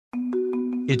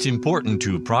It's important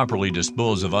to properly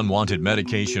dispose of unwanted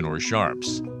medication or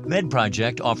sharps.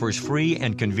 MedProject offers free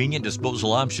and convenient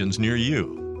disposal options near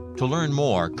you. To learn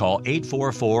more, call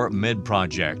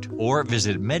 844-MED-PROJECT or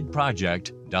visit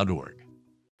medproject.org.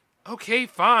 Okay,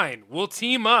 fine. We'll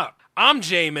team up. I'm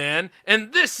J-Man,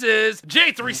 and this is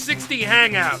J360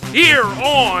 Hangout here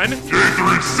on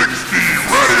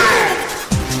J360 Radio!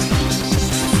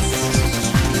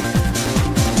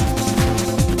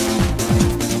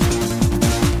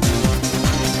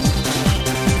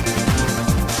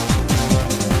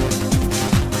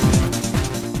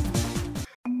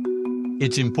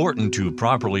 It's important to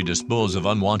properly dispose of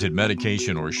unwanted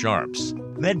medication or sharps.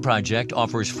 MedProject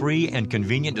offers free and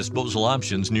convenient disposal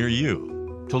options near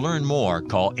you. To learn more,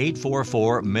 call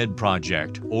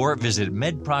 844-MED-PROJECT or visit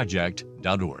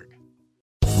medproject.org.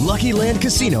 Lucky Land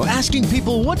Casino, asking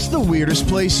people, what's the weirdest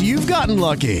place you've gotten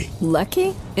lucky?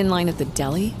 Lucky? In line at the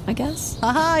deli, I guess?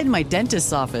 Aha, in my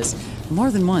dentist's office. More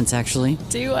than once, actually.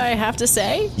 Do I have to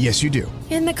say? Yes, you do.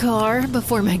 In the car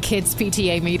before my kids'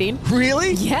 PTA meeting.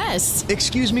 Really? Yes.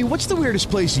 Excuse me, what's the weirdest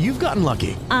place you've gotten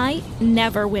lucky? I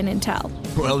never win and tell.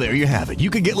 Well, there you have it. You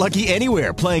can get lucky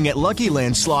anywhere, playing at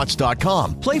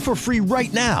LuckyLandSlots.com. Play for free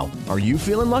right now. Are you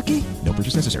feeling lucky? No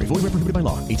purchase necessary. Void where prohibited by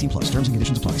law. 18+. Terms and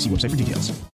conditions apply. See website for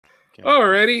details.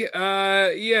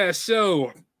 Alrighty.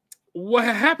 So what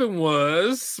happened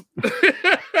was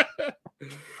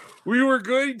we were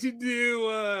going to do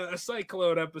a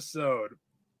Cyclone episode,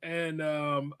 and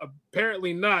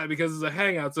apparently not, because it's a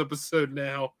Hangouts episode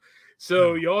now.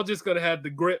 So y'all just gonna have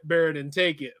to grit, bear it, and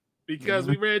take it, because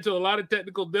we ran into a lot of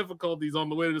technical difficulties on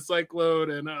the way to the Cyclone,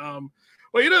 and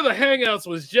well, the Hangouts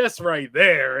was just right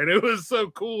there, and it was so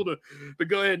cool to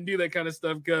go ahead and do that kind of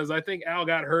stuff, because I think Al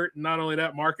got hurt, and not only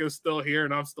that, Marco's still here,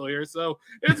 and I'm still here, so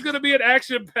it's going to be an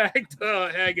action-packed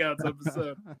Hangouts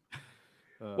episode.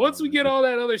 Once we get all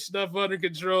that other stuff under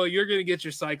control, you're going to get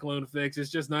your Cyclone fix.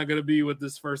 It's just not going to be with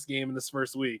this first game in this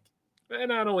first week. And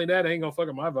not only that, it ain't going to fuck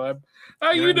up my vibe.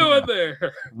 How you doing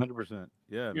there? 100%.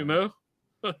 Yeah. You know?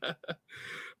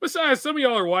 Besides, some of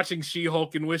y'all are watching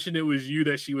She-Hulk and wishing it was you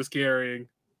that she was carrying.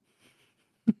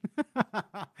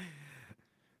 Out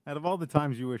of all the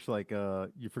times you wish,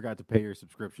 you forgot to pay your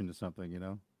subscription to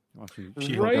something, watching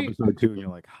She-Hulk episode 2, and you're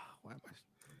like, why am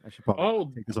I should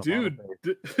probably take this off. Dude.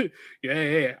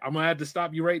 Yeah. I'm going to have to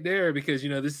stop you right there, because,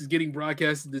 this is getting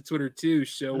broadcasted to Twitter too.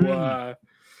 So,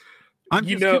 I'm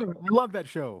just kidding. I love that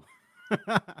show.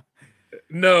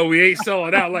 No, we ain't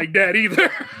selling out like that either.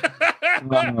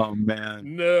 Oh,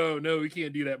 man. No, we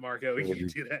can't do that, Marco. We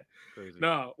can't do that. Crazy.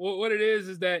 No, what it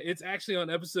is that it's actually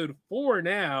on episode 4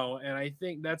 now, and I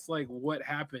think that's what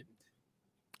happened.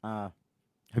 Have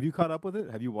you caught up with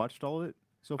it? Have you watched all of it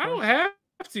so far? I don't have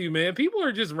to, man. People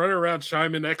are just running around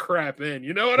chiming that crap in.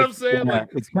 You know what I'm saying? Yeah,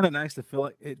 it's kind of nice to feel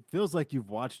like it feels like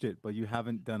you've watched it, but you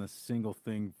haven't done a single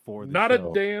thing for the Not show.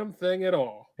 a damn thing at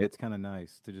all. It's kind of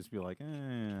nice to just be like,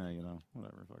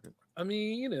 whatever, fuck it. I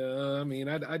mean,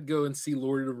 I'd go and see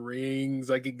Lord of the Rings.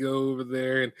 I could go over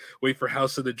there and wait for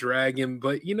House of the Dragon.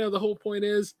 But, the whole point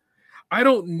is I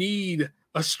don't need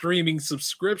a streaming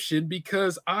subscription,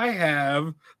 because I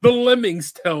have the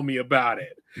Lemmings tell me about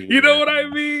it. Yeah. You know what I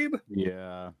mean?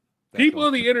 Yeah. People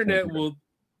on the internet will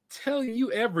tell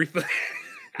you everything.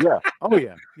 Yeah. Oh,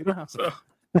 yeah. You don't have to.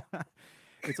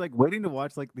 It's like waiting to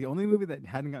watch, the only movie that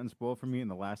hadn't gotten spoiled for me in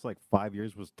the last, 5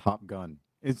 years was Top Gun.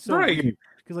 It's so weird,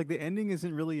 because, the ending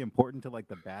isn't really important to,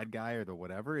 the bad guy or the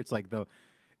whatever. It's like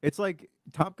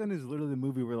Top Gun is literally the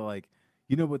movie where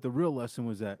but the real lesson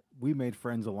was that we made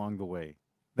friends along the way.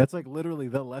 That's literally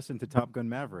the lesson to Top Gun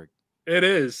Maverick. It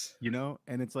is.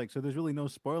 And it's so there's really no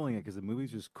spoiling it, because the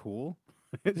movie's just cool.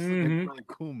 It's a really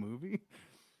cool movie.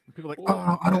 And people are like,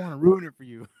 oh, I don't want to ruin it for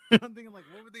you. I'm thinking what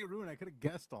would they ruin? I could have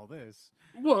guessed all this.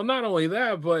 Well, not only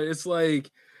that, but it's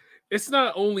it's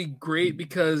not only great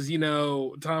because,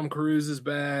 Tom Cruise is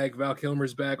back, Val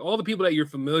Kilmer's back, all the people that you're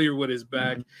familiar with is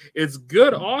back. It's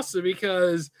good also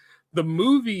because the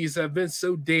movies have been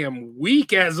so damn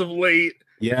weak as of late.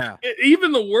 Yeah.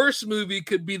 Even the worst movie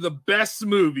could be the best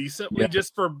movie simply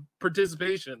just for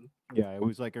participation. Yeah, it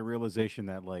was a realization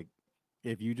that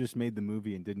if you just made the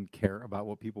movie and didn't care about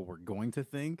what people were going to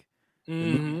think,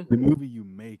 the movie you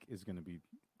make is going to be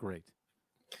great.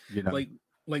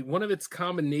 Like one of its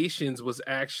combinations was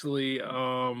actually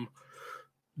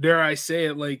dare I say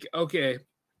it, okay,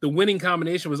 the winning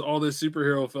combination was all those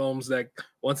superhero films that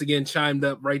once again chimed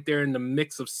up right there in the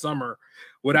mix of summer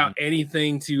without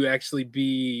anything to actually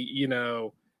be,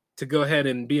 to go ahead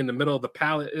and be in the middle of the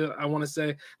palette. I want to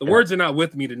say the words are not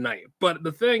with me tonight, but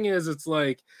the thing is, it's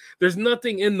like there's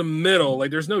nothing in the middle.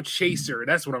 Like there's no chaser.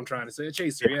 That's what I'm trying to say. A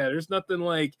chaser. Yeah, there's nothing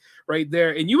like right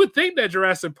there. And you would think that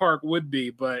Jurassic Park would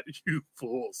be, but you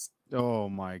fools. Oh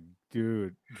my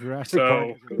dude, Jurassic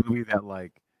Park is a movie that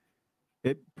like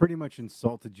it pretty much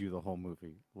insulted you the whole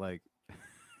movie. Like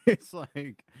it's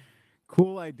like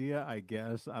cool idea, I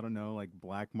guess. I don't know, like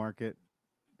black market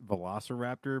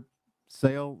Velociraptor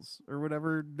sales or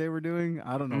whatever they were doing.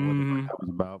 I don't know what the fuck that was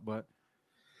about, but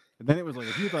and then it was like,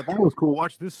 if you thought that was cool,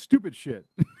 watch this stupid shit.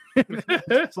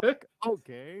 It's like,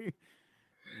 okay.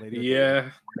 Lady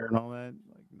and all that.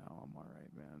 Like, no, I'm all right,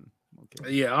 man.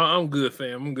 Okay. Yeah, I'm good,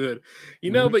 fam. I'm good.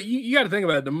 You know, but you got to think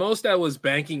about it. The most I was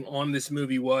banking on this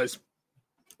movie was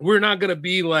we're not going to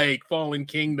be like Fallen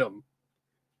Kingdom.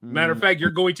 Matter of fact,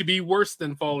 you're going to be worse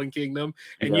than Fallen Kingdom,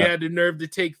 and you had the nerve to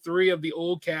take 3 of the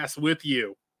old cast with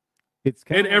you. It's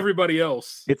and like, everybody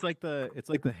else. It's like the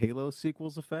Halo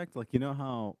sequels effect. Like, you know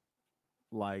how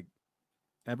like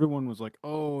everyone was like,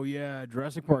 "Oh yeah,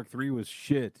 Jurassic Park 3 was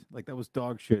shit. Like that was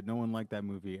dog shit. No one liked that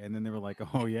movie." And then they were like,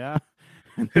 "Oh yeah."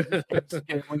 And they just kept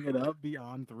scaling it up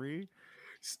beyond 3.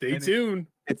 Stay tuned.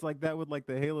 It's like that with like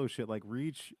the Halo shit. Like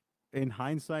Reach, in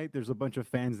hindsight, there's a bunch of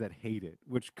fans that hate it,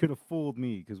 which could have fooled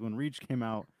me because when Reach came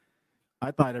out,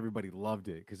 I thought everybody loved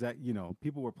it because that, you know,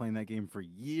 people were playing that game for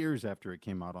years after it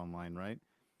came out online, right?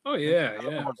 Oh yeah,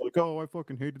 yeah. I was like, "Oh, I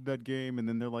fucking hated that game," and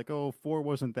then they're like, "Oh, 4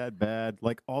 wasn't that bad."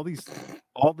 Like all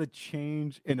the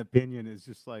change in opinion is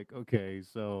just like, okay,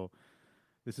 so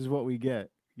this is what we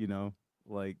get, you know?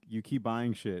 Like you keep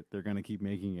buying shit, they're gonna keep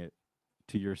making it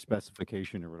to your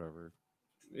specification or whatever.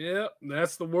 Yeah,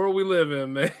 that's the world we live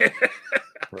in, man.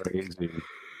 Crazy.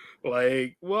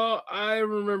 Like, well, I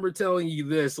remember telling you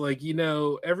this, like, you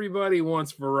know, everybody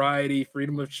wants variety,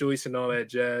 freedom of choice, and all that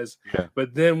jazz. Yeah.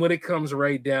 But then when it comes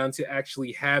right down to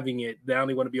actually having it, they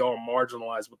only want to be all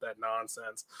marginalized with that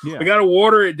nonsense. Yeah. We got to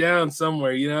water it down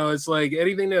somewhere. You know, it's like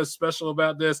anything that was special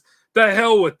about this, the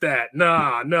hell with that.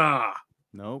 Nah.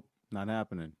 Nope, not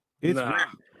happening. It's weird.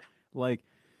 Like,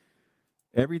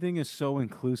 everything is so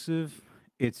inclusive,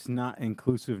 it's not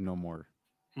inclusive no more.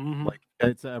 Like,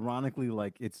 it's ironically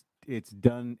like it's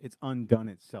undone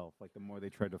itself. Like the more they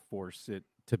try to force it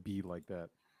to be like that,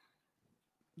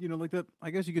 you know, like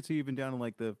I guess you could see even down to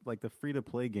like the free to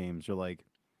play games are like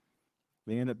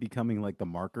they end up becoming like the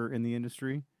marker in the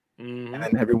industry, and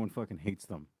then everyone fucking hates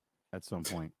them at some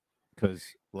point because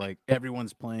like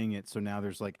everyone's playing it. So now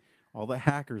there's like all the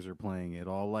hackers are playing it,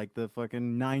 all like the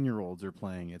fucking 9-year-olds are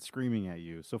playing it, screaming at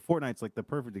you. So Fortnite's like the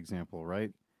perfect example,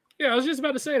 right? Yeah, I was just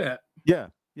about to say that.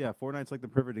 Yeah, Fortnite's like the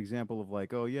perfect example of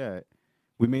like, oh yeah,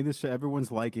 we made this to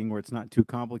everyone's liking where it's not too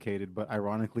complicated, but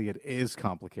ironically it is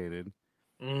complicated.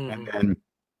 And then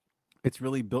it's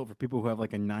really built for people who have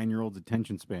like a 9-year-old's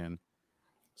attention span.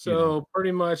 So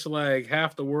pretty much like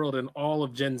half the world and all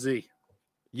of Gen Z.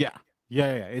 Yeah.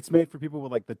 It's made for people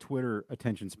with like the Twitter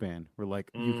attention span where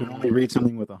like you can only read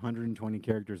something with 120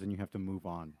 characters and you have to move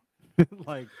on.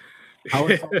 Like, how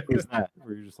is that?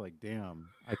 Where you're just like, damn,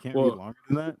 I can't read longer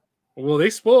than that. Well, they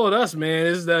spoiled us, man.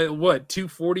 Is that what,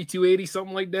 240, 280,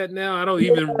 something like that now? I don't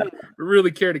even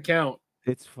really care to count.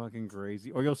 It's fucking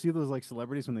crazy. Or you'll see those like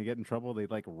celebrities when they get in trouble, they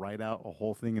like write out a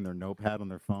whole thing in their notepad on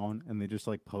their phone and they just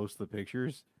like post the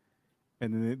pictures.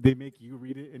 And then they make you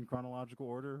read it in chronological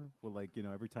order. With like, you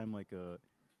know, every time like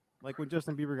when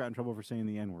Justin Bieber got in trouble for saying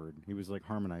the N-word, he was like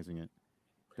harmonizing it.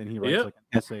 Then he writes like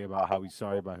an essay about how he's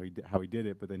sorry about how he did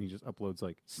it, but then he just uploads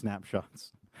like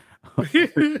snapshots. Like,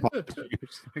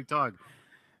 dog,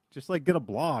 just like get a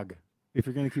blog if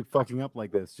you're gonna keep fucking up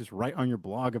like this. Just write on your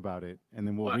blog about it, and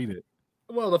then we'll read it.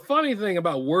 Well, the funny thing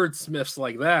about wordsmiths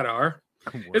like that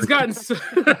it's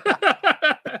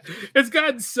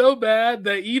gotten so bad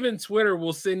that even Twitter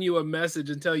will send you a message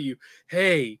and tell you,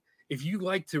 "Hey, if you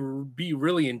like to be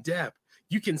really in depth,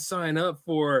 you can sign up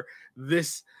for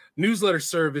this newsletter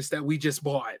service that we just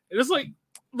bought." And it's like,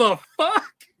 the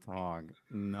fuck? Dog,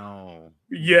 no.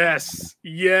 Yes,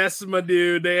 my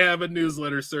dude. They have a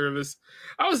newsletter service.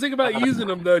 I was thinking about using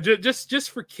them though, just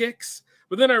for kicks.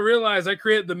 But then I realized I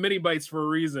created the mini bites for a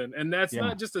reason, and that's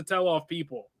not just to tell off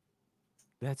people.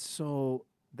 That's so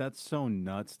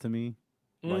nuts to me.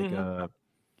 Like,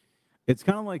 it's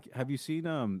kind of like, have you seen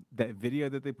that video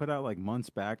that they put out like months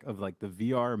back of like the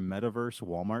VR metaverse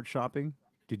Walmart shopping?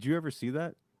 Did you ever see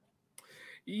that?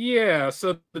 Yeah,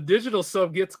 so the digital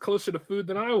self gets closer to food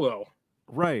than I will.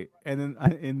 Right, and then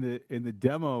in the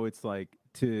demo, it's like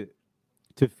to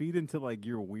feed into like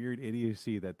your weird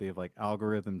idiocy that they've like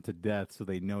algorithm to death, so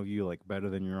they know you like better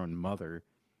than your own mother.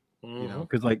 You know,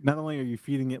 because like not only are you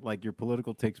feeding it like your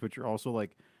political takes, but you're also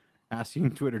like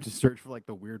asking Twitter to search for like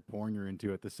the weird porn you're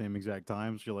into at the same exact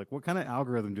time. So you're like, what kind of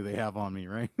algorithm do they have on me,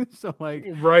 right? So like,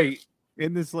 right.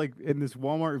 in this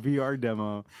Walmart VR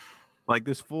demo, like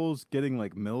this fool's getting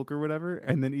like milk or whatever,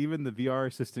 and then even the VR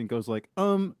assistant goes like,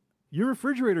 your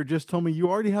refrigerator just told me you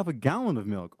already have a gallon of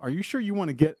milk. Are you sure you want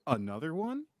to get another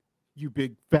one? You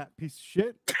big fat piece of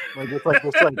shit. Like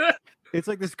it's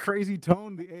like this crazy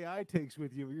tone the AI takes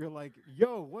with you. You're like,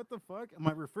 yo, what the fuck? And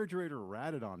my refrigerator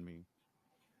ratted on me.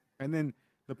 And then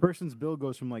the person's bill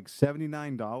goes from like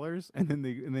 $79,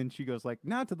 and then she goes like,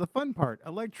 now to the fun part,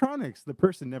 electronics. The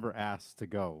person never asks to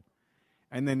go.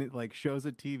 And then it like shows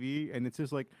a TV, and it's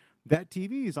just like, that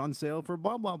TV is on sale for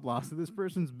blah blah blah. So this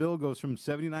person's bill goes from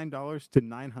 $79 to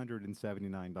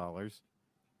 $979.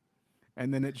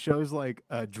 And then it shows like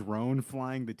a drone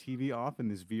flying the TV off in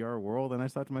this VR world. And I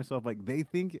thought to myself, like, they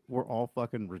think we're all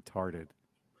fucking retarded.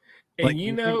 And like,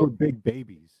 you they know, think we're big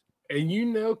babies. And you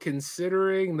know,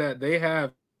 considering that they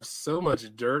have so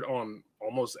much dirt on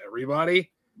almost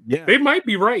everybody, yeah, they might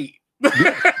be right.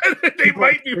 Yeah. They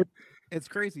might be. It's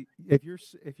crazy. If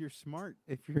you're smart,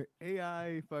 if your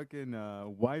AI fucking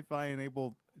Wi-Fi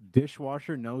enabled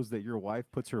dishwasher knows that your wife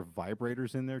puts her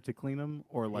vibrators in there to clean them,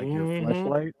 or like your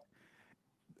fleshlight,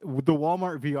 the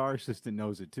Walmart VR assistant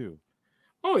knows it too.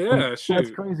 Oh yeah, like, shoot. That's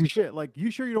crazy shit. Like,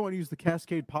 you sure you don't want to use the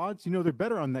Cascade pods? You know they're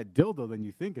better on that dildo than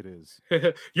you think it is.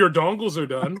 Your dongles are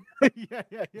done.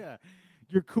 yeah.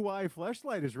 Your Kuai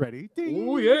fleshlight is ready. Ding.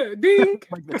 Oh yeah, ding.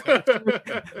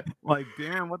 Like,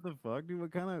 damn, what the fuck, dude?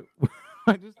 What kind of?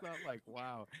 I just thought, like,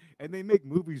 wow. And they make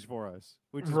movies for us,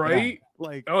 which is right. bad.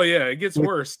 Like, oh yeah, it gets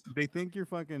worse. They think you're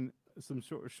fucking some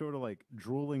sort of like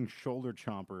drooling shoulder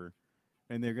chomper,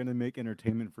 and they're gonna make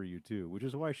entertainment for you too, which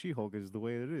is why She-Hulk is the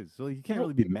way it is. So you can't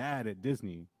really be mad at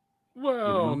Disney.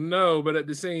 Well, no, but at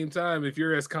the same time, if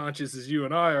you're as conscious as you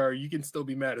and I are, you can still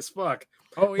be mad as fuck.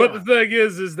 Oh yeah. But the thing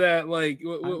is that like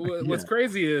what's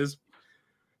crazy is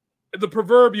the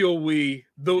proverbial we,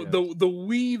 the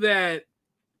we that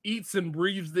eats and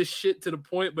breathes this shit to the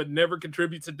point but never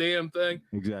contributes a damn thing.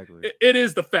 Exactly. It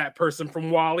is the fat person from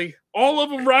Wall-E. All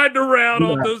of them riding around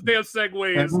on those damn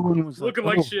segways, everyone was looking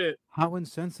like, like shit. How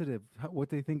insensitive! What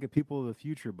they think of people of the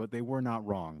future, but they were not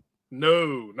wrong.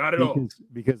 No, not at all.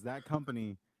 Because that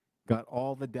company got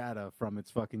all the data from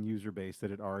its fucking user base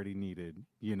that it already needed.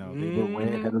 You know, they were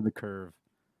way ahead of the curve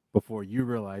before you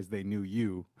realized they knew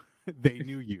you. They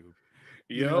knew you.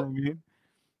 You know what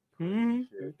I mean?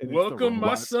 Welcome,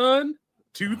 my son,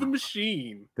 to the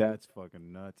machine. That's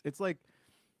fucking nuts. It's like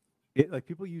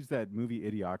people use that movie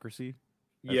Idiocracy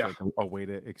as like a way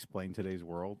to explain today's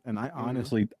world. And I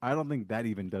honestly, I don't think that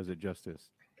even does it justice.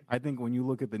 I think when you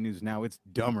look at the news now, it's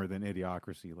dumber than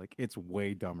Idiocracy. Like, it's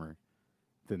way dumber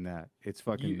than that. It's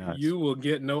fucking nuts. You will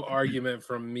get no argument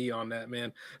from me on that,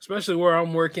 man. Especially where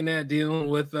I'm working at, dealing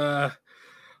with oh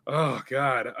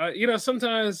god, you know,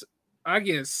 sometimes I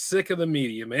get sick of the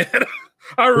media, man.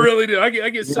 I really do. I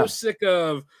get so sick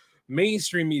of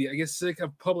mainstream media. I get sick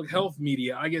of public health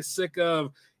media. I get sick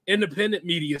of independent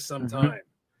media sometimes.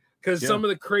 Because some of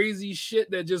the crazy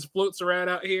shit that just floats around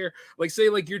out here, like say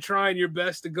like you're trying your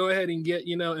best to go ahead and get,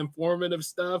 you know, informative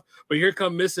stuff, but here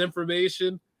come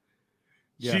misinformation.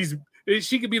 Yeah.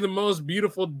 She could be the most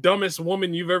beautiful, dumbest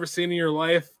woman you've ever seen in your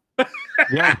life.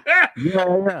 Yeah. You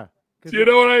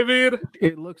know what I mean?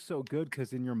 It looks so good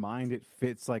because in your mind it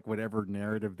fits like whatever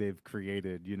narrative they've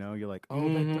created. You know, you're like,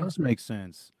 oh, that does make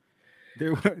sense.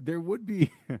 There would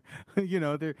be, you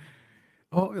know, there.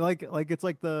 Oh, like it's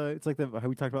like the how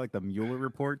we talked about like the Mueller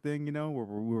report thing, you know, where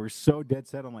we were so dead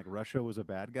set on like Russia was a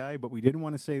bad guy, but we didn't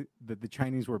want to say that the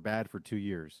Chinese were bad for 2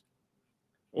 years.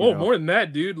 Oh, more than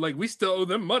that, dude. Like, we still owe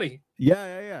them money.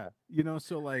 Yeah. You know,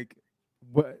 so like,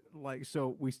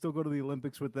 so we still go to the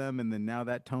Olympics with them, and then now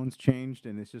that tone's changed,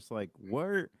 and it's just like,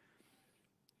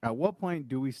 at what point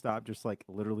do we stop just like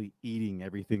literally eating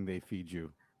everything they feed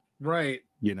you? Right.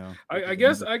 You know, I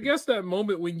guess that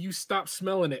moment when you stop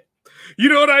smelling it. You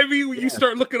know what I mean? When you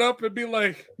start looking up and be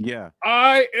like,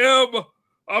 I am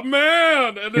a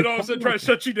man, and then all of a sudden try to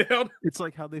shut you down. It's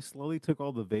like how they slowly took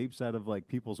all the vapes out of like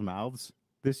people's mouths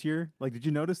this year. Like, did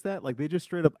you notice that? Like, they just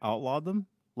straight up outlawed them.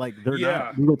 Like, they're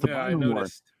not legal to buy anymore.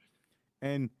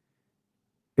 And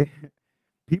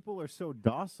people are so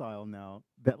docile now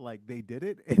that like they did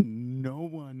it, and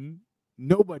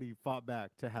nobody fought back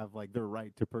to have like their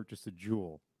right to purchase a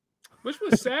jewel. Which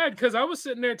was sad because I was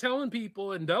sitting there telling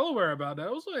people in Delaware about that. I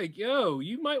was like, yo,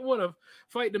 you might want to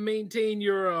fight to maintain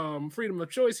your freedom of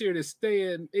choice here to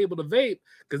stay able to vape,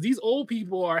 because these old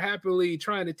people are happily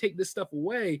trying to take this stuff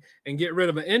away and get rid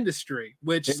of an industry,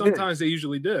 which sometimes they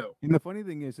usually do. And the funny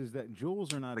thing is that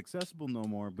jewels are not accessible no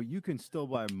more, but you can still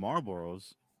buy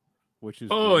Marlboros which is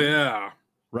yeah.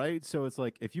 right. So it's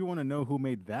like if you want to know who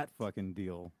made that fucking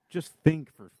deal, just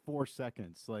think for 4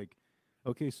 seconds. Like,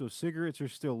 okay, so cigarettes are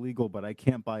still legal, but I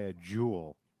can't buy a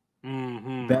Juul.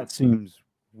 Mm-hmm. That seems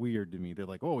weird to me. They're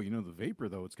like, oh, the vapor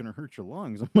though, it's gonna hurt your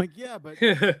lungs. I'm like, yeah, but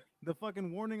the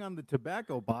fucking warning on the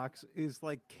tobacco box is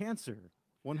like cancer,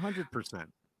 100%.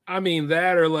 I mean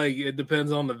that, or like it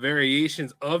depends on the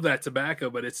variations of that tobacco,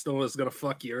 but it still is gonna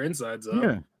fuck your insides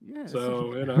up. Yeah.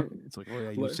 So it's like, oh yeah,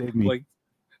 you saved me.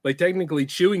 Like technically,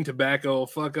 chewing tobacco will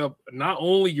fuck up not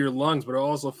only your lungs, but it'll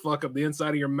also fuck up the inside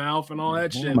of your mouth and all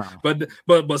that shit.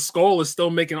 But Skull is still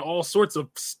making all sorts of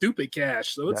stupid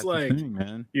cash. So it's That's the thing,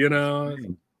 man.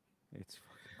 It's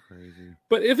fucking crazy.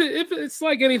 But if it's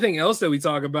like anything else that we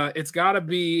talk about, it's got to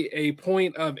be a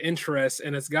point of interest,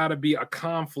 and it's got to be a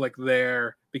conflict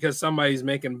there because somebody's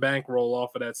making bankroll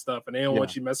off of that stuff, and they don't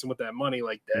want you messing with that money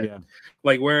like that. Yeah.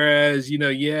 Like whereas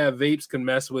vapes can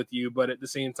mess with you, but at the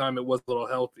same time, it was a little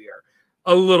healthier,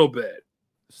 a little bit.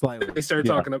 Slightly. They start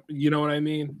talking up. You know what I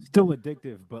mean? Still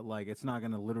addictive, but like it's not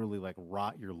gonna literally like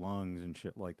rot your lungs and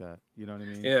shit like that. You know what I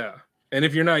mean? Yeah. And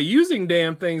if you're not using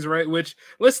damn things right, which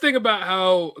let's think about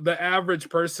how the average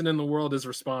person in the world is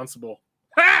responsible.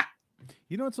 Ha!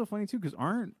 You know what's so funny too? Because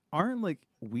aren't like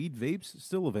weed vapes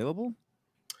still available?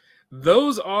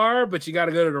 Those are, but you got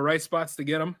to go to the right spots to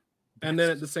get them. And then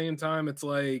at the same time, it's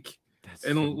like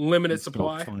in limited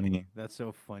supply. So funny. That's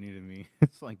so funny to me.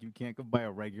 It's like you can't go buy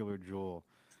a regular Juul,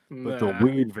 but the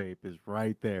weed vape is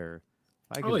right there.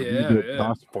 It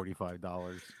costs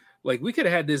 $45. Like we could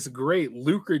have had this great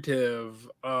lucrative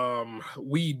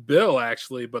weed bill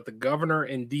actually, but the governor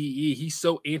in DE, he's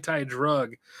so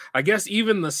anti-drug. I guess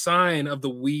even the sign of the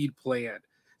weed plant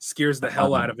scares the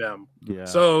hell out of him. Yeah.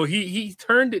 So he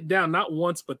turned it down not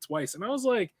once but twice, and I was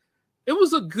like, it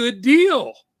was a good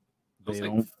deal. If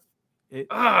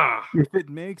it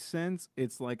makes sense,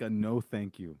 it's like a no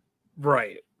thank you.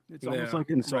 Right. It's almost like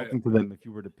insulting to them if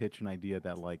you were to pitch an idea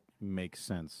that like makes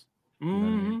sense. Mm-hmm.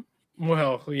 You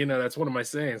know what I mean? Well, that's one of my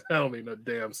sayings. That don't make no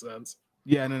damn sense.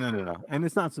 Yeah, no. And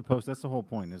it's not supposed. That's the whole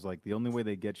point. Is like the only way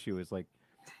they get you is like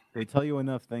they tell you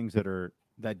enough things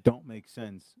that don't make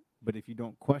sense. But if you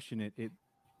don't question it, it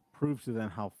proves to them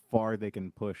how far they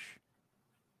can push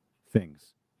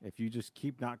things. If you just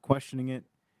keep not questioning it,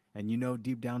 and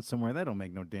deep down somewhere that don't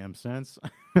make no damn sense.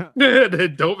 They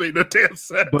don't make no damn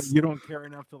sense. But you don't care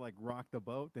enough to like rock the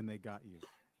boat, then they got you.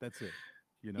 That's it.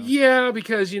 Yeah,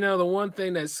 because the one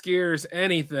thing that scares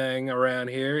anything around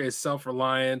here is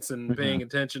self-reliance and paying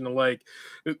attention to like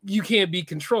you can't be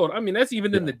controlled. I mean, that's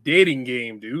even in the dating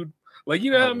game, dude. Like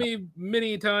how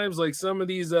many times like some of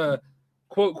these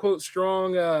quote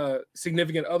strong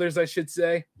significant others, I should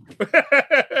say,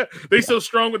 they so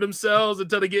strong with themselves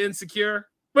until they get insecure.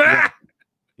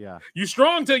 Yeah. You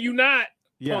strong till you not,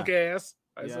 punk ass.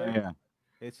 Yeah.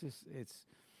 It's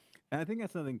and I think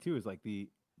that's another thing too, is like the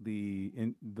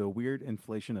weird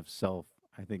inflation of self,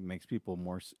 I think makes people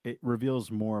it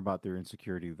reveals more about their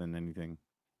insecurity than anything.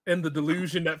 And the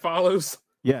delusion that follows.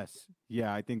 Yes.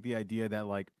 Yeah. I think the idea that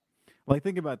like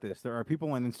think about this. There are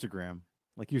people on Instagram,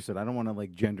 like you said, I don't want to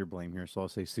like gender blame here, so I'll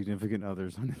say significant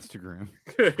others on Instagram.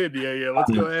 Yeah.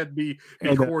 Let's go ahead and be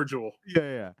cordial.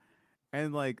 Yeah.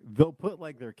 And like they'll put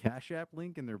like their Cash App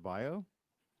link in their bio.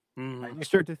 Mm-hmm. And you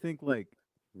start to think like,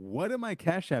 what am I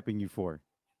Cash Apping you for?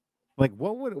 Like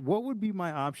what would be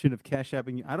my option of Cash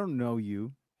Apping you? I don't know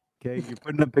you. Okay. You're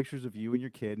putting up pictures of you and your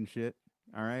kid and shit.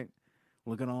 All right.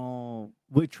 Looking all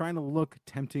trying to look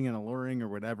tempting and alluring or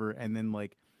whatever. And then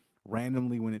like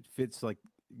randomly when it fits, like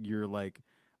you're like,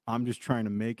 I'm just trying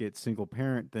to make it single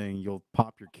parent thing. You'll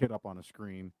pop your kid up on a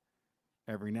screen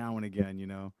every now and again,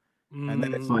 and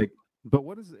then it's like, but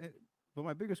what is it? But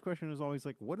my biggest question is always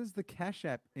like, what is the Cash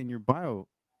App in your bio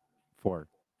for?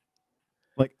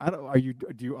 Like,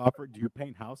 do you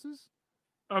paint houses?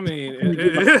 I mean,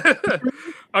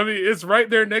 it's right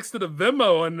there next to the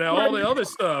Venmo and all the other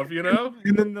stuff,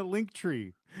 And then the link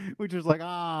tree, which is like,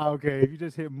 okay, if you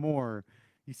just hit more,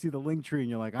 you see the link tree and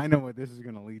you're like, I know what this is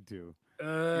going to lead to.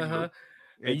 And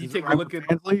you take a look at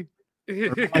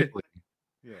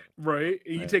yeah. Right.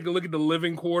 And you take a look at the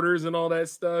living quarters and all that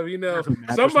stuff.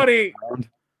 Somebody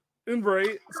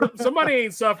right. Somebody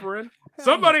ain't suffering.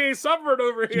 Somebody ain't suffering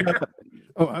over here.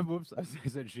 Whoops. I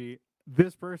said she.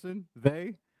 This person,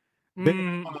 they have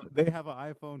an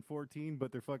iPhone 14,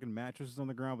 but their fucking mattress is on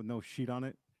the ground with no sheet on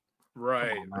it.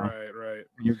 Right.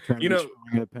 You're trying to be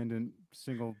independent,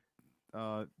 single,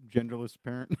 genderless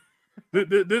parent.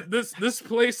 This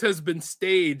place has been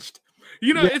staged.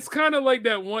 It's kind of like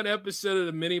that one episode of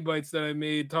the Mini Bites that I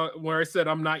made where I said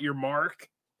I'm not your mark.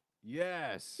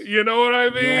 Yes. You know what I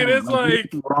mean? Yeah, It's like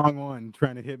the wrong one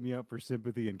trying to hit me up for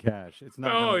sympathy and cash. It's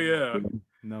not. oh gonna yeah. work, dude.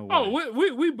 No way.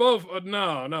 Oh, we both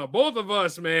no, both of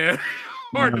us, man.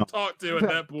 Hard to talk to at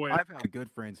that point. I've had good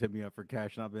friends hit me up for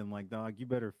cash, and I've been like, dog, you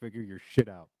better figure your shit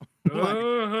out.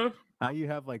 How you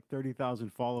have like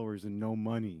 30,000 followers and no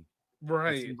money?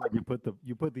 Right. It seems like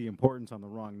you put the importance on the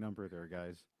wrong number there,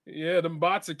 guys. Yeah, them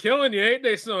bots are killing you, ain't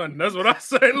they, son? That's what I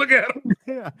say. Look at them.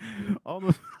 Yeah, all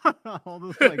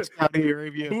those like Saudi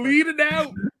Arabia bleeding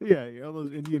out. Yeah, all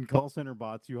those Indian call center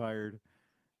bots you hired,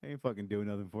 they ain't fucking doing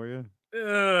nothing for you.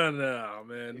 No,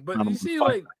 man. But you see,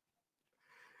 like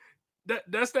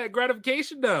that's that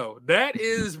gratification, though. That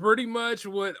is pretty much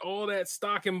what all that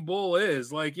stock and bull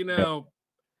is. Like,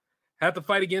 have to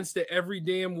fight against it every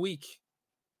damn week.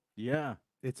 Yeah,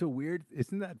 it's a weird.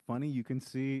 Isn't that funny? You can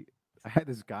see. I had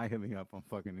this guy hit me up on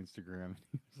fucking Instagram.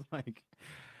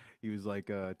 He was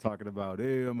like talking about,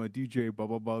 hey, I'm a DJ, blah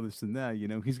blah blah, this and that.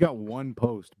 He's got one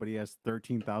post, but he has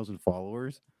 13,000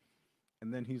 followers.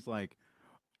 And then he's like,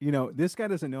 this guy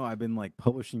doesn't know I've been like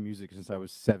publishing music since I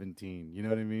was 17. You know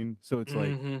what I mean? So it's like,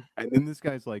 and then this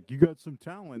guy's like, you got some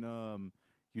talent.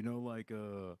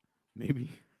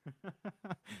 Maybe,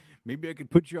 maybe I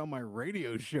could put you on my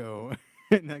radio show.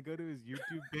 And I go to his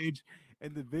YouTube page,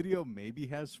 and the video maybe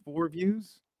has 4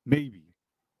 views, maybe.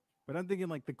 But I'm thinking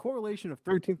like the correlation of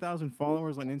 13,000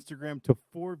 followers on Instagram to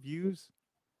 4 views.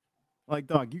 Like,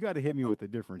 dog, you got to hit me with a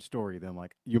different story than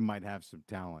like you might have some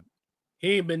talent.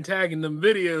 He ain't been tagging them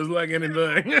videos like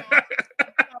anything.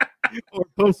 Or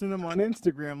posting them on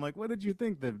Instagram. Like, what did you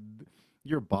think? That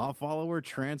your bot follower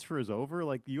transfer is over?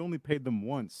 Like, you only paid them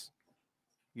once.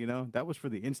 That was for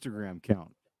the Instagram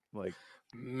count. Like,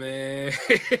 man,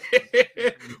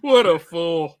 what a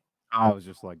fool. I was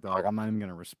just like, dog, I'm not even going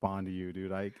to respond to you,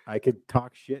 dude. I could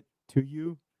talk shit to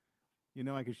you.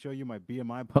 I could show you my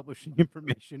BMI publishing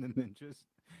information and then just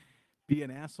be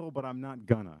an asshole, but I'm not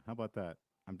gonna. How about that?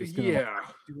 I'm just gonna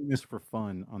doing this for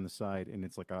fun on the side, and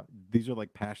it's like these are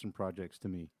like passion projects to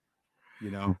me.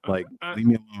 Like leave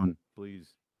me alone,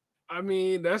 please. I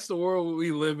mean, that's the world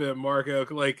we live in, Marco.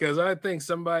 Like, because I think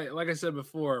somebody, like I said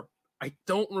before, I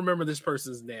don't remember this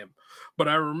person's name, but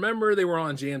I remember they were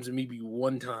on Jams and maybe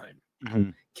one time.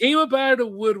 Came up out of the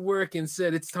woodwork and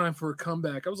said, it's time for a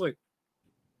comeback. I was like,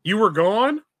 you were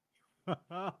gone?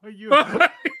 I was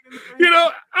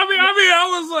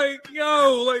like,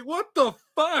 yo, like, what the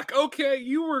fuck? Okay,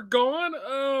 you were gone?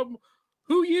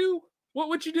 Who you?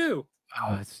 What you do?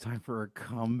 Oh, it's time for a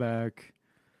comeback.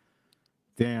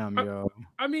 Damn, yo.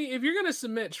 I mean, if you're going to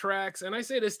submit tracks, and I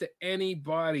say this to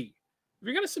anybody, if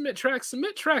you're going to submit tracks.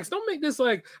 Don't make this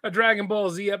like a Dragon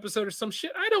Ball Z episode or some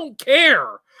shit. I don't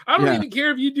care. I don't even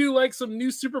care if you do like some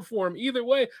new super form. Either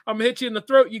way, I'm going to hit you in the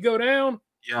throat. You go down.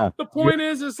 Yeah. The point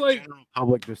is, it's like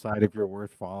public decide if you're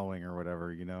worth following or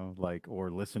whatever, like,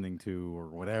 or listening to or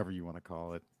whatever you want to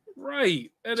call it.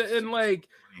 Right. And like,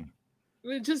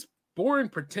 it's just boring,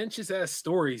 pretentious ass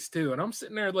stories too. And I'm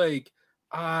sitting there like,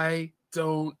 I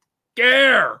don't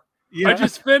care. Yeah. I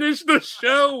just finished the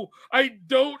show. I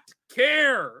don't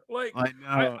care. Like, I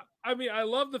know. I mean, I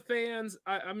love the fans.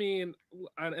 I mean,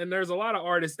 and there's a lot of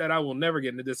artists that I will never get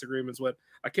into disagreements with.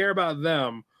 I care about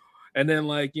them. And then,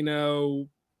 like,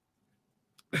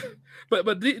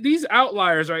 but these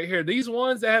outliers right here, these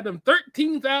ones that had them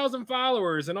 13,000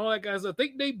 followers and all that guys, I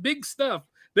think they big stuff.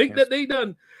 Think that they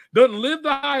done live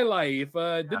the high life,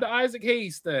 did the Isaac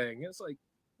Hayes thing. It's like,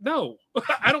 no,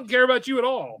 I don't care about you at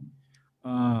all.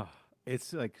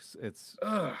 It's like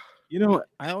I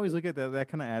always look at that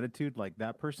kind of attitude. Like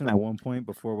that person at one point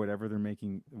before whatever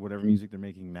music they're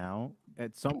making now,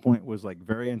 at some point was like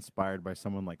very inspired by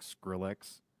someone like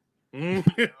Skrillex.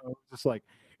 Just like,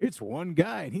 it's one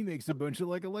guy and he makes a bunch of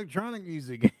like electronic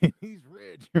music and he's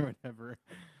rich or whatever.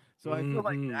 So I feel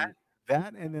like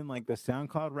that and then like the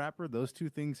SoundCloud rapper, those two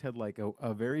things had like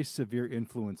a very severe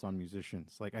influence on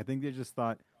musicians. Like I think they just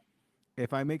thought,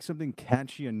 if I make something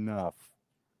catchy enough,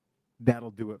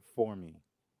 that'll do it for me.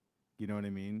 You know what I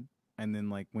mean? And then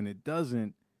like when it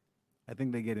doesn't, I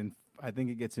think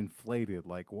it gets inflated.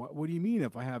 Like what do you mean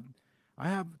if I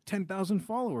have 10,000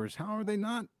 followers, how are they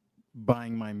not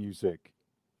buying my music?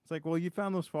 It's like, well, you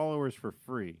found those followers for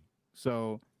free.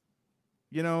 So,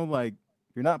 like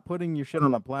you're not putting your shit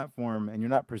on a platform and you're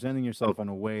not presenting yourself in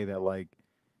a way that like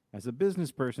as a business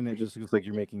person, it just looks like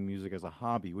you're making music as a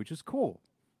hobby, which is cool.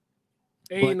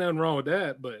 Ain't nothing wrong with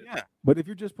that, but yeah. But if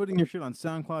you're just putting your shit on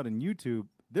SoundCloud and YouTube,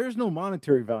 there's no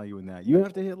monetary value in that. You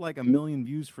have to hit like 1 million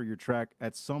views for your track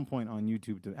at some point on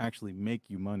YouTube to actually make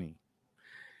you money.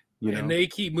 You know? And they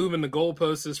keep moving the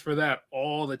goalposts for that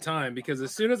all the time, because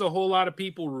as soon as a whole lot of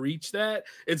people reach that,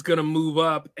 it's gonna move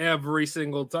up every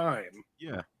single time.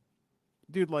 Yeah.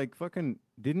 Dude, like fucking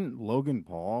didn't Logan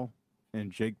Paul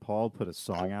and Jake Paul put a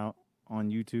song out on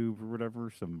YouTube or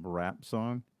whatever, some rap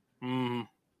song? Mm.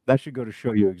 That should go to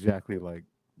show you exactly like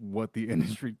what the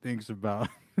industry thinks about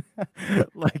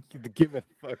like give a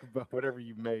fuck about whatever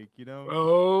you make, you know?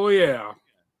 Oh yeah.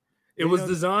 It was know,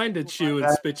 designed to chew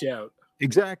and spit you out.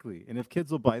 Exactly. And if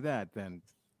kids will buy that, then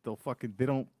they'll fucking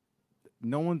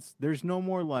there's no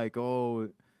more like, oh,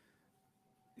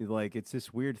 like it's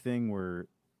this weird thing where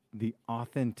the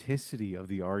authenticity of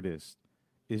the artist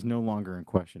is no longer in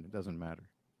question. It doesn't matter,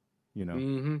 you know.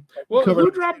 Mm-hmm. Well, who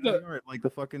dropped the art, like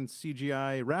the fucking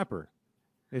CGI rapper?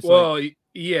 It's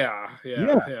yeah,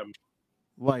 him.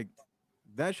 Like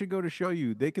that should go to show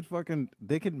you they can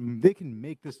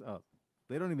make this up.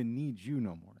 They don't even need you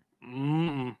no more.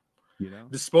 Mm. You know,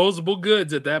 disposable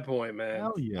goods at that point, man.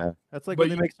 Hell yeah, that's like when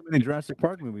they make so many Jurassic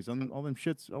Park movies. All them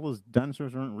shits, all those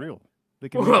dinosaurs aren't real. They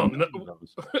can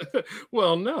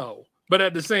well, no. But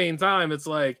at the same time, it's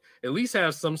like at least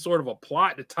have some sort of a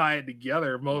plot to tie it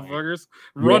together, motherfuckers.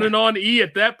 Right. Running on E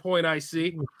at that point, I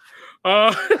see.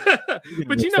 But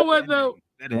you know what, though?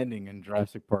 That ending in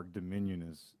Jurassic Park Dominion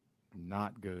is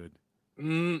not good.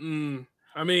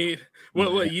 I mean,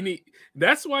 what you need?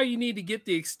 That's why you need to get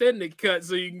the extended cut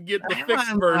so you can get the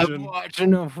fixed version. I'm watching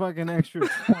no fucking extra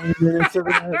 20 minutes of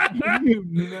that. You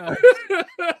nuts.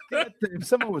 If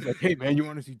someone was like, "Hey man, you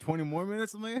want to see 20 more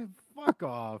minutes?" I'm like, "Fuck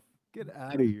off, get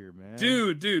out of here, man."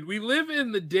 Dude, we live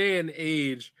in the day and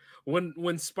age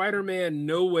when Spider-Man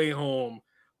No Way Home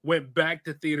went back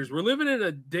to theaters. We're living in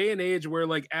a day and age where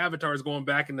like Avatar is going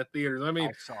back into theaters. I mean,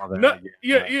 I saw that.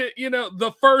 You know,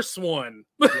 the first one,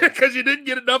 because you didn't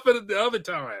get enough of it the other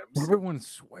times. Everyone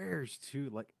swears too.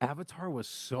 Like Avatar was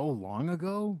so long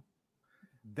ago.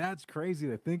 That's crazy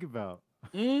to think about.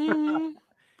 I mean,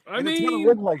 it's gonna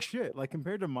look like shit. Like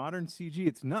compared to modern CG,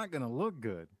 it's not gonna look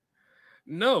good.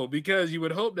 No, because you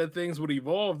would hope that things would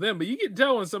evolve then, but you can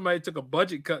tell when somebody took a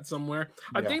budget cut somewhere.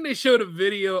 I think they showed a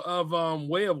video of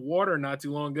Way of Water not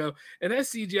too long ago, and that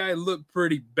CGI looked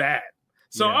pretty bad.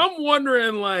 So I'm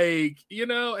wondering, like, you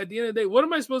know, at the end of the day, what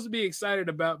am I supposed to be excited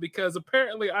about? Because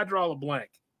apparently I draw a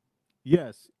blank.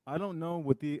 Yes, I don't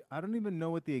even know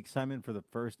what the excitement for the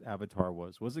first Avatar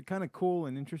was. Was it kind of cool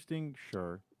and interesting?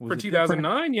 Sure. For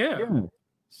 2009, yeah.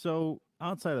 So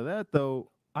outside of that, though,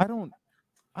 I don't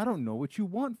know what you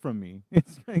want from me.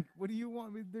 It's like, what do you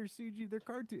want? They're CG, they're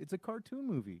cartoon. It's a cartoon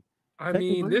movie. I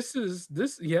mean, this is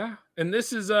and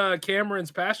this is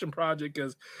Cameron's passion project,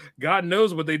 because God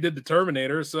knows what they did to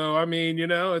Terminator. So I mean, you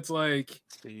know, it's like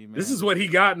this is what he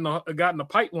got in the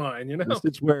pipeline. You know, this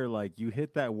is where like you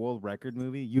hit that world record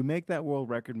movie, you make that world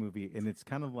record movie, and it's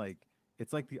kind of like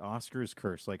it's like the Oscars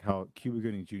curse, like how Cuba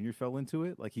Gooding Jr. fell into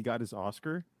it. Like he got his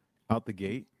Oscar out the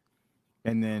gate,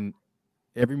 and then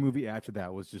every movie after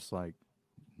that was just like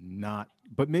not.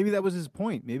 But maybe that was his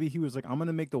point. Maybe he was like, I'm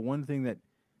gonna make the one thing that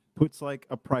puts like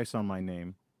a price on my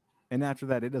name, and after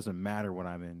that it doesn't matter what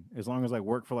I'm in. As long as I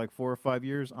work for like 4 or 5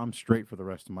 years, I'm straight for the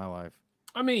rest of my life.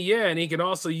 I mean, yeah, and he can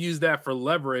also use that for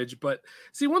leverage. But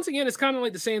see, once again, it's kind of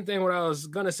like the same thing what I was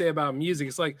gonna say about music.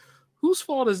 It's like, whose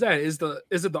fault is that? Is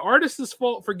it the artist's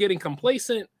fault for getting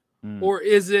complacent, or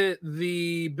is it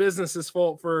the business's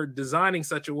fault for designing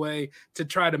such a way to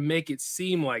try to make it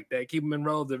seem like that, keep them in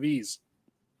relative ease?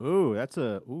 That's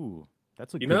a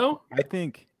you know, I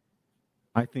think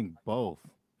both.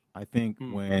 I think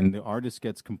when the artist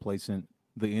gets complacent,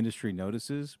 the industry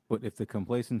notices. But if the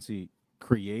complacency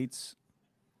creates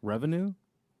revenue,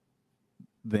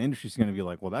 the industry's going to be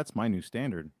like, well, that's my new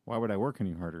standard. Why would I work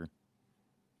any harder?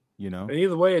 You know? And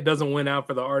either way, it doesn't win out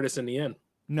for the artist in the end.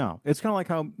 No. It's kind of like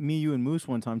how me, you, and Moose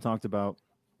one time talked about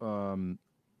YouTube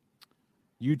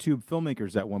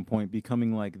filmmakers at one point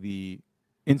becoming like the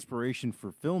inspiration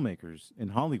for filmmakers in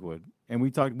Hollywood. And we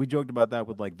joked about that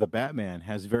with like the Batman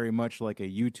has very much like a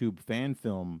YouTube fan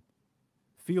film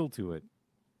feel to it.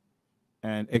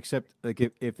 And except like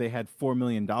if they had $4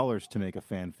 million to make a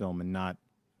fan film and not,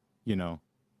 you know,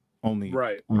 only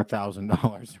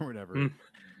 $1,000 or whatever.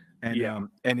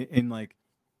 And like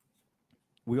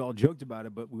we all joked about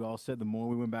it, but we all said the more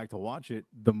we went back to watch it,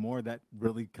 the more that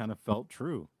really kind of felt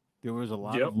true. There was a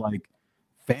lot of like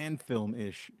fan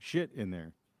film-ish shit in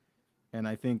there. And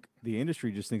I think the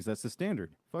industry just thinks that's the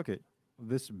standard. Fuck it.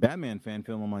 This Batman fan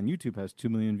film on YouTube has 2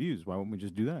 million views. Why wouldn't we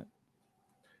just do that?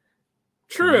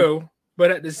 True,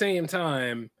 but at the same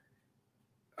time,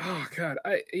 oh God,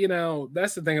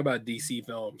 that's the thing about DC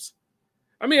films.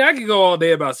 I mean, I could go all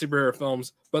day about superhero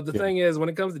films, but the thing is, when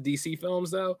it comes to DC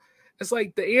films, though, it's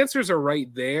like the answers are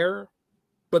right there,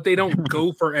 but they don't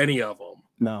go for any of them.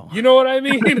 No, you know what I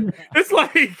mean? It's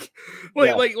like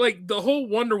the whole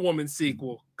Wonder Woman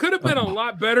sequel could have been a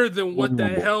lot better than what the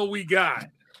hell we got.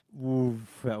 Oof,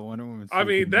 that Wonder Woman. I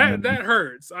mean, that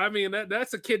hurts. I mean,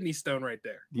 that's a kidney stone right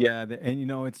there. Yeah, and you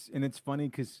know, it's funny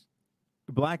because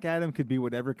Black Adam could be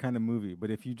whatever kind of movie,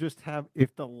 but if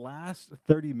the last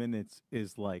 30 minutes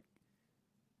is like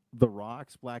The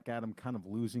Rock's Black Adam kind of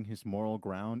losing his moral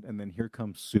ground, and then here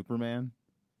comes Superman.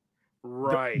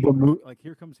 Right. Like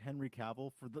here comes Henry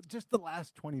Cavill for just the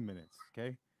last 20 minutes.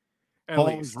 Okay. At All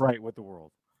least is right with the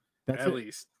world. That's at it.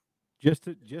 least. Just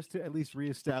to at least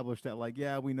reestablish that, like,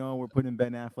 yeah, we know we're putting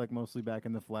Ben Affleck mostly back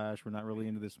in the Flash. We're not really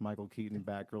into this Michael Keaton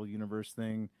Batgirl universe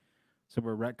thing. So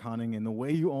we're retconning. And the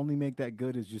way you only make that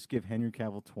good is just give Henry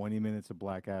Cavill 20 minutes of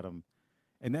Black Adam.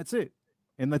 And that's it.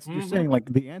 And that's you're saying,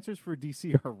 like, the answers for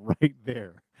DC are right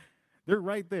there. They're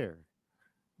right there.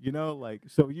 You know, like,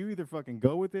 so you either fucking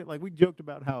go with it. Like, we joked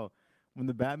about how when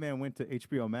the Batman went to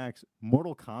HBO Max,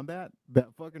 Mortal Kombat,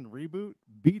 that fucking reboot,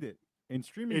 beat it in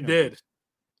streaming. It did.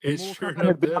 It sure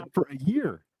enough did. For a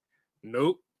year.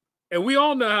 Nope. And we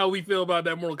all know how we feel about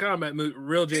that Mortal Kombat movie.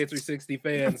 Real J360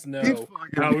 fans know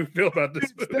how we feel about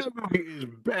this movie. That movie is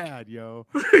bad, yo.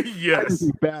 Yes. That is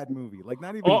a bad movie. Like,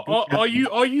 not even all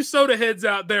you soda heads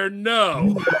out there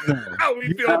know how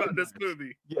we feel about this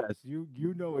movie. Yes,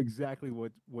 you know exactly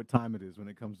what time it is when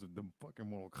it comes to the fucking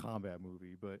Mortal Kombat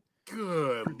movie. But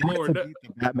good Lord, to beat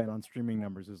the Batman on streaming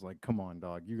numbers is like, come on,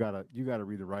 dog. You gotta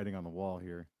read the writing on the wall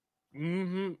here.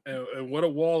 And what a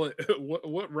wall!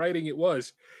 What writing it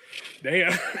was.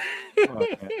 Damn.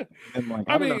 And like,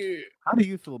 how do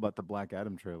you feel about the Black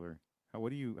Adam trailer? How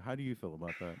do you feel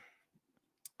about that?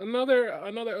 Another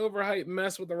overhyped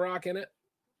mess with The Rock in it.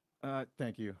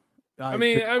 Thank you. I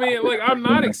mean, like, I'm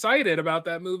not excited about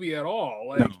that movie at all.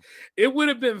 Like, it would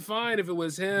have been fine if it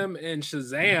was him and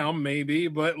Shazam, maybe,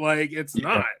 but like, it's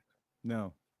not.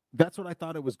 No. That's what I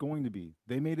thought it was going to be.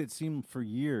 They made it seem for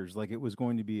years like it was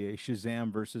going to be a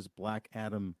Shazam versus Black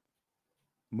Adam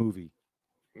movie.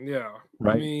 Yeah.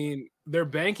 Right? I mean, they're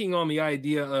banking on the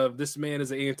idea of this man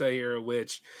is an anti-hero,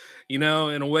 which, you know,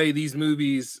 in a way, these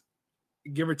movies,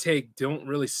 give or take, don't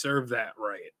really serve that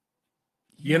right.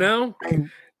 You know?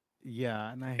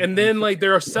 Yeah. And then, like,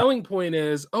 their selling point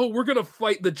is, oh, we're going to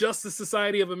fight the Justice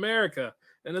Society of America.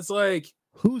 And it's like,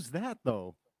 who's that,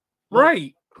 though?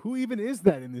 Right. Who even is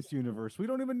that in this universe? We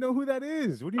don't even know who that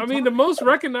is. What are you the most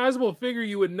recognizable figure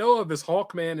you would know of is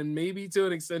Hawkman and maybe to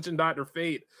an extension Dr.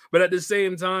 Fate. But at the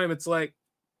same time, it's like,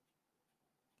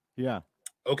 yeah.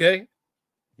 Okay.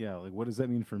 Yeah, like what does that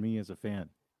mean for me as a fan?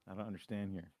 I don't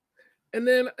understand here. And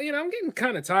then, you know, I'm getting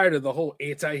kind of tired of the whole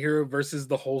anti-hero versus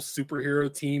the whole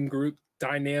superhero team group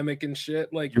dynamic and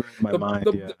shit. Like,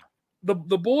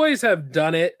 the boys have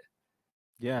done it.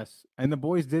 Yes, and the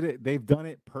boys did it. They've done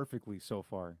it perfectly so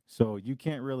far. So you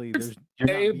can't really. Version,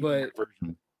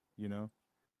 you know.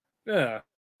 Yeah,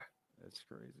 that's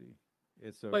crazy.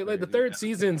 It's so like crazy. the third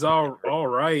season's all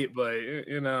right, but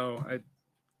you know, I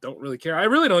don't really care. I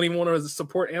really don't even want to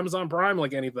support Amazon Prime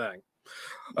like anything.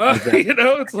 You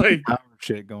know, it's like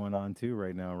shit going on too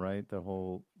right now, right? The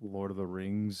whole Lord of the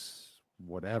Rings,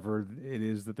 whatever it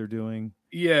is that they're doing.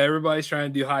 Yeah, everybody's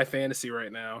trying to do high fantasy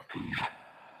right now.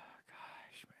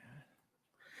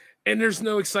 And there's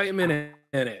no excitement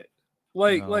in it.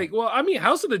 Well, I mean,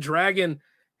 House of the Dragon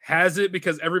has it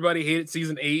because everybody hated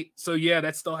season 8. So yeah,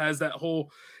 that still has that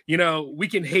whole, you know, we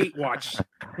can hate watch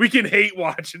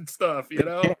and stuff, you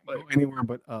know, like, anywhere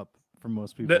but up for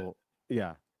most people.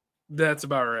 That's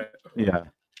about right. Yeah.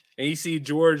 And you see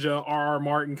George R.R.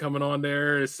 Martin coming on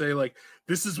there to say, like,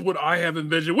 this is what I have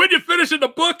envisioned. When you finishing the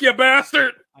book, you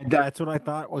bastard? That's what I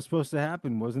thought was supposed to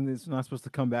happen. Wasn't it not supposed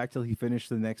to come back till he finished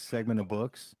the next segment of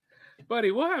books?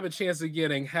 Buddy, we'll have a chance of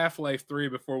getting Half-Life 3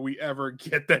 before we ever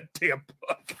get that damn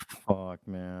book. Fuck,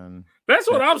 man. That's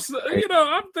what I'm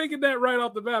thinking that right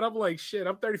off the bat. I'm like, shit,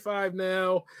 I'm 35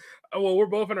 now. Well, we're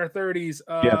both in our 30s.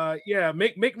 Yeah,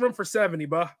 make room for 70,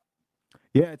 buh.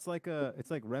 Yeah, it's like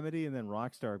Remedy and then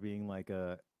Rockstar being like,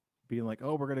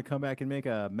 oh, we're gonna come back and make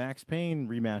a Max Payne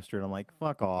remaster. And I'm like,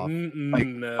 fuck off.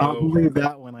 No. I'll believe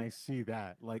that when I see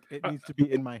that. Like, it needs to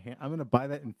be in my hand. I'm gonna buy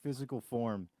that in physical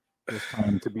form this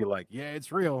time to be like, yeah,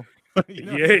 it's real. You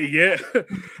know? Yeah.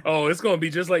 Oh, it's gonna be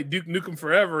just like Duke Nukem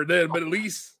Forever then, but at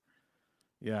least.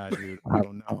 Yeah, dude. I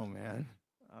don't know, man.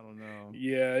 I don't know.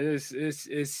 Yeah, it's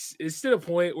to the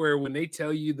point where when they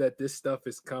tell you that this stuff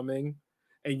is coming,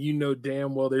 and you know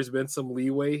damn well there's been some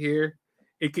leeway here,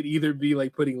 it could either be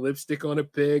like putting lipstick on a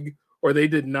pig, or they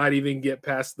did not even get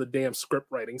past the damn script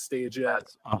writing stage yet.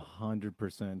 That's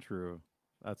 100% true.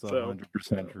 That's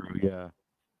 100% true. Yeah.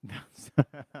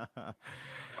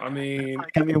 I mean,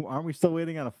 aren't we still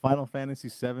waiting on a Final Fantasy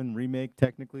VII remake?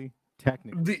 Technically.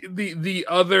 The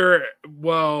other,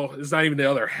 well, it's not even the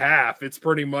other half. It's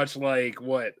pretty much like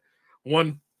what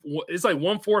it's like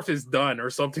 1/4 is done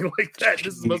or something like that.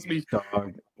 This is supposed to be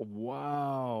dog.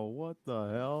 Wow, what the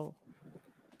hell?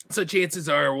 So chances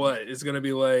are, what it's going to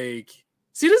be like.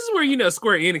 See, this is where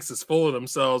Square Enix is full of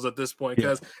themselves at this point,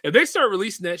 because if they start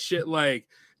releasing that shit like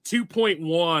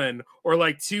 2.1 or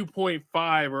like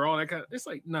 2.5 or all that kind of, it's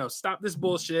like, no, stop this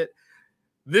bullshit.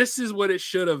 This is what it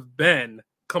should have been.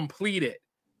 Complete it.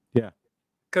 Yeah.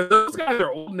 Because those guys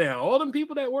are old now. All them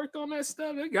people that worked on that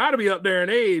stuff, they got to be up there in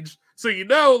age. So,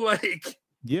 like.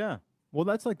 Yeah. Well,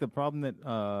 that's like the problem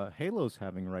that Halo's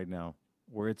having right now,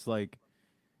 where it's like,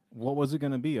 what was it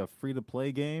going to be? A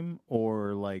free-to-play game?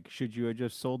 Or, like, should you have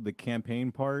just sold the campaign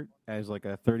part as, like,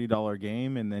 a $30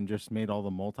 game and then just made all the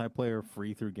multiplayer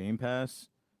free through Game Pass?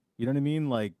 You know what I mean?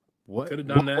 Like, what could have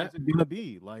done that? Was it going to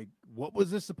be? Like, what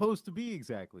was this supposed to be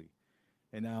exactly?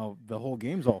 And now the whole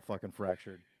game's all fucking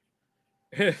fractured.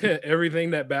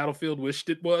 Everything that Battlefield wished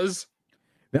it was.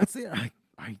 That's it.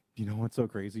 You know what's so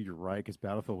crazy? You're right, because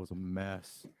Battlefield was a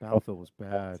mess. Battlefield was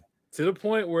bad. To the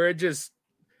point where it just...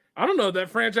 I don't know if that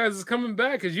franchise is coming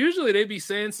back, because usually they'd be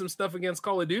saying some stuff against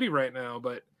Call of Duty right now,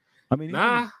 but I mean,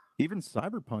 even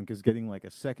Cyberpunk is getting like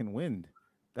a second wind.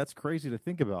 That's crazy to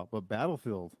think about. But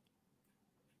Battlefield,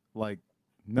 like,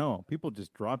 no, people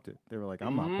just dropped it. They were like,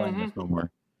 I'm not playing this no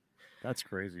more. That's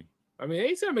crazy. I mean,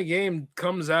 anytime a game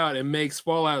comes out and makes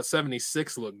Fallout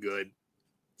 76 look good,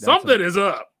 something is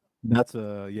up. That's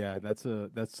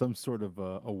some sort of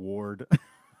award.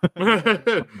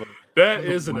 That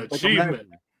is an achievement.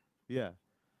 Yeah.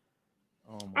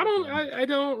 I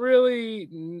don't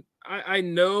really. I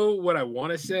know what I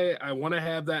want to say. I want to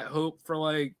have that hope for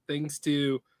like things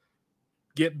to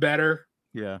get better.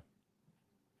 Yeah.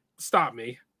 Stop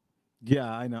me. Yeah,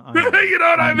 I know. You know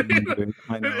what I mean?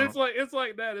 I know. It's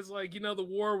like that. It's like, the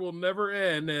war will never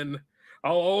end, and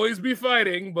I'll always be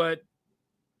fighting. But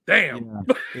damn,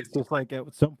 yeah. It's just like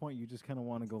at some point you just kind of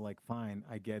want to go like, fine,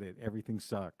 I get it. Everything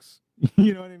sucks.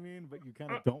 You know what I mean? But you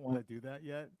kind of don't want to do that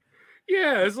yet.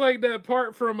 Yeah, it's like that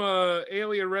part from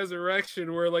Alien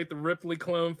Resurrection where like the Ripley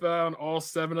clone found all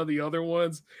 7 of the other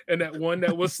ones, and that one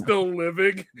that was still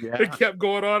living, it kept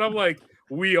going on. I'm like,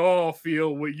 we all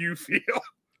feel what you feel.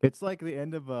 It's like the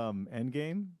end of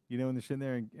Endgame, when they're sitting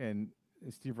there and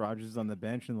Steve Rogers is on the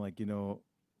bench and like,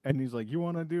 and he's like, you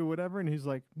want to do whatever? And he's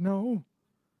like, no,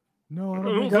 I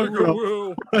don't think I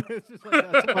will. It's just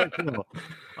like, that's how I feel.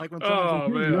 Like when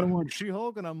someone's like, you don't want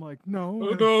She-Hulk? And I'm like,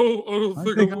 no, I don't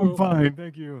think I'm fine.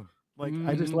 Thank you. Like,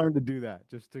 I just learned to do that,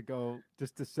 just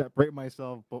to separate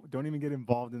myself, but don't even get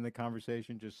involved in the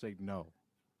conversation. Just say no.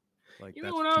 Like,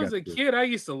 when I was a kid, I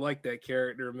used to like that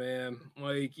character, man.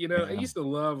 Like, I used to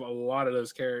love a lot of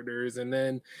those characters. And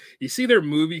then you see their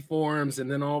movie forms,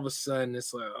 and then all of a sudden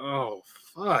it's like, oh,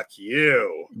 fuck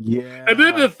you. Yeah. And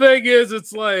then the thing is,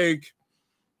 it's like,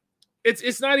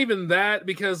 it's not even that,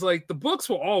 because like the books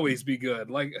will always be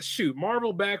good. Like, shoot,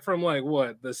 Marvel back from like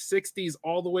what, the 60s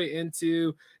all the way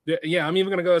into I'm even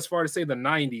gonna go as far to say the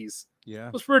 90s. Yeah,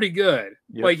 it was pretty good.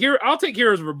 Yep. Like I'll take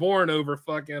Heroes Reborn over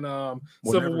fucking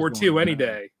Civil War II any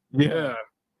day. Yeah.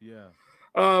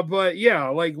 But yeah,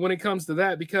 like when it comes to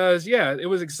that, because it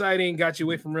was exciting, got you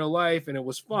away from real life, and it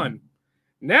was fun.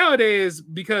 Nowadays,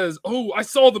 because I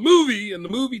saw the movie, and the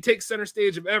movie takes center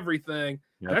stage of everything.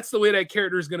 Yep. That's the way that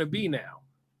character is going to be now.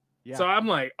 Yeah. So I'm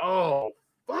like, oh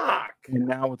fuck. And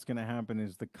now what's going to happen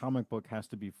is the comic book has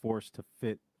to be forced to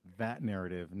fit that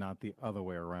narrative, not the other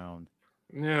way around.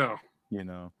 Yeah.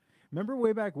 Remember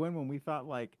way back when we thought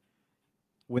like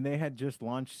when they had just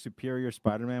launched Superior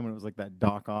Spider-Man, when it was like that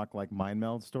Doc Ock like mind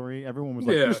meld story, everyone was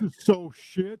like, this is so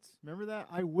shit. Remember that?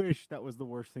 I wish that was the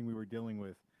worst thing we were dealing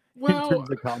with in terms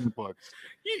of comic books.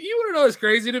 You want to know what's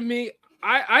crazy to me?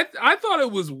 I thought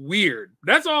it was weird.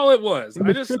 That's all it was. It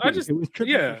was trippy,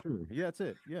 yeah. For sure. Yeah, that's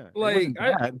it. Yeah. Like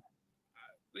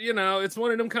it's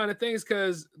one of them kind of things,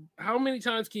 because how many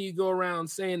times can you go around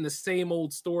saying the same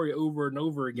old story over and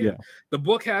over again? Yeah. The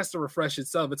book has to refresh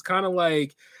itself. It's kind of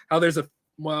like how there's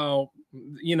everybody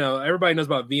knows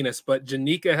about Venus, but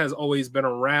Janika has always been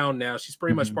around now. She's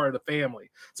pretty much part of the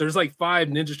family. So there's like 5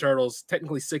 Ninja Turtles,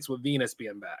 technically 6 with Venus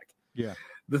being back. Yeah.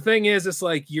 The thing is, it's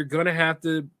like you're going to have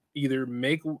to either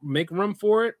make room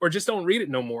for it or just don't read it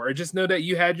no more, or just know that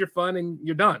you had your fun and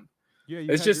you're done. Yeah,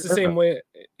 it's just the same way.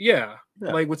 Yeah.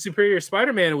 Like with Superior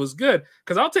Spider-Man, it was good,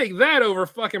 because I'll take that over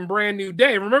fucking Brand New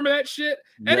Day. Remember that shit?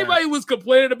 Yeah. Anybody was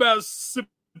complaining about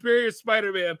Superior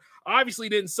Spider-Man obviously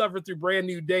didn't suffer through Brand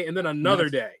New Day and then another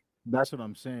day. That's what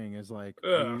I'm saying, is like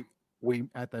we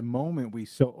at the moment we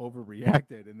so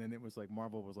overreacted, and then it was like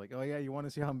Marvel was like, oh yeah, you want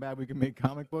to see how bad we can make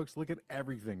comic books? Look at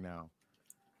everything now.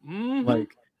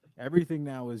 Like everything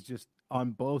now is just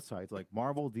on both sides. Like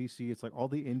Marvel, DC, it's like all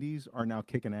the indies are now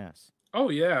kicking ass. Oh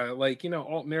yeah, like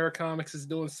Alt-Nera Comics is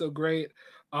doing so great.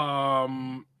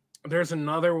 There's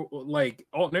another like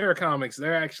Alt-Nera Comics.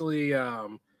 They're actually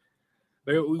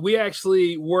we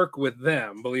actually work with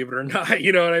them, believe it or not.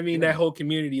 You know what I mean? That whole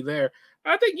community there.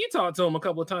 I think you talked to them a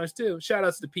couple of times too. Shout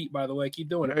outs to Pete, by the way. Keep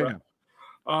doing it,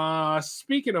 bro.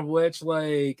 Speaking of which,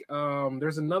 like,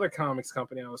 there's another comics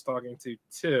company I was talking to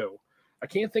too. I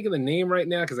can't think of the name right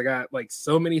now because I got like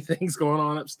so many things going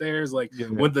on upstairs, like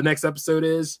what the next episode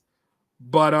is.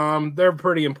 But they're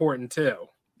pretty important too.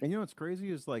 And you know what's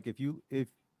crazy is like if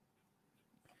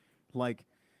like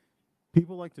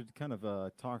people like to kind of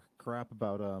talk crap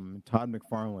about Todd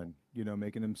McFarlane,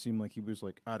 making him seem like he was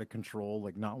like out of control,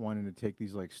 like not wanting to take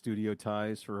these like studio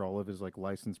ties for all of his like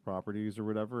licensed properties or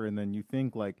whatever. And then you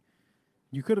think like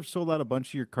you could have sold out a bunch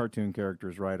of your cartoon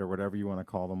characters, right, or whatever you want to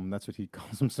call them. That's what he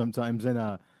calls them sometimes.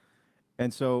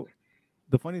 And so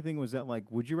the funny thing was that like,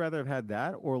 would you rather have had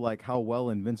that or like how well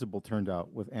Invincible turned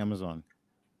out with Amazon?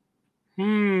 You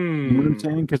know what I'm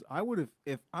saying? Because I would have,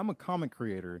 if I'm a comic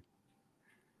creator,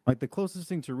 like the closest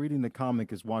thing to reading the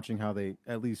comic is watching how they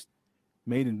at least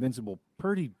made Invincible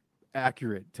pretty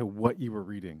accurate to what you were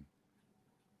reading.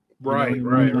 Right.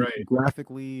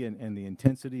 Graphically and the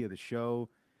intensity of the show.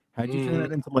 Had you turned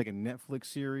that into like a Netflix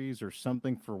series or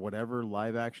something for whatever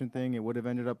live action thing, it would have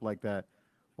ended up like that.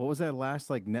 What was that last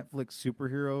like Netflix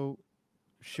superhero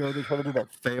show they tried to do that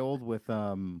failed with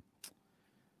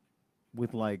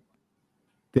like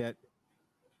that?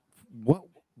 What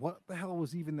the hell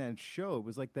was even that show? It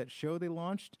was like that show they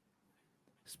launched.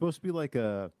 It's supposed to be like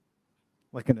an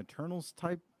Eternals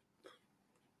type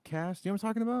cast. You know what I'm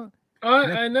talking about?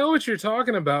 I know what you're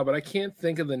talking about, but I can't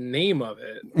think of the name of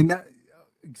it. And that.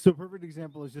 So perfect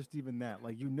example is just even that.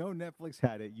 Like, Netflix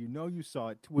had it. You saw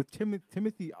it with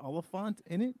Timothy Oliphant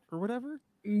in it or whatever.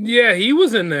 Yeah, he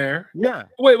was in there. Yeah.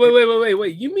 Wait.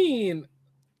 You mean,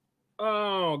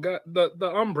 oh, God,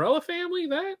 the Umbrella family?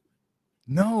 That?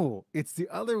 No, it's the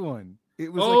other one.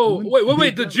 It was.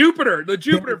 Wait. The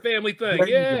Jupiter family thing.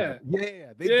 Yeah.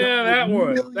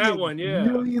 That one. Yeah.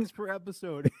 Millions per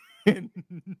episode, and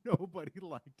nobody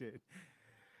liked it.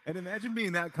 And imagine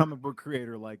being that comic book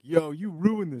creator, like, yo, you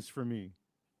ruined this for me.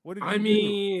 What did you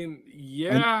do?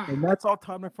 Yeah. And that's all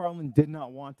Todd McFarlane did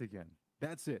not want again.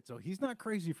 That's it. So he's not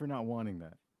crazy for not wanting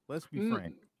that. Let's be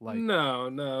frank. Like,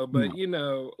 no, but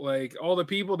like all the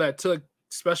people that took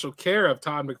special care of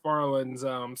Todd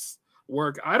McFarlane's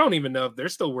work, I don't even know if they're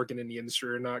still working in the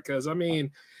industry or not. Because I mean,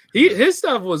 his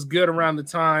stuff was good around the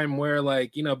time where,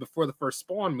 like, before the first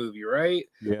Spawn movie, right?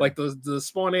 Yeah. Like the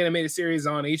Spawn animated series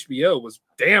on HBO was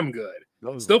damn good.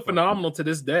 Still phenomenal to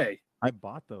this day. I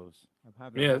bought those.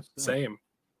 Same.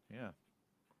 Yeah,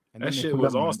 and that shit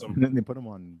was awesome. And then they put them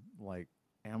on like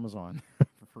Amazon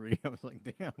for free. I was like,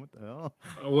 damn, what the hell?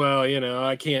 Well,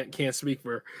 I can't speak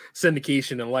for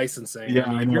syndication and licensing. Yeah,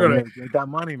 I mean, you're gonna get that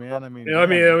money, man. I mean,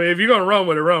 if you're gonna run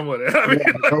with it, run with it.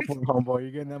 Go for it, homeboy.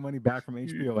 You're getting that money back from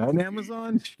HBO and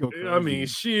Amazon.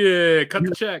 Shit, cut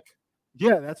the check.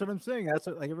 Yeah, that's what I'm saying. That's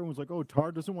what, like, everyone's like, oh,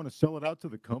 Todd doesn't want to sell it out to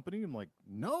the company. I'm like,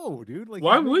 no, dude. Like,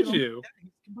 why would you?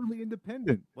 He's completely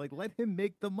independent. Like, let him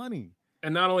make the money.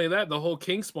 And not only that, the whole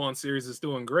King Spawn series is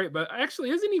doing great. But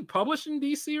actually, isn't he publishing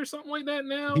DC or something like that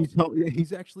now?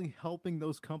 He's actually helping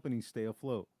those companies stay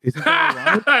afloat. Isn't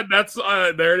that right? That's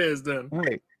there it is then.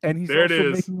 Right. And he's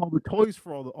also making all the toys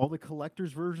for all the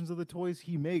collector's versions of the toys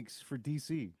he makes for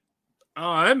DC.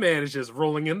 Oh, that man is just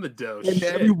rolling in the dough. And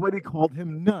everybody called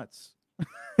him nuts.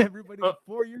 Everybody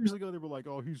 4 years ago, they were like,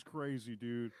 "Oh, he's crazy,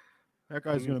 dude. That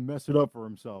guy's gonna mess it up for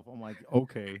himself." I'm like,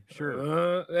 "Okay,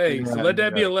 sure." So let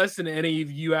that be a lesson to any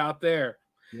of you out there.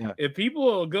 Yeah. If people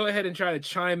will go ahead and try to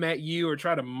chime at you or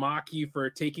try to mock you for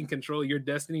taking control of your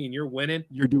destiny and you're winning,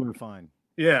 you're doing fine.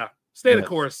 Yeah, stay the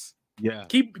course. Yeah,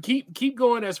 keep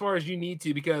going as far as you need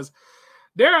to, because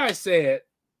dare I say it,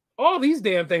 all these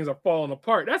damn things are falling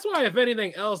apart. That's why, if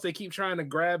anything else, they keep trying to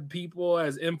grab people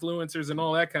as influencers and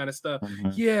all that kind of stuff. Mm-hmm.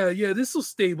 Yeah, this will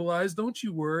stabilize. Don't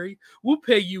you worry. We'll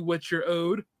pay you what you're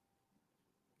owed.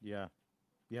 Yeah.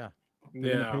 They're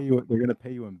gonna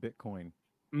pay you in Bitcoin.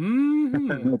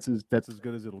 Mm-hmm. That's as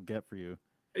good as it'll get for you.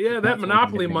 Yeah, that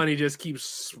monopoly money just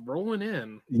keeps rolling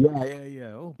in.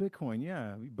 Yeah. Oh, Bitcoin,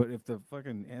 yeah. But if the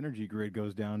fucking energy grid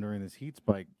goes down during this heat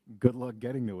spike, good luck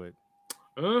getting to it.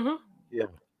 Uh-huh. Yeah.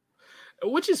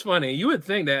 Which is funny. You would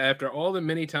think that after all the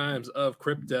many times of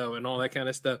crypto and all that kind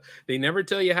of stuff, they never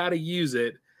tell you how to use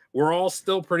it. We're all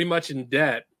still pretty much in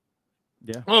debt.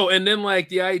 Yeah. Oh, and then like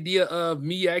the idea of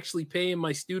me actually paying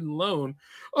my student loan.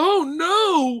 Oh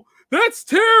no, that's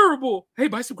terrible. Hey,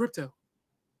 buy some crypto.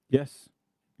 Yes.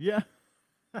 Yeah.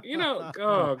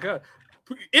 Oh god.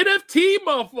 NFT,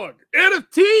 motherfucker.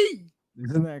 NFT.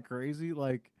 Isn't that crazy?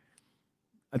 Like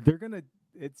they're gonna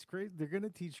it's crazy. They're gonna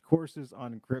teach courses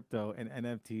on crypto and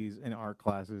NFTs in art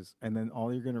classes, and then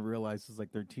all you're gonna realize is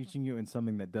like they're teaching you in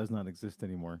something that does not exist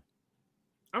anymore.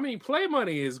 I mean, play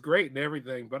money is great and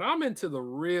everything, but I'm into the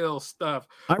real stuff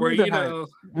I'd where I'd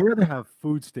rather have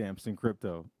food stamps in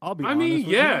crypto. I'll be I honest mean,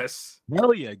 with yes. you.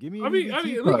 Hell yeah, give me an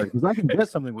EBT card because I can get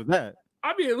something with that.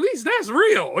 I mean, at least that's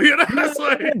real, It's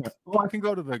like, oh, I can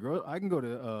go to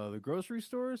the grocery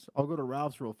stores. I'll go to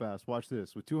Ralph's real fast. Watch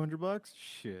this with $200.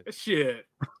 Shit.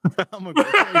 I'm gonna go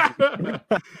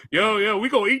crazy. Yo, we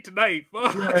gonna eat tonight.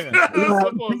 Fuck.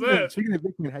 Speaking of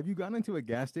Bitcoin, have you gone into a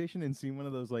gas station and seen one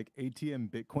of those like ATM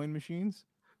Bitcoin machines?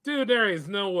 Dude, there is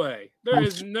no way. There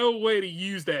is no way to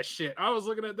use that shit. I was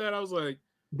looking at that. I was like,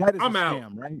 that is I'm a out.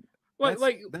 scam, right?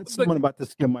 That's someone about to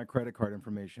skim my credit card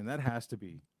information. That has to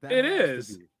be. It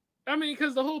is. I mean,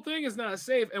 because the whole thing is not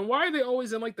safe. And why are they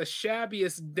always in like the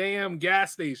shabbiest damn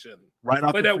gas station? Right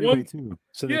off like the that freeway one too.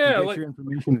 So they can get your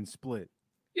information and split.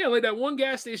 Yeah, like that one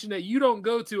gas station that you don't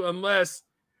go to unless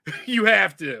you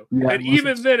have to. Yeah, and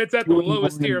even then it's at the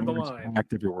lowest tier of the line.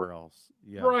 Active everywhere else.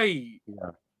 Yeah. Right.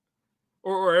 Yeah.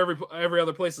 Or every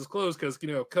other place is closed because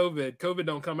COVID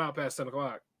don't come out past 10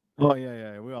 o'clock. Oh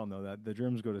yeah, we all know that the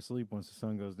germs go to sleep once the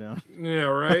sun goes down. Yeah,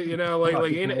 right.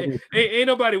 Ain't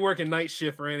nobody working night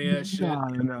shift or any of that shit.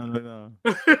 No.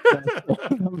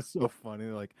 That was so funny.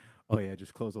 Like, oh yeah,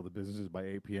 just close all the businesses by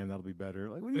 8 p.m. That'll be better.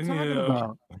 Like, what are you talking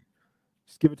about?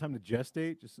 Just give it time to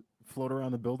gestate. Just float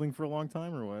around the building for a long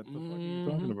time, or what? The fuck are you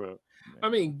talking about? I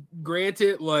mean,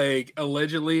 granted, like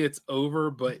allegedly it's over,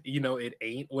 but it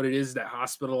ain't. What it is that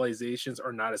hospitalizations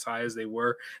are not as high as they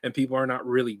were, and people are not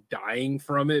really dying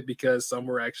from it because some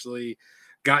were actually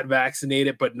got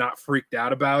vaccinated but not freaked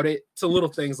out about it. So little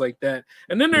things like that.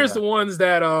 And then there's the ones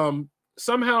that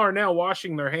somehow are now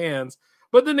washing their hands,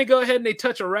 but then they go ahead and they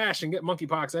touch a rash and get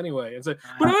monkeypox anyway and say,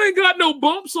 but I ain't got no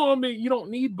bumps on me. You don't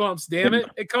need bumps, damn it.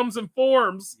 It comes in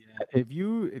forms. Yeah.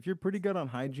 If you're pretty good on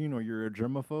hygiene or you're a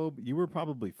germaphobe, you were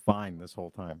probably fine this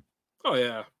whole time. Oh,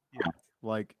 yeah. Yeah.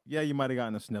 Like, yeah, you might have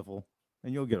gotten a sniffle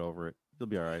and you'll get over it. You'll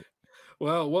be all right.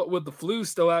 Well, what with the flu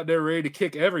still out there ready to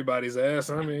kick everybody's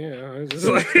ass? I mean, it's just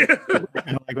like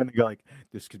like when they go like,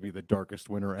 this could be the darkest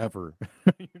winter ever.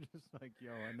 You're just like,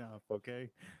 yo, enough, okay?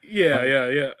 Yeah.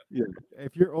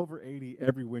 If you're over 80,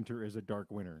 every winter is a dark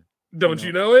winter. Don't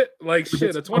you know it? Like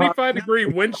shit, a 25-degree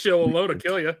wind chill alone will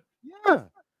kill you. Yeah.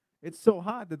 It's so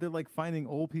hot that they're like finding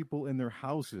old people in their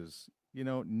houses.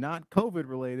 Not COVID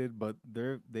related, but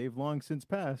they've long since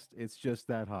passed. It's just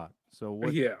that hot. So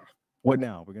what? Yeah. What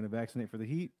now? We're gonna vaccinate for the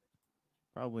heat?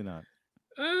 Probably not.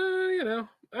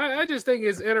 I just think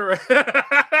it's interesting.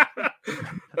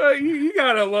 You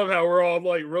gotta love how we're all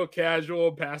like real casual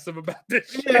and passive about this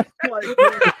shit. Yeah,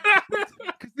 because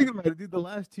think about it, dude. The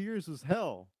last 2 years was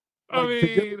hell. I mean,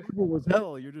 it was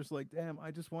hell. You're just like, damn.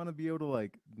 I just want to be able to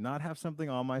like not have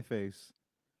something on my face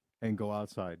and go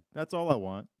outside. That's all I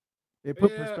want. It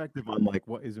put perspective on like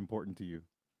what is important to you.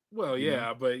 Well,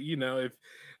 yeah, but if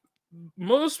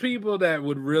most people that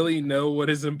would really know what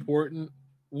is important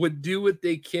would do what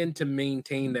they can to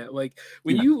maintain that. Like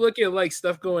when you look at like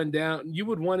stuff going down, you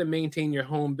would want to maintain your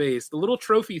home base. The little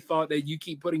trophy thought that you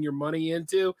keep putting your money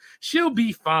into, she'll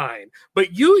be fine.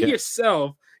 But you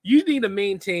yourself, you need to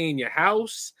maintain your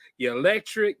house, your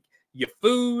electric, your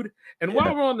food. And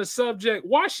while we're on the subject,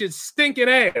 wash your stinking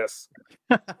ass.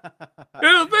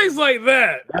 Things like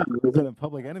that. Yeah, it was in a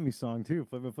Public Enemy song too.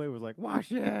 Flavor Flav was like, "Wash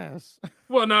your ass."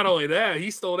 Well, not only that, he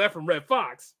stole that from Red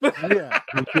Fox. Yeah,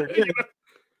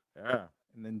 yeah,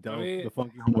 and then the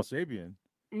funky Homo sapien.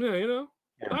 Yeah,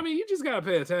 I mean, you just gotta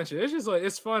pay attention. It's just like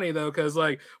it's funny though, because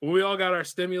like when we all got our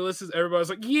stimuluses, everybody's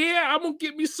like, "Yeah, I'm gonna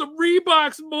get me some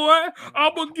Reeboks, boy.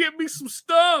 I'm gonna get me some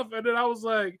stuff." And then I was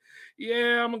like,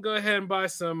 "Yeah, I'm gonna go ahead and buy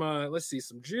some.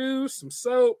 Some juice, some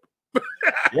soap."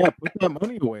 Yeah, put that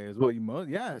money away is what you most.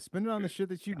 Yeah, spend it on the shit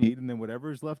that you need, and then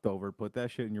whatever is left over, put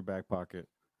that shit in your back pocket.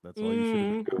 That's all you should have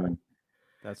been doing.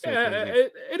 That's and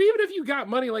even if you got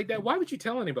money like that, why would you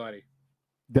tell anybody?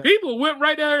 People went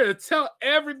right there to tell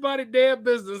everybody damn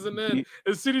business, and then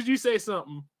as soon as you say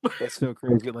something, that's so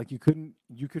crazy. Like you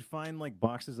could find like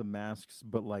boxes of masks,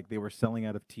 but like they were selling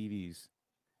out of TVs.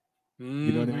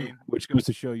 You know what I mean? Which goes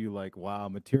to show you, like, wow,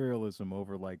 materialism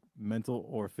over like mental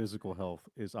or physical health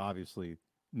is obviously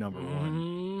number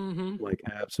one. Like,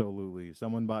 absolutely.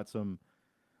 Someone bought some,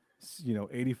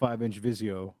 85-inch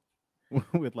Vizio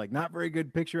with like not very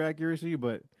good picture accuracy,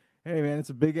 but hey man, it's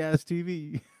a big ass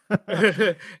TV.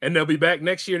 And they'll be back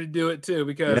next year to do it too,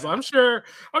 because I'm sure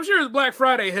Black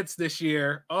Friday hits this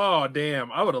year. Oh damn,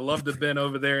 I would have loved to have been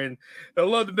over there, and I'd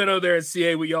love to have been over there in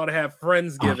CA with y'all to have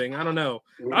Friendsgiving. I don't know.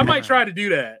 I might try to do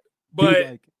that. But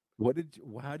dude,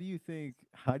 like, how do you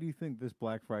think this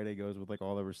Black Friday goes with like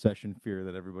all the recession fear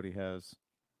that everybody has?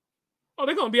 oh,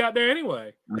 they're gonna be out there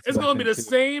anyway. It's gonna be the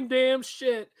same damn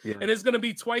shit, and it's gonna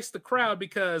be twice the crowd,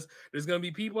 because there's gonna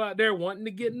be people out there wanting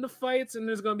to get into fights, and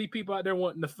there's gonna be people out there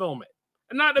wanting to film it.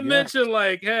 And not to mention,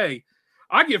 like, hey,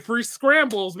 I get free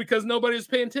scrambles because nobody's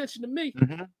paying attention to me.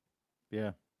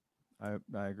 Yeah,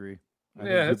 I agree.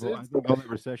 I think all the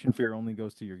recession fear only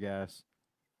goes to your gas.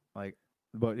 Like,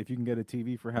 but if you can get a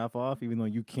TV for half off, even though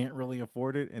you can't really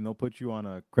afford it, and they'll put you on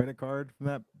a credit card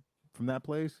from that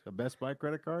place, a Best Buy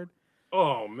credit card.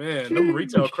 Oh man, them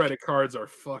retail credit cards are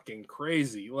fucking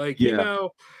crazy. Like, you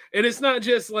know, and it's not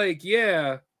just like,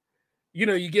 you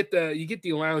know, you get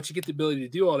the allowance, you get the ability to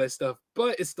do all that stuff,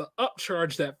 but it's the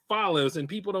upcharge that follows, and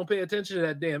people don't pay attention to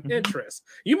that damn interest.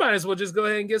 You might as well just go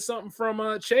ahead and get something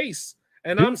from Chase.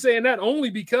 And I'm saying that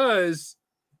only because,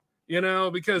 you know,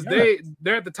 because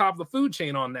they're at the top of the food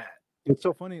chain on that. It's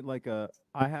so funny. Like,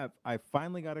 I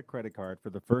finally got a credit card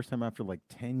for the first time after like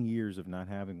 10 years of not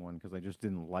having one, because I just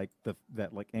didn't like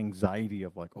that like anxiety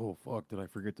of like, oh fuck, did I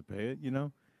forget to pay it? You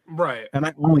know? Right. And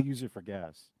I only use it for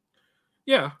gas.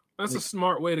 Yeah, that's a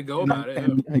smart way to go about it.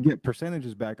 And I get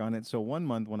percentages back on it. So one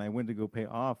month when I went to go pay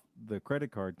off the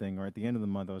credit card thing, or at the end of the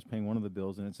month, I was paying one of the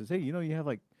bills, and it says, hey, you know, you have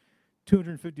like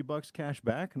 $250 cash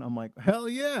back, and I'm like, hell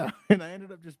yeah! And I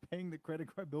ended up just paying the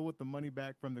credit card bill with the money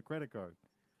back from the credit card.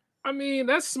 I mean,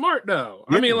 that's smart though.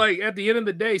 I mean, like, at the end of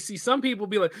the day, see, some people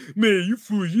be like, man, you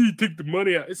fool, you take the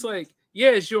money out. It's like, yeah,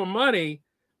 it's your money,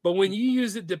 but when you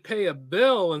use it to pay a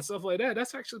bill and stuff like that,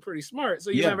 that's actually pretty smart.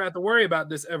 So you never have to worry about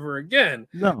this ever again.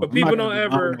 No, but people don't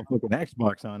ever put an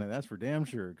Xbox on it. That's for damn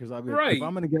sure. Because if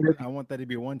I'm gonna get it, I want that to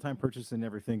be a one-time purchase and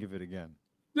never think of it again.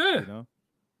 Yeah. You know?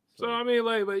 So I mean,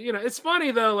 like, but you know, it's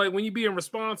funny though, like when you being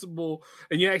responsible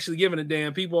and you're actually giving a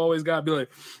damn, people always gotta be like,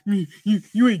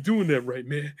 you ain't doing that right,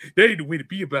 man. That ain't the way to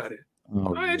be about it.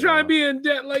 Oh, I ain't trying to be in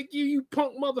debt like you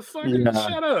punk motherfucker. Yeah.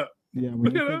 Shut up. Yeah,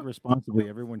 when you think responsibly,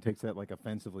 everyone takes that like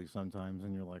offensively sometimes,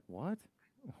 and you're like, what?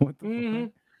 What the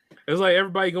fuck? It's like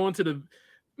everybody going to the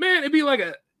it'd be like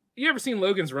you ever seen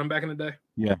Logan's Run back in the day?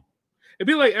 Yeah. It'd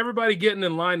be like everybody getting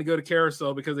in line to go to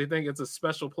Carousel because they think it's a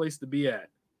special place to be at.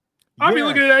 I'd be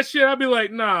looking at that shit. I'd be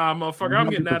like, nah, motherfucker, I'm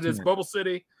getting out of this bubble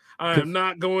city. I am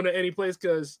not going to any place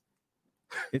because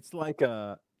it's like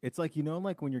you know,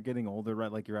 like when you're getting older,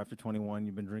 right? Like you're after 21,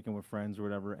 you've been drinking with friends or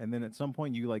whatever, and then at some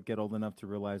point you like get old enough to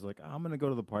realize like, I'm gonna go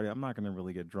to the party. I'm not gonna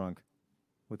really get drunk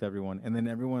with everyone, and then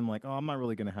everyone like, oh, I'm not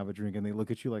really gonna have a drink, and they look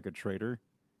at you like a traitor,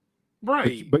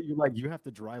 right? But you're like, you have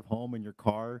to drive home in your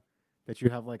car that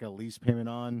you have like a lease payment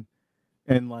on,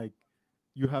 and like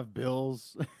you have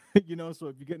bills, you know. So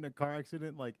if you get in a car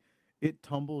accident, like it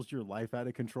tumbles your life out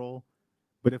of control.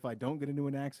 But if I don't get into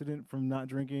an accident from not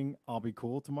drinking, I'll be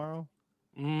cool tomorrow.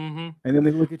 And then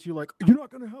they look at you like, you're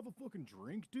not gonna have a fucking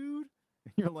drink, dude.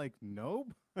 And you're like,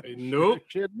 nope, nope,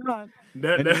 shit, not.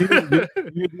 You're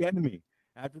the enemy.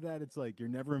 After that, it's like you're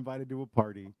never invited to a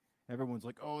party. Everyone's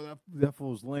like, oh, that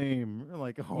fool's lame. You're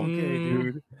like, oh, okay,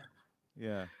 dude.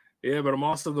 Yeah. Yeah, but I'm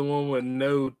also the one with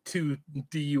no 2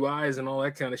 DUIs and all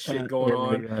that kind of shit going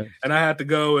on. Yeah. And I had to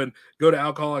go to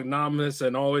Alcoholics Anonymous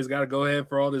and always got to go ahead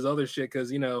for all this other shit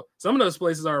because, you know, some of those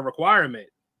places are a requirement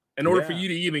in order for you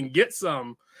to even get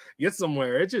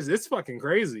somewhere. It's fucking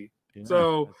crazy. Yeah.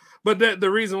 So, but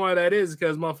the reason why that is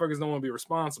because motherfuckers don't want to be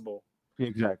responsible.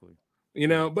 Exactly. You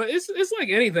know, but it's like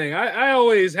anything. I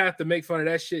always have to make fun of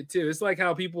that shit too. It's like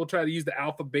how people try to use the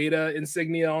alpha beta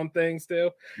insignia on things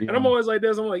too. Yeah. And I'm always like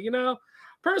this. I'm like, you know,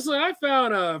 personally, I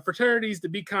found fraternities to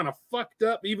be kind of fucked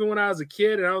up even when I was a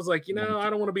kid. And I was like, you know, I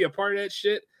don't want to be a part of that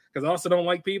shit because I also don't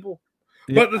like people.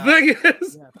 Yeah. But the thing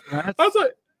is, I was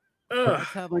like,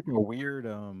 had like a weird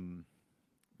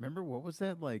remember what was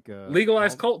that like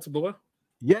legalized cults, boy.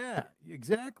 Yeah,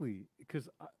 exactly. Because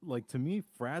like to me,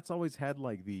 frats always had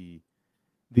like the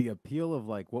appeal of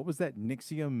like, what was that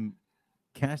Nixium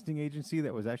casting agency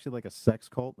that was actually like a sex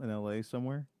cult in LA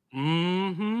somewhere?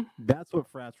 That's what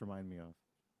frats remind me of.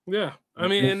 Yeah, I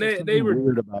mean, and they were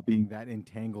weird about being that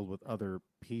entangled with other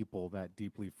people that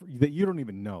deeply that you don't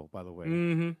even know, by the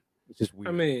way. It's just weird.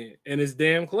 I mean, and it's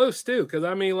damn close too, because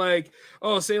I mean, like,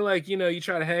 say like, you know, you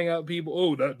try to hang out with people.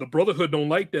 Oh, the Brotherhood don't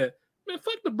like that. Man,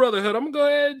 fuck the Brotherhood. I'm gonna go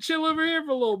ahead and chill over here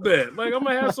for a little bit. Like, I'm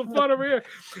gonna have some fun over here.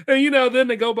 And you know, then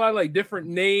they go by like different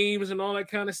names and all that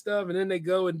kind of stuff, and then they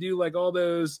go and do like all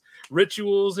those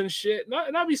rituals and shit.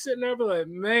 And I'll be sitting there, be like,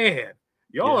 man,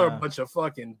 y'all are a bunch of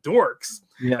fucking dorks.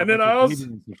 Yeah, and then I also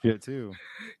shit too.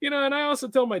 And I also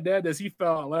told my dad this. He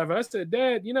fell out laughing. I said,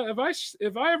 Dad,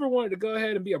 if I ever wanted to go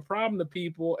ahead and be a problem to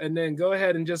people and then go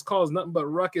ahead and just cause nothing but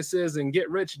ruckuses and get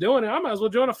rich doing it, I might as well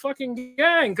join a fucking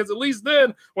gang, because at least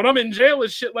then when I'm in jail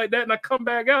and shit like that and I come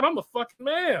back out, I'm a fucking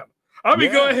man. I'll be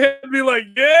go ahead and be like,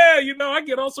 I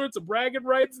get all sorts of bragging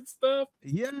rights and stuff.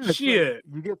 Yeah, shit.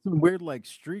 Like, you get some weird like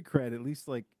street cred, at least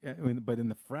like, but in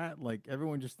the frat, like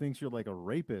everyone just thinks you're like a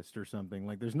rapist or something.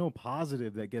 Like, there's no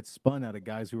positive that gets spun out of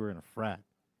guys who are in a frat.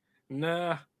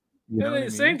 Nah. You know what I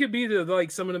Same mean? could be to like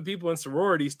some of the people in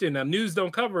sororities too. Now, news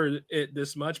don't cover it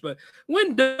this much, but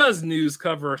when does news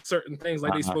cover certain things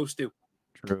like they're supposed to?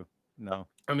 True. No.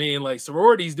 I mean, like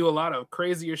sororities do a lot of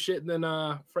crazier shit than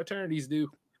fraternities do.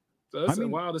 So that's the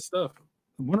wildest stuff.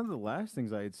 One of the last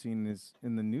things I had seen is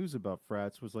in the news about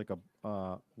frats was like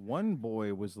one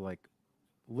boy was like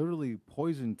literally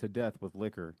poisoned to death with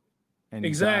liquor, and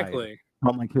died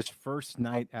on like his first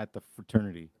night at the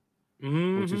fraternity,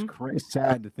 which is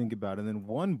sad to think about. And then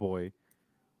one boy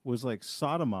was like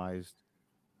sodomized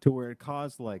to where it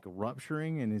caused like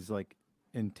rupturing in his like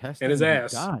intestine and his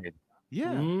ass. Died.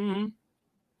 Yeah.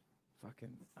 Fucking.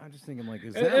 I'm just thinking like,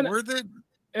 is that worth it?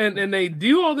 And they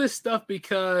do all this stuff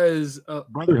because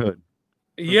brotherhood.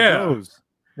 Yeah.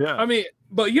 Yeah. I mean,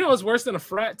 but it's worse than a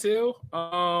frat too.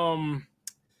 A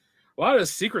lot of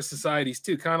secret societies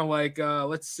too, kind of like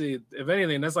let's see, if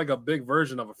anything, that's like a big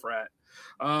version of a frat.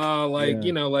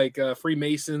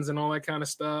 Freemasons and all that kind of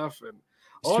stuff, and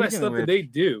all that stuff that they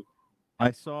do.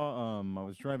 I saw I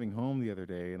was driving home the other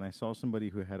day and I saw somebody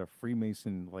who had a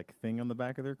Freemason like thing on the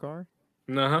back of their car.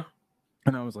 Uh-huh.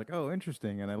 And I was like, oh,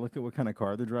 interesting. And I looked at what kind of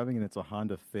car they're driving, and it's a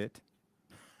Honda Fit.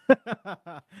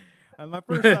 And my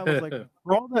first thought was like,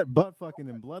 for all that butt fucking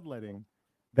and bloodletting,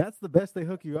 that's the best they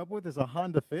hook you up with is a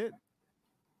Honda Fit?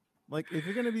 Like, if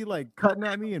you're going to be like cutting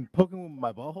at me and poking with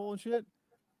my butthole and shit,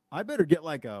 I better get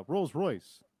like a Rolls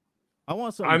Royce. I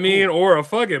want something cool. Or a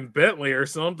fucking Bentley or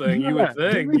something, you would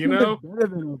think, better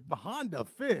than a Honda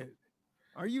Fit.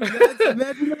 Are you nuts?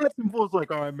 Imagine that. Some fool's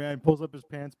like, all right, man, pulls up his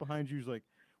pants behind you. He's like,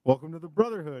 welcome to the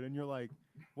brotherhood. And you're like,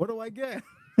 what do I get?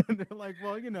 And they're like,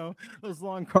 well, those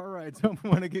long car rides, I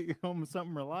want to get you home with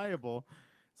something reliable.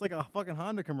 It's like a fucking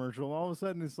Honda commercial. All of a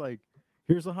sudden, it's like,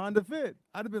 here's a Honda Fit.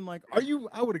 I'd have been like,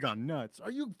 I would have gone nuts.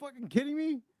 Are you fucking kidding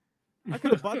me? I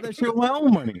could have bought that shit with my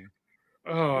own money.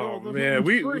 Oh, man.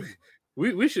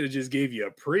 We should have just gave you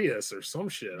a Prius or some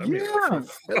shit. At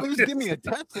least give me a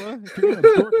Tesla. If you're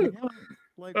gonna dork me out.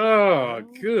 Like,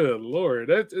 good Lord.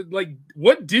 That's like,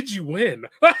 what did you win?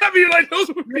 I mean, like, those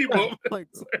were people. Like,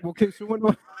 okay, so when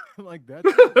like that's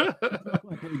like,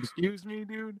 excuse me,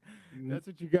 dude. That's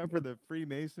what you got for the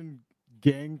Freemason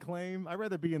gang claim? I'd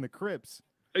rather be in the Crips.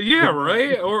 Yeah,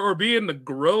 right. Or be in the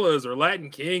Gorillas or Latin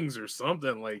Kings or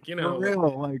something, like, For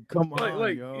real, like, come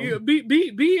on, yo.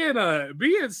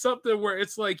 Be in something where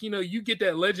it's like, you get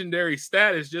that legendary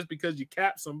status just because you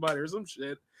cap somebody or some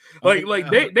shit. Like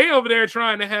they over there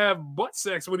trying to have butt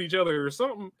sex with each other or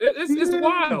something. It's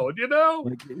wild,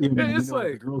 Like, it's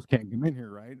like the girls can't come in here,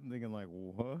 right? I'm thinking like,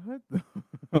 what?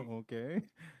 Okay.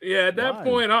 Yeah, at that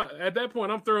point,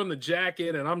 I'm throwing the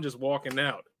jacket and I'm just walking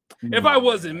out. If I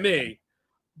wasn't me.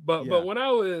 But when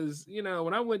I was,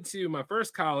 when I went to my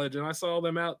first college and I saw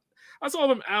them out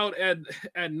at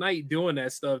night doing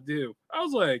that stuff, dude. I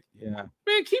was like, man,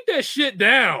 keep that shit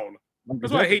down.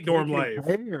 That's why I hate dorm life.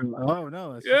 Oh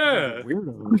no, that's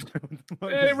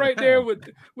weirdo. Right there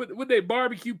with their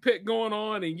barbecue pit going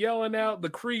on and yelling out the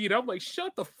creed. I'm like,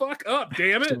 shut the fuck up,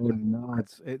 damn it. So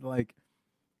nuts. It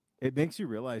makes you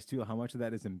realize too how much of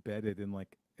that is embedded in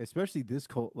like, especially this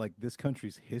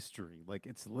country's history. Like,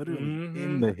 it's literally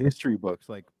in the history books.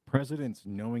 Like, presidents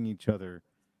knowing each other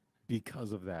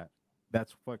because of that.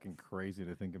 That's fucking crazy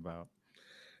to think about.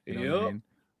 You know what I mean?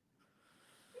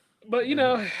 But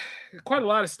quite a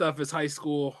lot of stuff is high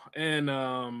school, and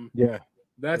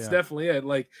that's definitely it.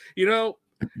 Like, you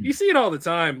see it all the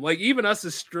time. Like, even us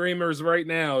as streamers right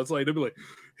now, it's like they'll be like,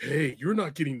 "Hey, you're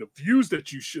not getting the views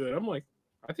that you should." I'm like,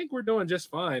 I think we're doing just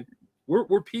fine.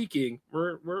 We're peaking.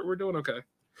 We're doing okay.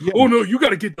 Yeah. Oh no, you got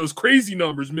to get those crazy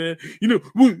numbers, man.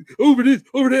 Over this,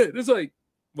 over that. It's like,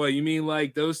 well, you mean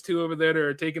like those two over there that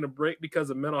are taking a break because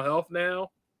of mental health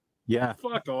now? Yeah.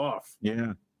 Fuck off.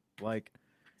 Yeah. Like,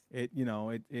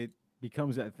 it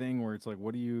becomes that thing where it's like,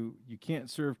 you can't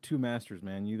serve two masters,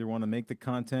 man. You either want to make the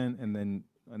content and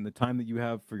the time that you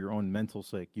have for your own mental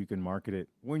sake, you can market it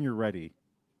when you're ready,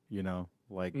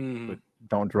 but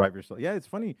don't drive yourself. Yeah, it's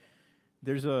funny.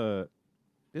 There's a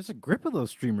grip of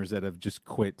those streamers that have just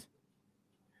quit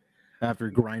after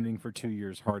grinding for 2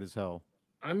 years hard as hell.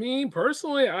 I mean,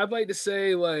 personally, I'd like to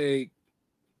say, like,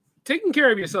 taking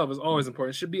care of yourself is always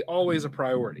important. It should be always a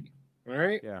priority. All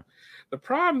right. Yeah. The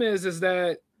problem is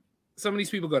that some of these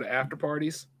people go to after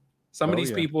parties. Some of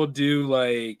these people do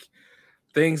like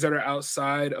things that are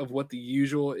outside of what the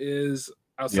usual is,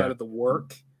 outside of the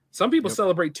work. Some people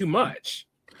celebrate too much.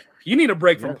 You need a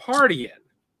break from partying.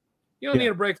 You don't need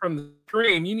a break from the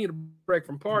stream. You need a break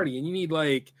from partying. You need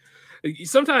like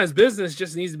sometimes business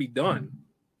just needs to be done.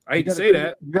 I hate to say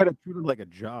that. You got to treat it like a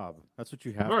job. That's what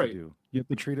you have to do. You have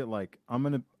to treat it like I'm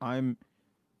going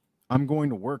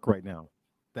to work right now.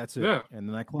 That's it. Yeah. And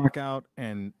then I clock out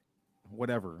and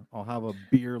whatever. I'll have a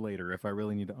beer later if I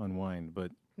really need to unwind.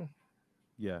 But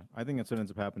yeah, I think that's what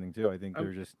ends up happening too. I think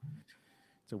it's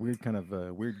a weird kind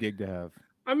of weird gig to have.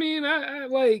 I mean, I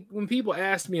like when people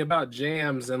ask me about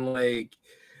jams and like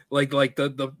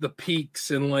the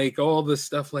peaks and like all this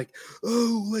stuff, like,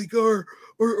 oh, like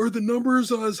are the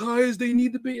numbers as high as they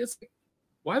need to be? It's like,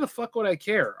 why the fuck would I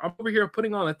care? I'm over here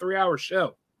putting on a 3-hour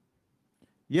show.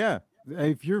 Yeah.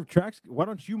 If your tracks, why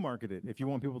don't you market it if you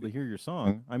want people to hear your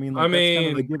song? I mean, that's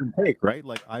kind of a give and take, right?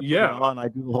 Like I put it on, I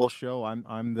do the whole show.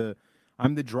 I'm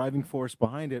the driving force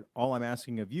behind it. All I'm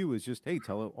asking of you is just, hey,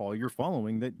 tell all your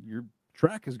following that your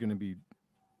track is going to be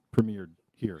premiered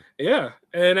here. Yeah,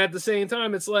 and at the same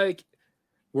time, it's like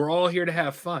we're all here to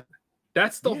have fun.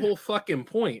 That's the whole fucking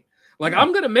point. Like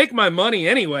I'm gonna make my money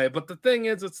anyway, but the thing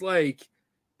is, it's like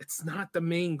it's not the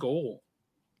main goal.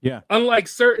 Yeah. Unlike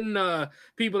certain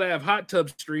people that have hot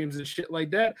tub streams and shit like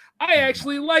that, I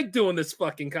actually like doing this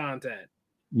fucking content.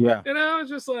 Yeah. You know, it's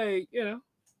just like, you know,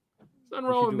 nothing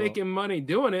wrong with making money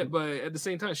doing it, but at the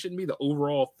same time, it shouldn't be the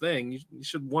overall thing. You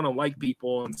should want to like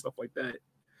people and stuff like that.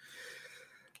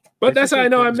 But that's how I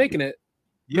know I'm making it.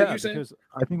 Yeah, because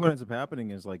I think what ends up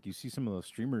happening is like you see some of those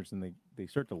streamers and they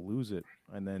start to lose it.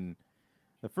 And then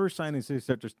the first sign is they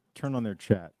start to turn on their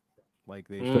chat. Like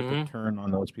they start to turn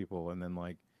on those people, and then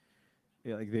like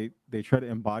they try to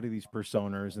embody these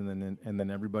personas, and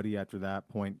then everybody after that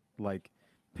point like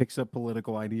picks up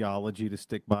political ideology to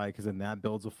stick by, because then that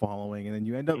builds a following, and then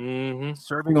you end up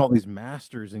serving all these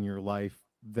masters in your life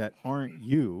that aren't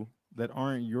you, that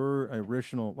aren't your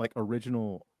original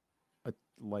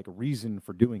reason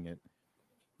for doing it.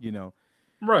 You know,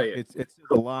 right? It's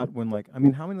a lot when like, I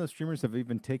mean, how many of those streamers have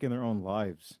even taken their own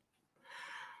lives?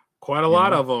 Quite a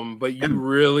lot of them, but you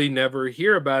really never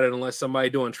hear about it unless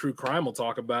somebody doing true crime will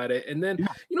talk about it. And then,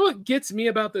 you know what gets me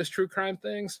about those true crime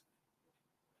things?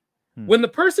 When the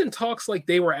person talks like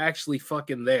they were actually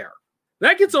fucking there.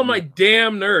 That gets on my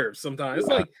damn nerves sometimes. It's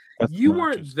like, you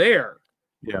weren't there.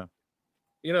 Yeah.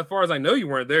 You know, as far as I know, you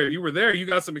weren't there. You were there. You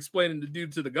got some explaining to do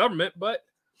to the government, but...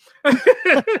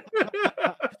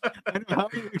 How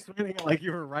are you explaining it like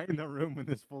you were right in the room when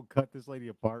this fool cut this lady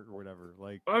apart or whatever?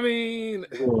 Like, I mean,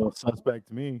 a little suspect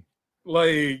to me.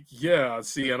 Like, yeah,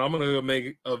 see, and I'm gonna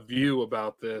make a view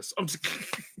about this. I'm just...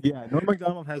 Yeah, Norm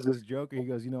Macdonald has this joke. He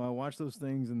goes, you know, I watch those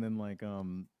things, and then like,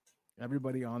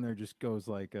 everybody on there just goes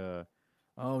like,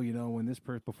 oh, you know, when this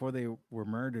person before they were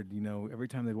murdered, you know, every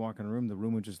time they'd walk in a room, the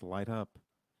room would just light up.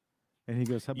 And he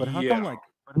goes, but how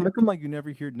come like you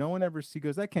never hear? No one ever. He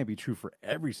goes, that can't be true for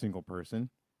every single person.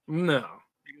 No.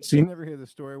 So you never hear the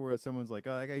story where someone's like,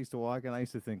 oh, that guy used to walk, and I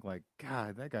used to think like,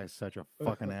 God, that guy's such a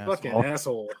fucking asshole. Fucking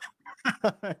asshole.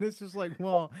 And it's just like,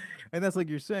 well, and that's like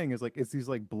you're saying, is like it's these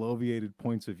like bloviated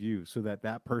points of view, so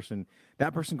that person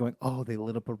going, oh, they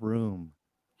lit up a room,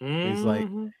 is like,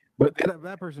 but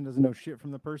that person doesn't know shit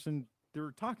from the person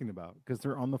they're talking about, because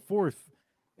they're on the 4th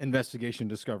investigation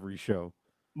discovery show.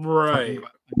 Right.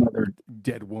 Another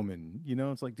dead woman. You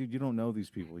know, it's like, dude, you don't know these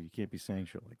people. You can't be saying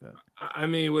shit like that. I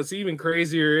mean, what's even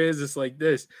crazier is it's like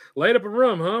this. Light up a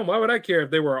room, huh? Why would I care if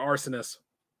they were an arsonist?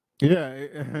 Yeah.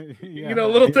 You know,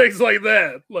 little things like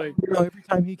that. Like, you know, every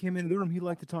time he came into the room, he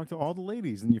liked to talk to all the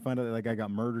ladies. And you find out that guy got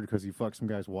murdered because he fucked some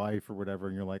guy's wife or whatever.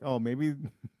 And you're like, oh, maybe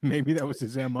that was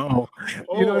his MO.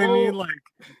 You know what I mean? Like,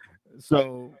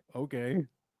 so, okay.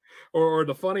 Or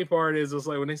the funny part is, it's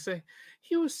like when they say,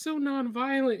 he was so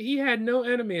nonviolent, he had no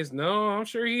enemies. No, I'm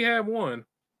sure he had one.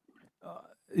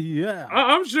 Yeah.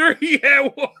 I'm sure he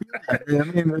had one. I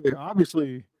mean,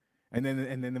 obviously. And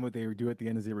then what they do at the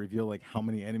end is they reveal like how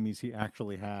many enemies he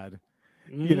actually had.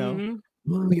 You know,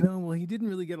 well, he didn't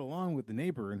really get along with the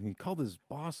neighbor, and he called his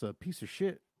boss a piece of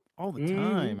shit all the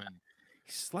time. And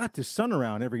he slapped his son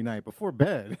around every night before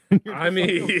bed. I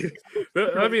mean,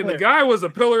 the guy was a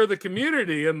pillar of the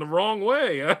community in the wrong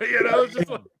way. You know, it's just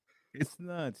like, it's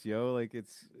nuts, yo. Like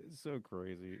it's so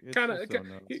crazy. It's kind of, so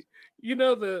nuts. You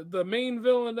know, the main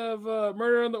villain of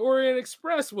Murder on the Orient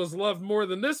Express was loved more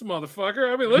than this motherfucker.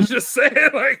 I mean, let's just say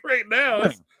it like right now.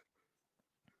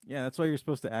 Yeah, that's why you're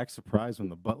supposed to act surprised when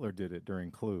the butler did it during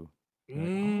Clue.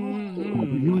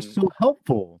 He was so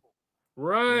helpful.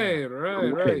 Right.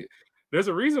 There's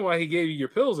a reason why he gave you your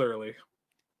pills early.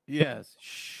 Yes.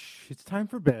 Shh, it's time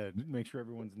for bed. Make sure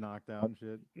everyone's knocked out and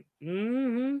shit.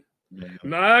 Mm-hmm. Yeah.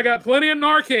 Now I got plenty of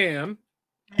Narcan.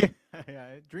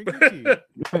 Yeah, drink your tea.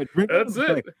 That's it.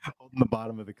 Like, holding the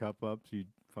bottom of the cup up so you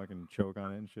fucking choke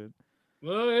on it and shit.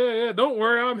 Oh, yeah. Don't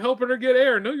worry, I'm helping her get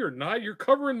air. No, you're not. You're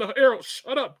covering the air.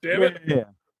 Shut up, damn it. Yeah.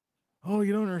 Oh,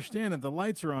 you don't understand. If the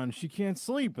lights are on, she can't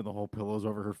sleep. And the whole pillow's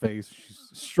over her face. She's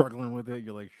struggling with it.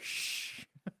 You're like, shh.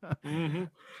 Mm-hmm.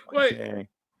 Like,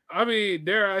 I mean,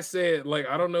 dare I say it, like,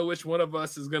 I don't know which one of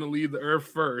us is going to leave the earth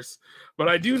first, but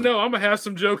I do know I'm going to have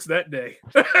some jokes that day.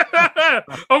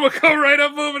 I'm going to come right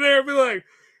up over there and be like,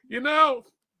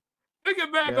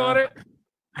 thinking back on it,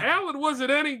 Alan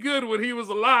wasn't any good when he was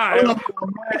alive.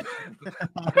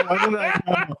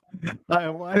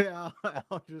 Why did Al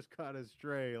just caught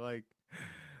astray? Like,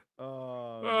 man.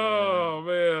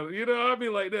 I'd be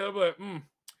like that, but,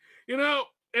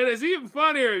 and it's even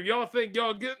funnier if y'all think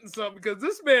y'all getting something because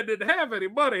this man didn't have any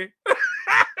money.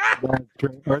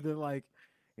 Or they're like,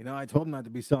 I told him not to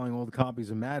be selling old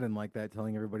copies of Madden like that,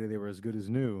 telling everybody they were as good as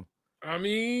new. I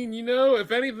mean,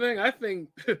 if anything, I think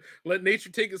let nature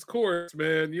take its course,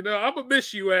 man. I'm going to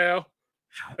miss you, Al.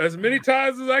 As many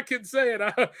times as I can say it,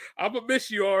 I'm going to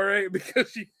miss you, all right,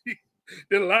 because you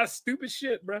did a lot of stupid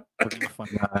shit, bro. We're going to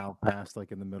find out Al passed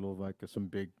like in the middle of like some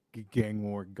big gang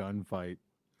war gunfight.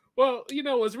 Well,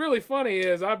 what's really funny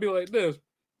is I'd be like this.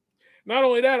 Not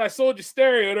only that, I sold you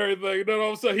stereo and everything. And then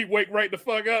all of a sudden he'd wake right the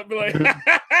fuck up and be like,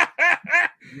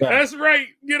 that's right,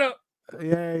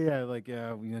 Yeah. Like,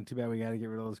 too bad we got to get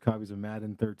rid of those copies of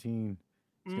Madden 13.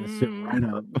 It's going to sit right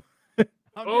up.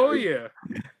 Yeah.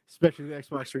 Especially the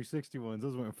Xbox 360 ones.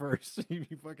 Those went first.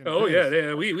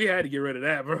 Yeah. We had to get rid of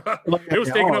that, bro. It was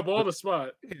taking up all the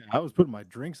spot. Yeah, I was putting my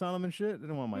drinks on them and shit. I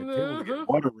didn't want my table to get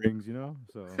water rings,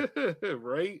 So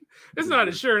right. It's not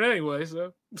insured anyway,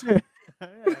 so the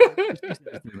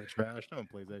trash. No one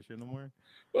plays that shit no more.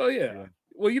 Well, yeah.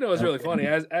 Well, it's really funny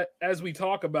as we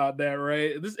talk about that,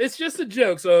 right? It's just a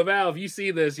joke. So, Val, if you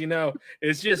see this,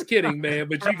 it's just kidding, man.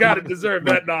 But you got to deserve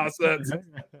that nonsense.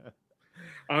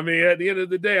 I mean, at the end of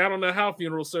the day, I don't know how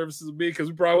funeral services will be because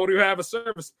we probably won't even have a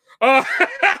service. Man.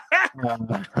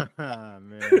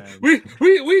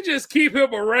 We just keep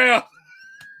him around.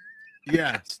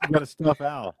 Yeah, you got to stuff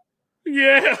Al.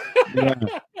 Yeah.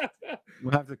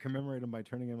 We'll have to commemorate him by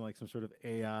turning him like some sort of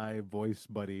AI voice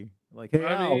buddy. Like, hey,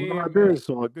 Al, what about this?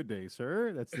 So, good day,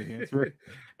 sir. That's the answer.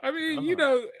 I mean,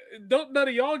 don't none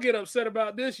of y'all get upset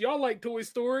about this. Y'all like Toy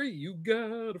Story. You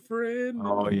got a friend.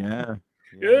 Oh, yeah.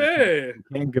 Yeah.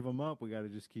 We can't give them up. We got to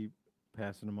just keep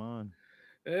passing them on.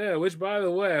 Yeah, which, by the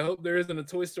way, I hope there isn't a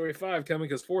Toy Story 5 coming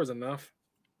because 4 is enough.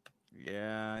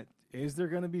 Yeah. Is there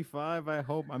going to be 5? I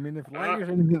hope. I mean, if Lightyear's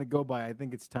anything to go by, I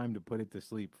think it's time to put it to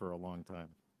sleep for a long time.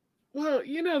 Well,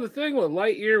 the thing with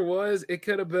Lightyear was it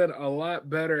could have been a lot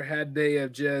better had they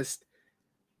have just...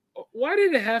 Why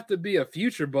did it have to be a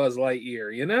future Buzz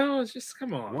Lightyear? It's just,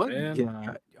 come on, man.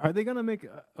 Yeah. Are they going to make...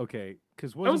 Okay,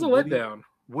 because... That was a letdown.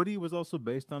 Woody was also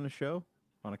based on a show?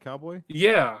 On a cowboy?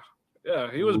 Yeah,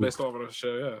 he was based off of a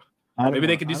show, yeah. Maybe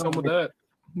they could do something with that.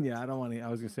 Yeah, I don't want to... I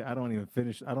was going to say, I don't even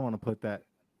finish... I don't want to put that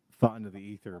thought into the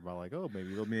ether about like, oh,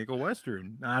 maybe they'll make a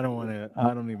Western. I don't want to...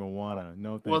 I don't even want to.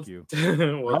 No, thank you.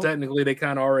 Well, technically, they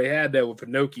kind of already had that with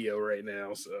Pinocchio right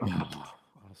now, so...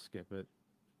 I'll skip it.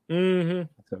 Mm-hmm.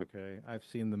 It's okay. I've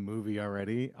seen the movie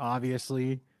already,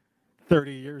 obviously,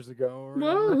 30 years ago.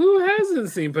 Well, who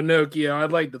hasn't seen Pinocchio?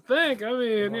 I'd like to think. I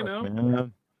mean,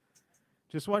 Man.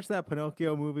 Just watch that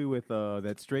Pinocchio movie with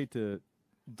that straight to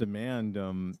demand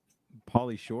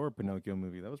Pauly Shore Pinocchio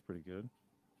movie. That was pretty good.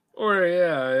 Or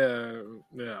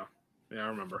yeah, I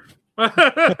remember.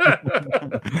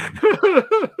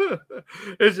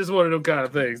 It's just one of them kind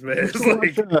of things, man. It's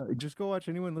just go watch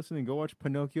anyone listening. Go watch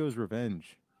Pinocchio's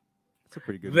Revenge. It's a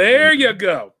pretty good. There you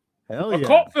go. Hell yeah. A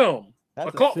cult film.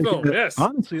 A cult film. Yes.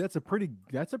 Honestly, that's a pretty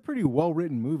well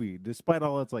written movie, despite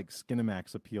all its like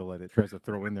Skinamax appeal that it tries to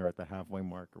throw in there at the halfway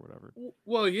mark or whatever.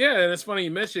 Well, yeah, and it's funny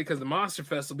you mentioned it because the Monster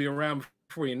Fest will be around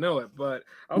before you know it. But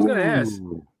I was going to ask,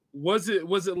 was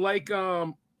it like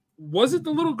was it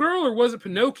the little girl or was it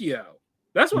Pinocchio?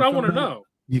 That's what I want to know.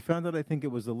 You found out I think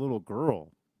it was a little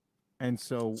girl, and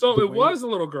so it was a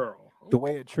little girl. The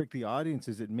way it tricked the audience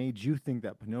is it made you think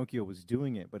that Pinocchio was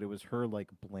doing it, but it was her like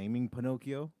blaming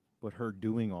Pinocchio, but her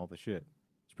doing all the shit.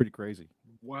 It's pretty crazy.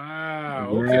 Wow.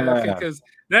 Okay. Because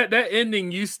that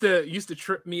ending used to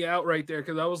trip me out right there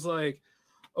because I was like,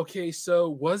 okay, so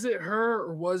was it her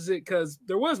or was it because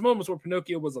there was moments where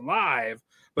Pinocchio was alive,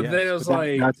 but then it was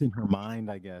that's in her mind,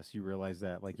 I guess. You realize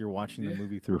that, like you're watching the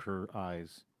movie through her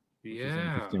eyes.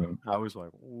 Yeah. I was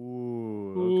like,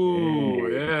 ooh,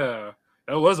 Ooh, yeah.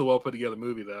 That was a well put together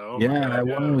movie, though. Oh yeah, it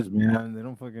was, man. They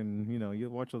don't fucking, you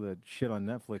watch all that shit on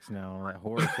Netflix now, that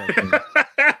horror stuff.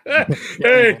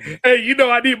 hey, you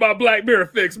know I need my Black Mirror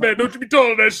fix, man. Don't you be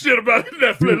talking that shit about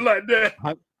Netflix like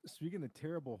that. Speaking of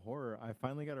terrible horror, I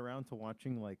finally got around to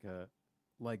watching like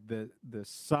the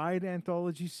side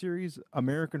anthology series,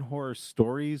 American Horror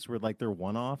Stories, where like they're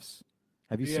one-offs.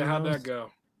 Have you seen those? How'd that go?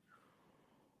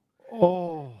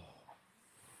 Oh,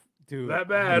 dude, that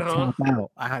bad, huh?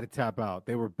 I had to tap out.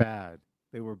 They were bad.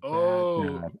 They were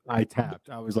bad. I tapped.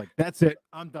 I was like, that's it.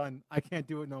 I'm done. I can't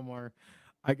do it no more.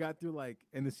 I got through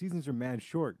and the seasons are mad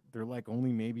short. They're like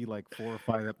only maybe like 4 or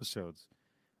 5 episodes.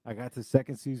 I got to the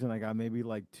second season. I got maybe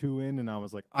like 2 in, and I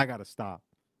was like, I gotta stop.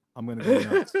 I'm gonna go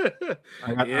nuts. It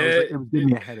was giving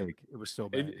me a headache. It was so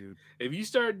bad, dude. If you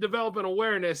start developing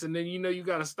awareness and then you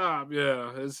gotta stop,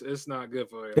 it's not good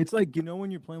for you. It's like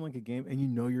when you're playing like a game and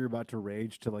you're about to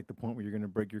rage to like the point where you're gonna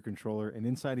break your controller, and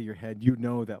inside of your head you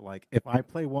know that like if I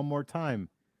play one more time,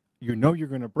 you're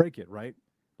gonna break it, right?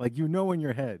 Like in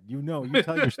your head, you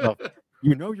tell yourself,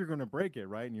 you're gonna break it,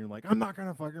 right? And you're like, I'm not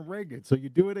gonna fucking break it. So you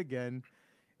do it again,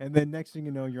 and then next thing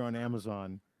you know, you're on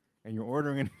Amazon. And you're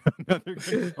ordering another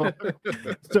controller.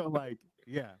 So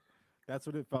that's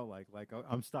what it felt like. Like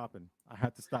I'm stopping. I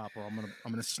have to stop, or I'm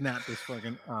gonna snap this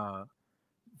fucking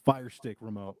Fire Stick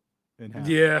remote in half.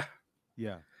 Yeah,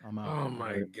 I'm out. Oh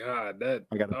my god, I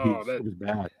got a piece. It was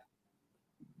bad.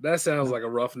 That sounds like a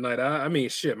rough night. I mean,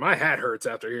 shit, my hat hurts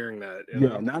after hearing that.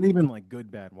 Not even like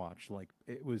good bad watch. Like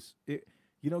it was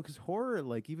because horror,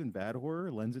 like even bad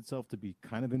horror, lends itself to be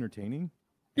kind of entertaining.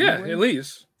 Yeah, anyway. At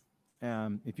least.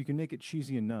 If you can make it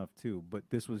cheesy enough too, but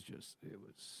this was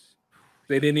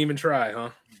they didn't even try, huh?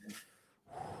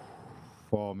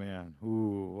 Oh man.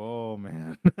 Oh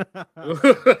man.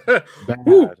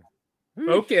 Bad.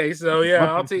 Okay, so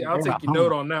I'll take your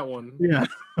note on that one. Yeah.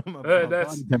 My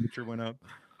body temperature went up.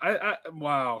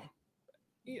 Wow.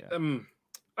 Yeah.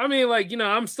 I mean,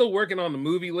 I'm still working on the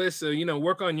movie list, so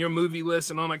work on your movie list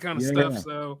and all that kind of stuff.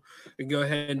 So we go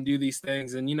ahead and do these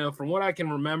things. And from what I can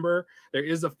remember, there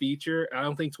is a feature. I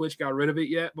don't think Twitch got rid of it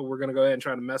yet, but we're gonna go ahead and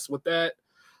try to mess with that.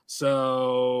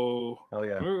 So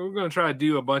we're gonna try to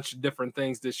do a bunch of different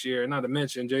things this year. Not to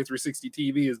mention J360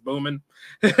 TV is booming.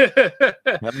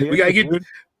 we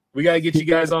gotta get you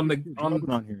guys on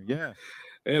here.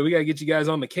 Yeah, we gotta get you guys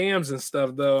on the cams and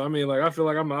stuff, though. I mean, I feel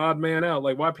like I'm an odd man out.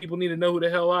 Like, why people need to know who the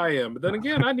hell I am? But then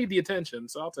again, I need the attention,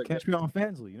 so I'll take Catch me on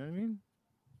Fansly, you know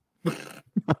what I mean?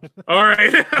 All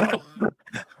right.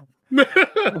 My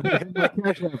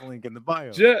Cash App link in the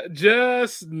bio.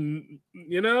 Just I'm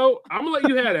gonna let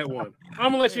you have that one.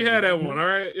 I'm gonna let you have that one. All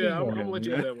right, I'm gonna let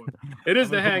you have that one. It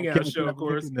is the Hangout show, of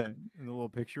course. In the little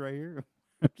picture right here.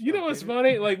 You know what's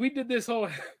funny? Like we did this whole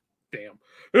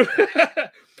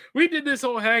we did this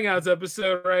whole Hangouts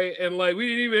episode, right? And we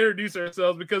didn't even introduce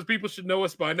ourselves because people should know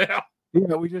us by now.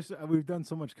 Yeah, we've done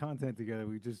so much content together.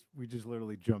 We just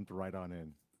literally jumped right on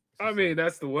in. I mean,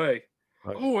 that's the way.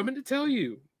 Oh, I meant to tell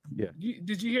you. Yeah.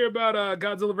 Did you hear about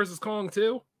Godzilla vs. Kong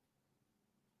 2?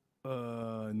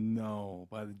 No.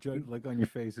 By the joke, look on your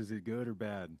face, is it good or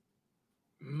bad?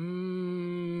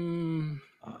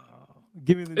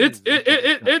 Give me the news.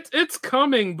 It's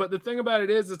coming, but the thing about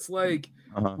it is, it's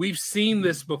we've seen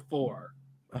this before.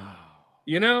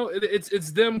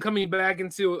 It's them coming back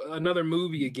into another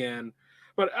movie again.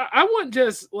 But I want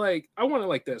I want it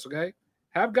like this, okay?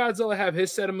 Have Godzilla have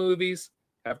his set of movies,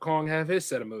 have Kong have his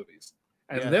set of movies.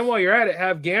 And then while you're at it,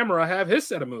 have Gamera have his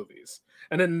set of movies.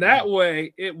 And then that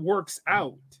way it works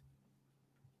out.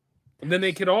 And then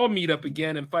they could all meet up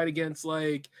again and fight against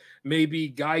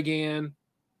maybe Gigan.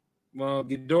 Well,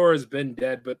 Ghidorah's been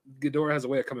dead, but Ghidorah has a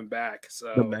way of coming back.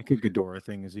 So the Mecha Ghidorah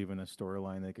thing is even a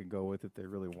storyline they could go with if they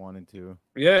really wanted to.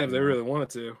 Yeah, if they really wanted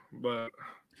to. But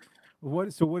what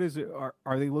is it?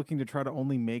 Are they looking to try to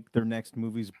only make their next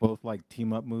movies both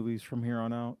team up movies from here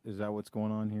on out? Is that what's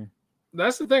going on here?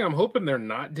 That's the thing I'm hoping they're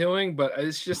not doing, but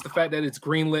it's just the fact that it's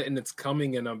greenlit and it's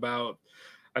coming in about,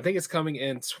 I think it's coming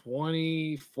in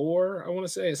 24. I want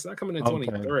to say it's not coming in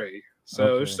 23.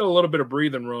 So there's still a little bit of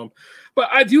breathing room. But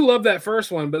I do love that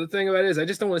first one. But the thing about it is, I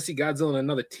just don't want to see Godzilla in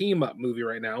another team up movie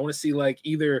right now. I want to see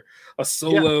either a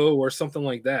solo or something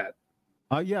like that.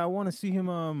 I want to see him.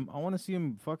 I want to see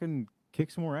him fucking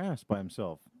kick some more ass by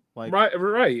himself.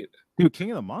 Right. Dude,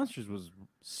 King of the Monsters was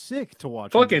sick to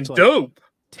watch. Fucking dope.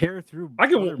 Tear through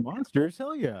other monsters.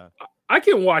 Hell yeah. I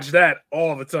can watch that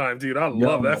all the time, dude. I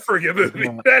love that freaking movie.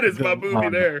 That is my movie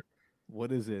there.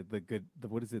 What is it?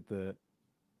 What is it?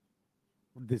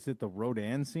 Is it the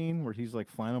Rodan scene where he's like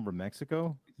flying over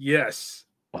Mexico? Yes.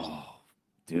 Oh,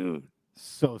 dude.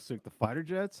 So sick. The fighter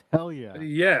jets? Hell yeah.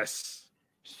 Yes.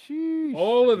 Sheesh.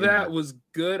 All of that was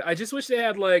good. I just wish they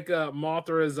had like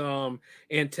Mothra's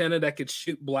antenna that could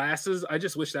shoot blasts. I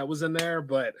just wish that was in there,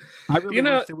 but I really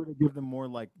wish they would have given them more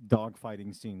like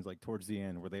dogfighting scenes, like towards the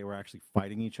end where they were actually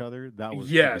fighting each other. That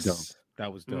was dope.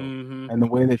 That was dope. Mm-hmm. And the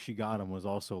way that she got him was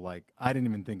also like I didn't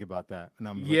even think about that. And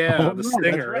I'm the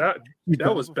stinger. Right.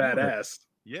 That was badass.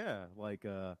 Yeah, like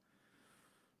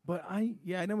but I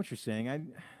know what you're saying.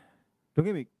 Don't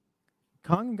get me.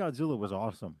 Kong and Godzilla was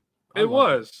awesome. It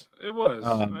was. I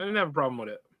didn't have a problem with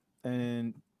it.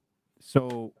 And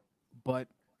so, but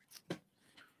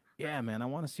yeah, man, I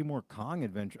want to see more Kong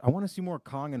adventure. I want to see more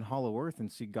Kong in Hollow Earth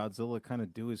and see Godzilla kind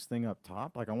of do his thing up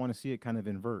top. Like I want to see it kind of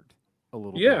invert a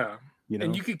little bit. Yeah. You know?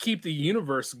 And you could keep the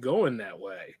universe going that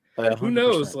way. 100%. Who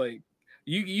knows? Like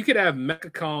you could have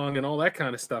Mecha Kong and all that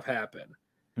kind of stuff happen.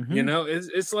 Mm-hmm. You know,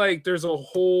 it's like there's a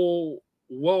whole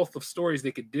wealth of stories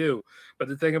they could do. But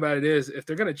the thing about it is, if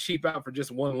they're going to cheap out for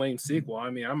just one lame sequel, I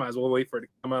mean, I might as well wait for it to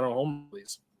come out on home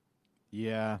release.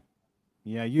 Yeah.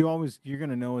 You're going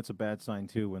to know it's a bad sign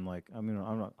too when like, I mean,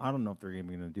 I don't know if they're even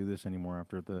going to do this anymore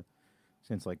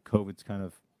since like COVID's kind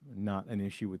of not an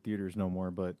issue with theaters no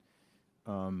more, but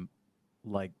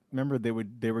like remember they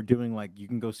were doing like you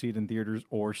can go see it in theaters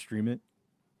or stream it.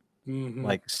 Mm-hmm.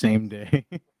 Like same day.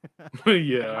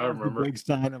 Yeah, I remember. The big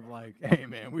sign of like, hey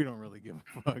man, we don't really give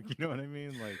a fuck. You know what I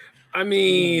mean? Like, I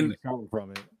mean, from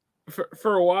it.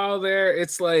 For a while there,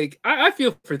 it's like I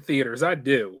feel for theaters, I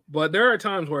do, but there are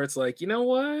times where it's like, you know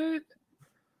what?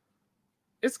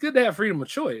 It's good to have freedom of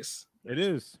choice. It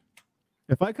is.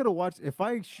 If I could have watched,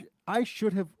 I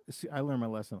should have. See, I learned my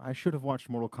lesson. I should have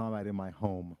watched Mortal Kombat in my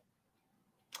home.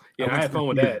 Yeah, I had fun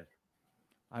with that.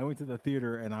 I went to the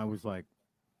theater and I was like.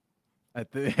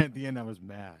 At the end, I was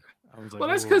mad. I was like, well,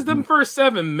 that's because the first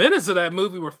 7 minutes of that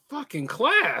movie were fucking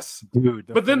class, dude.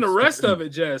 But then the rest of it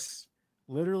just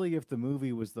literally, if the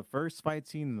movie was the first fight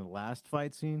scene and the last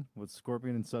fight scene with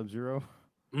Scorpion and Sub-Zero,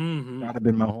 that'd have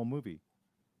been my whole movie.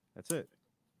 That's it.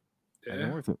 Yeah,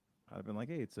 been worth it. I'd have been like,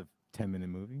 hey, it's a 10-minute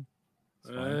movie.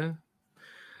 I'll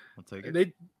take it.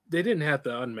 They didn't have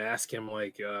to unmask him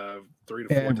like 3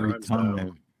 to 4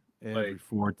 times. Every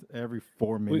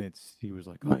 4 minutes, he was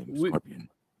like, "I'm Scorpion."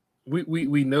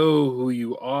 We know who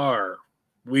you are.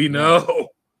 We know.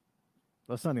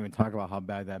 Let's not even talk about how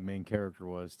bad that main character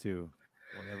was, too.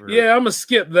 Yeah, I'm gonna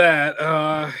skip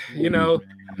that. You know,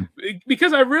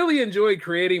 because I really enjoyed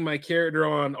creating my character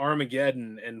on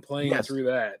Armageddon and playing through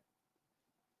that.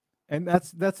 And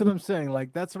that's what I'm saying.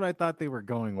 Like that's what I thought they were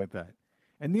going with that.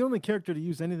 And the only character to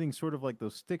use anything sort of like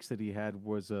those sticks that he had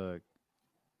was a.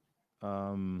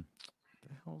 What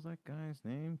the hell's that guy's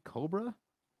name? Cobra?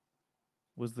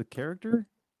 Was the character?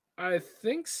 I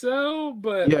think so,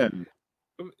 but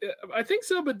I think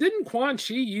so, but didn't Quan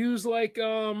Chi use like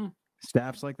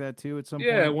staffs like that too at some point?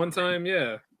 Yeah, one time,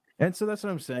 yeah. And so that's what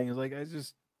I'm saying is like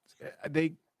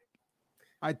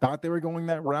I thought they were going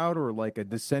that route or like a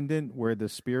descendant where the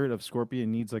spirit of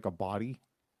Scorpion needs like a body,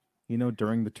 you know,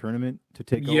 during the tournament to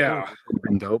take over. Yeah.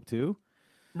 And dope too.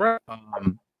 Right.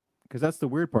 Because that's the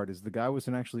weird part is the guy was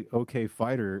an actually okay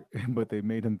fighter, but they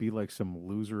made him be like some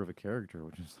loser of a character,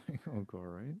 which is like, okay,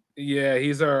 right? Yeah,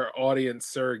 he's our audience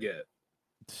surrogate.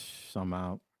 I'm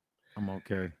out. I'm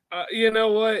okay. You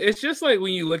know what? It's just like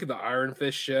when you look at the Iron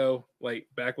Fist show, like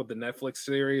back with the Netflix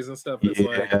series and stuff. It's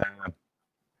like,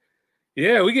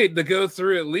 yeah, we get to go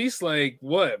through at least like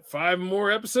 5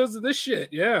 more episodes of this shit.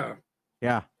 Yeah.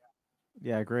 Yeah,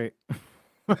 great.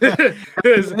 At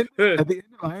the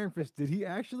end of Iron Fist, did he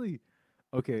actually?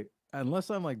 Okay, unless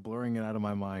I'm like blurring it out of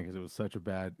my mind because it was such a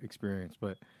bad experience.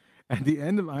 But at the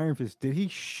end of Iron Fist, did he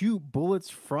shoot bullets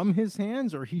from his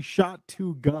hands, or he shot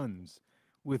 2 guns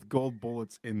with gold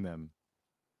bullets in them?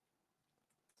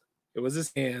 It was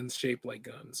his hands shaped like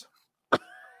guns.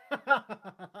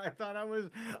 I thought I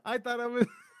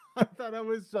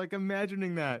was like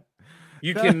imagining that.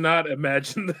 You cannot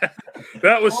imagine that.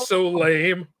 That was so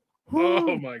lame.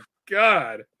 Oh my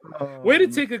god! Way to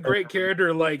take a great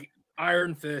character like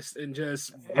Iron Fist and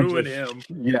just ruin him.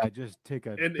 Yeah, just take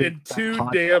a in 2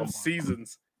 damn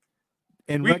seasons.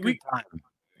 In record time.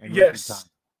 Yes.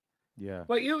 Yeah.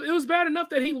 Like it was bad enough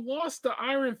that he lost to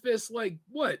Iron Fist like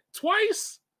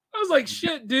twice? I was like,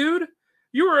 shit, dude.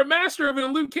 You were a master of it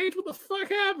in Luke Cage. What the fuck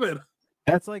happened?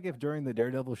 That's like if during the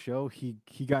Daredevil show he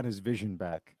got his vision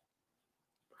back.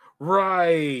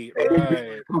 Right.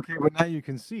 Okay, but now you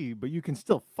can see, but you can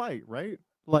still fight, right?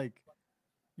 Like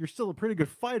you're still a pretty good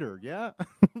fighter, yeah?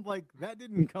 Like that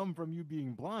didn't come from you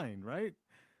being blind, right?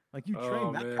 Like you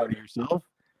trained that out of yourself.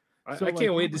 So, I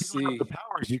can't wait to even if you don't see have the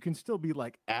powers. You can still be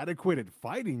like adequate at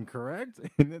fighting, correct?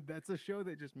 And that's a show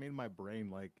that just made my brain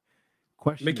like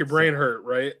question. make your brain hurt,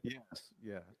 right? Yes,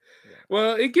 yeah.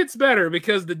 Well, it gets better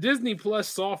because the Disney Plus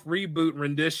soft reboot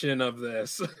rendition of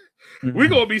this, Mm-hmm. we're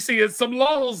gonna be seeing some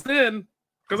lulls then,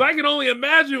 because I can only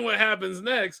imagine what happens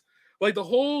next. Like the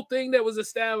whole thing that was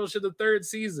established in the third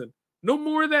season. No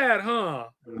more of that, huh?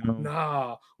 No.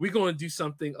 Nah, we're gonna do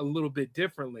something a little bit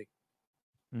differently.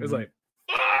 Mm-hmm. It's like,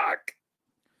 fuck.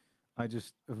 I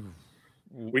just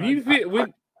When you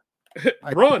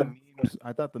run.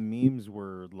 I thought the memes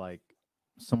were like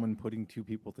someone putting two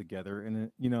people together in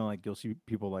it. You know, like you'll see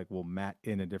people like will Matt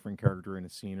in a different character in a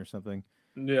scene or something.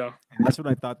 Yeah. And that's what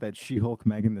I thought that She-Hulk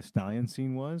Megan Thee Stallion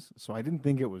scene was. So I didn't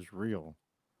think it was real.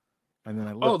 And then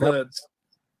I looked up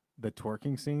the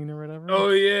twerking scene or whatever. Oh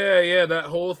yeah, that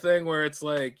whole thing where it's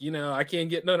like, you know, I can't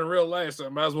get none in real life, so I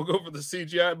might as well go for the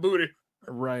CGI booty.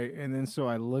 Right. And then so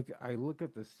I look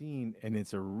at the scene and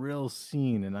it's a real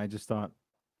scene, and I just thought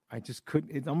I just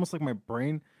couldn't. It's almost like my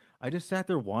brain. I just sat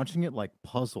there watching it like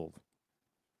puzzled,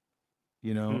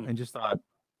 you know, and just thought,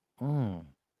 oh,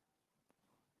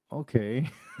 okay,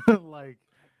 like,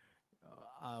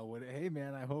 hey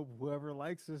man, I hope whoever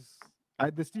likes this,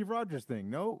 the Steve Rogers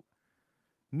thing. No,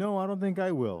 I don't think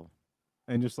I will.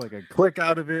 And just like a click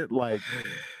out of it, like,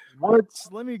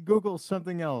 let me Google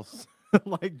something else.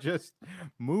 Like, just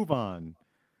move on.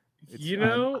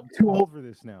 I'm too old for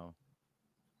this now.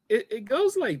 It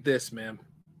goes like this, man.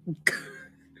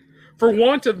 For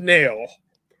want of nail,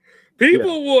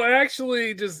 people will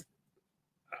actually just,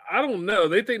 I don't know.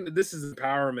 They think that this is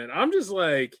empowerment. I'm just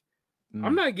like,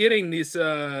 I'm not getting these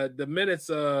the minutes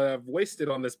I've wasted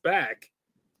on this back.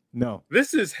 No,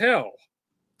 this is hell.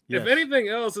 Yes. If anything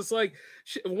else, it's like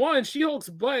She-Hulk's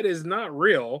butt is not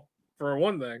real, for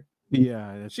one thing.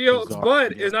 Yeah, She-Hulk's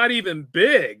butt is not even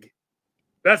big.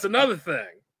 That's another thing.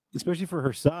 Especially for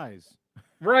her size.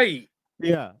 Right.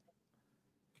 Yeah.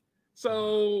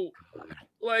 So,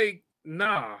 like,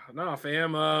 nah,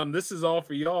 fam. This is all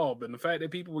for y'all. But the fact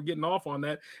that people were getting off on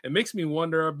that, it makes me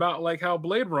wonder about like how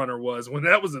Blade Runner was when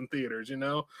that was in theaters, you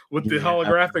know, with the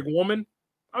holographic woman.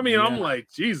 I mean, I'm like,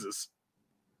 Jesus.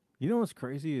 You know what's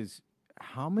crazy is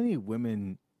how many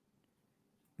women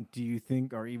do you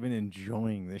think are even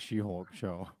enjoying the She-Hulk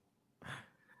show?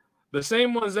 The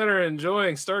same ones that are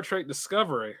enjoying Star Trek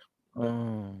Discovery.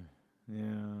 Oh,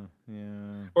 yeah.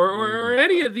 Or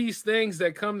any of these things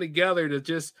that come together to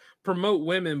just promote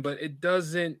women, but it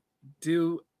doesn't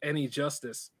do any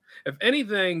justice. If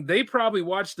anything, they probably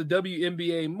watch the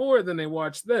WNBA more than they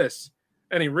watch this.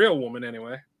 Any real woman,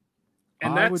 anyway.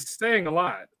 And that's saying a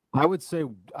lot. I would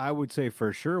say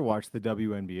for sure watch the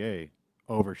WNBA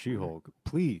over She-Hulk,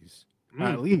 please.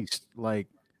 At least like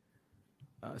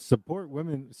support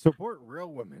women, support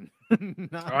real women.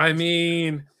 I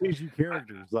mean, CG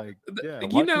characters, like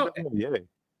you know.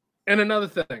 And another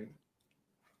thing,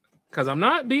 because I'm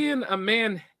not being a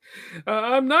man,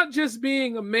 I'm not just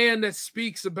being a man that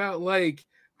speaks about like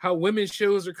how women's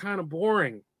shows are kind of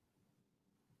boring.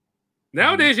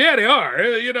 Nowadays, yeah, they are.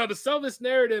 You know, to sell this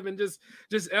narrative and just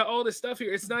all this stuff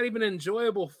here, it's not even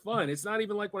enjoyable fun. It's not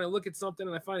even like when I look at something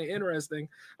and I find it interesting,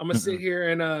 I'm gonna sit here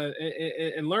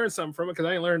and learn something from it because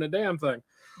I ain't learning a damn thing.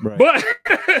 Right.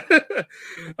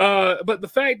 But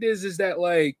the fact is that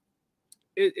like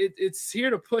it's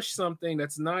here to push something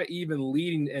that's not even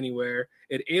leading anywhere.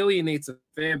 It alienates a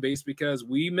fan base because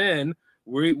we men,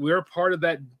 we're part of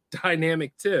that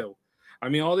dynamic too. I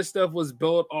mean, all this stuff was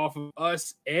built off of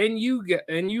us and you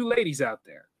ladies out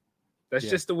there. That's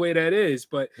just the way that is.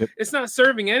 But it's not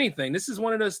serving anything. This is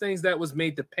one of those things that was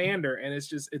made to pander, and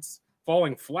it's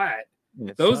falling flat.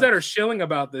 Those that are shilling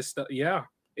about this stuff,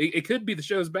 it could be the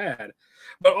show's bad.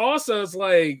 But also, it's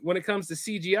like when it comes to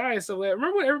CGI and stuff like that,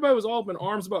 remember when everybody was all up in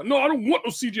arms about, no, I don't want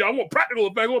no CGI. I want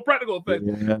practical effect.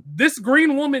 Yeah. This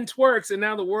green woman twerks, and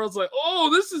now the world's like, oh,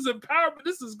 this is empowerment.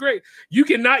 This is great. You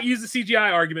cannot use the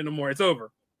CGI argument no more. It's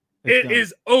over. It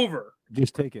is over.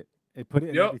 Just take it and put it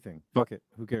in everything. Fuck it.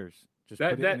 Who cares? Just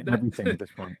put it in everything at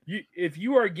this point. If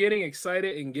you are getting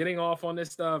excited and getting off on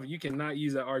this stuff, you cannot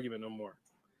use that argument no more.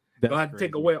 But I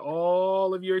take away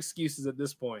all of your excuses at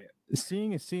this point.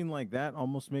 Seeing a scene like that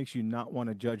almost makes you not want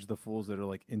to judge the fools that are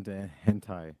like into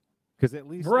hentai, because at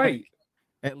least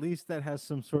at least that has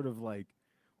some sort of like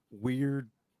weird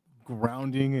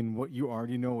grounding in what you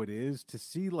already know it is. To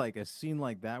see like a scene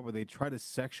like that where they try to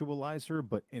sexualize her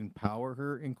but empower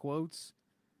her in quotes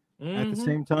at the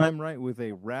same time, right? With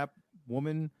a rap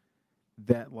woman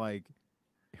that like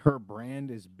her brand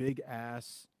is big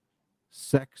ass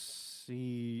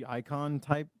sexy icon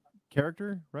type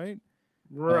character, right?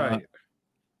 Right.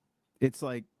 It's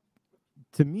like,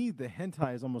 to me, the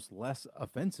hentai is almost less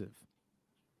offensive.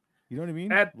 You know what I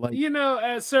mean? At Like,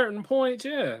 at certain points,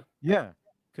 yeah. yeah,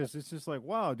 because it's just like,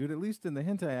 wow, dude. At least in the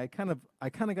hentai, I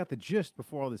kind of got the gist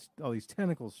before all these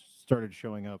tentacles started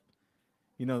showing up.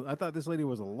 You know, I thought this lady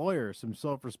was a lawyer, some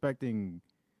self-respecting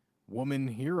woman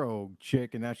hero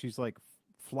chick, and now she's like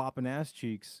flopping ass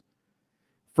cheeks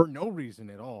for no reason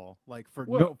at all. Like for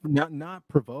Well, not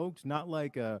provoked, not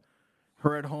like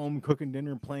her at home cooking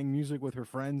dinner, playing music with her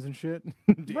friends and shit,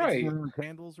 dancing right. around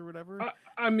candles or whatever.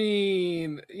 I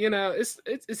mean,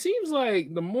 it seems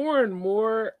like the more and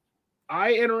more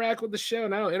I interact with the show,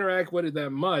 and I don't interact with it that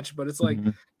much, but it's like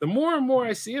the more and more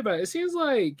I see about it, it seems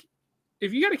like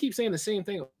if you got to keep saying the same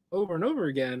thing over and over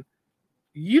again,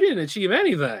 you didn't achieve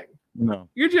anything. No,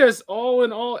 you're just all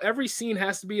in all. Every scene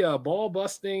has to be a ball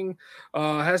busting speech, or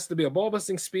it has to be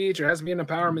an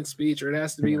empowerment speech, or it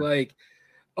has to be like,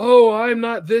 oh, I'm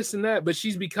not this and that, but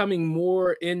she's becoming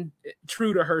more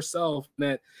true to herself.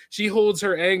 That she holds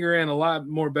her anger in a lot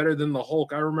more better than the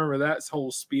Hulk. I remember that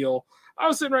whole spiel. I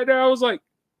was sitting right there. I was like,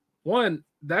 one,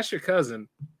 that's your cousin.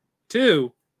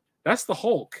 Two, that's the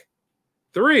Hulk.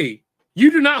 Three,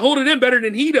 you do not hold it in better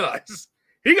than he does.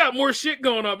 He got more shit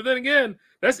going on. But then again,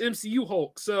 that's MCU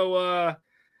Hulk. So,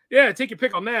 yeah, take your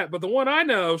pick on that. But the one I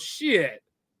know, shit,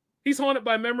 he's haunted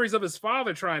by memories of his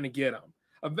father trying to get him.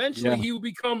 Eventually, he will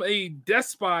become a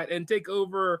despot and take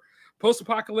over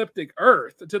post-apocalyptic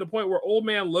Earth to the point where Old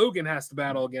Man Logan has to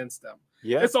battle against them.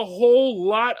 Yeah, it's a whole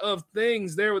lot of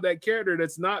things there with that character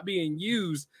that's not being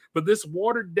used. But this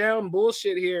watered-down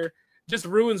bullshit here just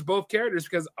ruins both characters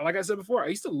because, like I said before, I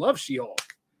used to love She-Hulk.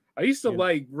 I used to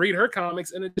like read her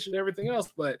comics in addition to everything else.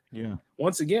 But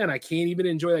once again, I can't even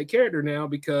enjoy that character now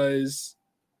because,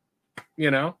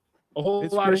 a whole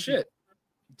lot of shit.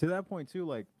 To that point, too,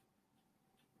 like,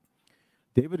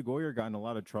 David Goyer got in a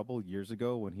lot of trouble years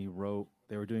ago when he wrote.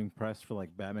 They were doing press for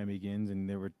like Batman Begins, and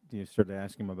they were started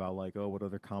asking him about like, oh, what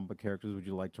other comic book characters would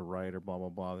you like to write, or blah blah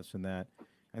blah, this and that.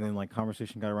 And then like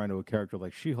conversation got around to a character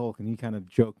like She-Hulk, and he kind of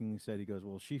jokingly said, he goes,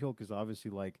 well, She-Hulk is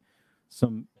obviously like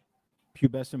some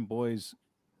pubescent boys'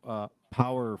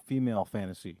 power female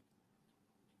fantasy,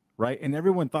 right? And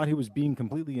everyone thought he was being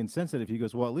completely insensitive. He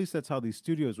goes, well, at least that's how these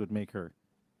studios would make her,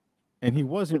 and he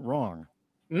wasn't wrong.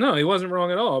 No, he wasn't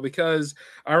wrong at all, because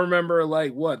I remember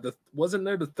like wasn't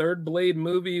there the third Blade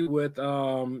movie with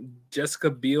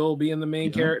Jessica Biel being the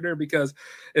main character? Because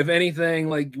if anything,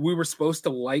 like we were supposed to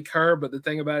like her, but the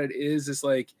thing about it is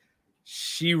like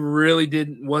she really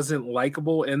wasn't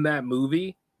likable in that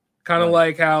movie. Kind of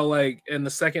like how like in the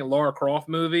second Lara Croft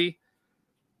movie,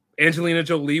 Angelina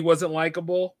Jolie wasn't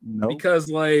likable because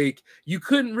like you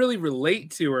couldn't really relate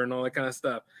to her and all that kind of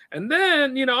stuff. And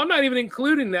then, I'm not even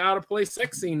including the out of place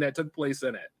sex scene that took place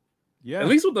in it. Yeah. At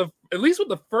least with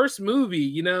the first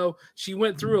movie, she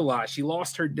went through a lot. She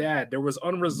lost her dad. There was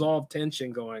unresolved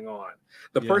tension going on.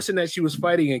 The person that she was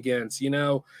fighting against,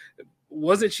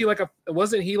 wasn't he like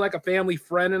a family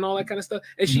friend and all that kind of stuff?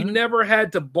 And she never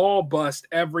had to ball bust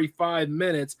every 5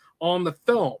 minutes on the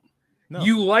film. No.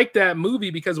 You liked that movie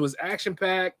because it was action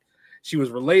packed. She was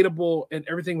relatable and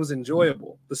everything was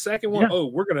enjoyable. The second one,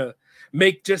 we're gonna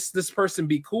make just this person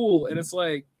be cool, and it's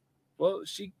like, well,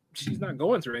 she's not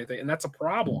going through anything, and that's a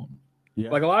problem.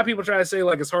 Yeah. Like a lot of people try to say,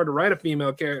 like it's hard to write a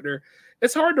female character.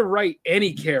 It's hard to write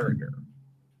any character.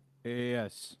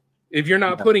 Yes. If you're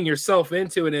not putting yourself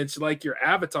into it, it's like your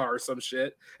avatar or some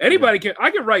shit. Anybody can. I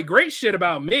can write great shit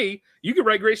about me. You can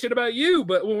write great shit about you,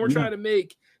 but when we're trying to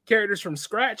make characters from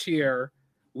scratch here,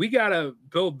 we gotta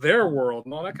build their world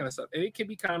and all that kind of stuff, and it can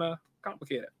be kind of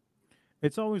complicated.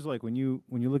 It's always like when you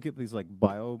look at these like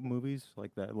bio movies,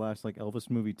 like that last like Elvis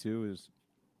movie too is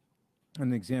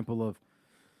an example of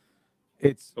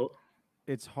it's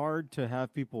hard to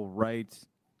have people write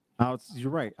out.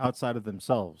 You're right, outside of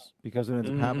themselves, because what ends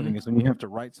up happening is when you have to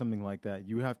write something like that,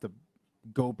 you have to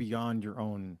go beyond your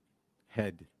own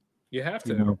head. You have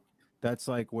to. That's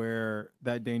like where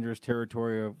that dangerous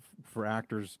territory for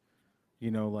actors.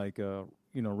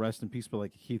 Rest in peace, but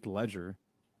like Heath Ledger,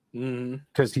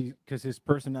 because his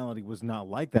personality was not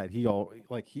like that. He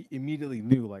immediately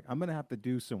knew, like, I'm gonna have to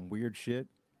do some weird shit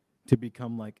to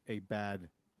become like a bad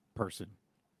person,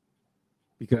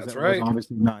 because that was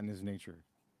obviously not in his nature,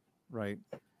 right?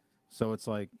 So it's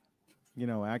like,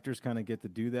 actors kind of get to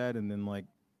do that, and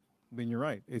then you're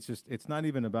right. It's not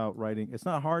even about writing. It's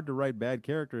not hard to write bad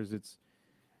characters. It's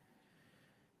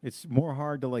more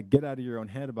hard to like get out of your own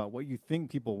head about what you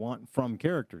think people want from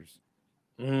characters,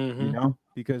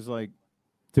 because like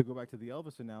to go back to the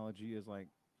Elvis analogy is like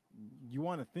you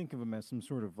want to think of him as some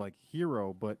sort of like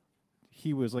hero, but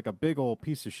he was like a big old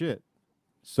piece of shit.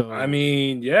 So I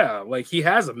mean, yeah, like he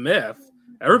has a myth.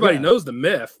 Everybody knows the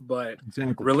myth, but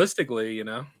realistically, you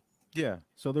know. Yeah.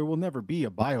 So there will never be a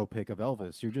biopic of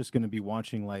Elvis. You're just going to be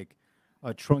watching like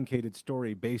a truncated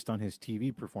story based on his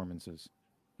TV performances.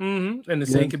 And the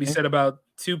same could be said about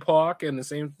Tupac, and the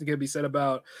same could be said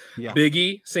about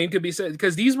Biggie. Same could be said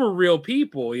because these were real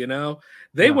people, you know.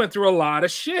 They went through a lot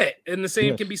of shit, and the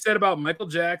same can be said about Michael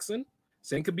Jackson.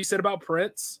 Same could be said about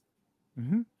Prince.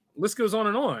 List goes on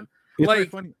and on. It's like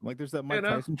funny. Like there's that Mike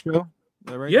Tyson show,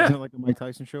 right? Yeah, isn't like a Mike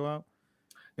Tyson show out.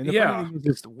 And the funny thing is,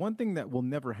 just one thing that will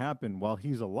never happen while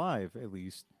he's alive, at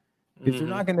least, is they're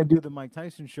not going to do the Mike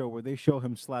Tyson show where they show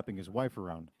him slapping his wife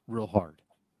around real hard.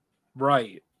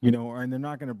 Right. You know, and they're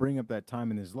not going to bring up that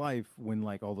time in his life when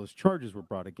like all those charges were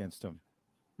brought against him.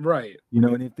 Right. You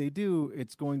know, and if they do,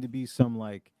 it's going to be some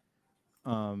like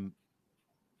Honey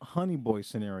Boy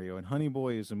scenario. And Honey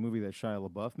Boy is a movie that Shia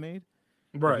LaBeouf made.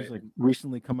 Right. He's like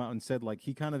recently come out and said like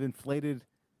he kind of inflated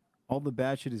all the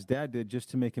bad shit his dad did just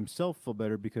to make himself feel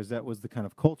better because that was the kind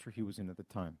of culture he was in at the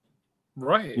time.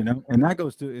 Right. You know, and that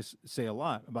goes to say a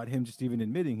lot about him just even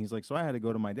admitting he's like, so I had to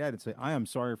go to my dad and say, I am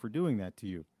sorry for doing that to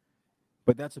you.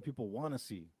 But that's what people want to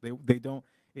see. They don't,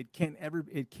 you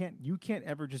can't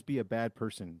ever just be a bad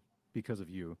person because of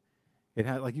you. It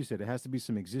has, like you said, it has to be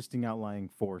some existing outlying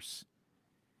force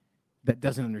that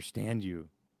doesn't understand you.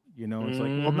 You know, it's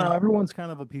like, well, no, everyone's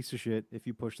kind of a piece of shit if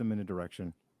you push them in a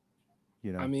direction.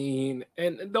 You know, I mean,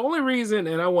 and the only reason,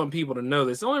 and I want people to know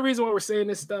this, the only reason why we're saying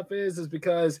this stuff is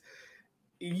because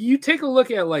you take a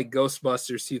look at like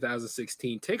Ghostbusters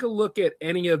 2016, take a look at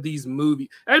any of these movies.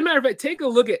 As a matter of fact, take a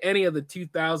look at any of the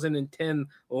 2010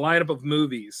 lineup of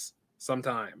movies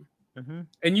sometime.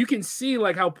 And you can see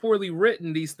like how poorly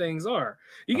written these things are.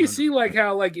 You can see like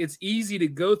how like it's easy to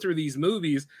go through these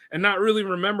movies and not really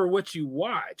remember what you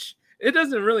watch. It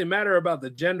doesn't really matter about the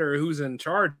gender or who's in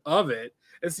charge of it.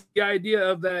 It's the idea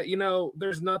of that, you know,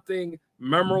 there's nothing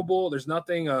memorable. There's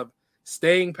nothing of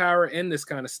staying power in this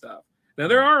kind of stuff. Now,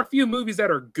 there are a few movies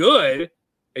that are good,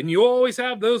 and you always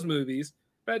have those movies.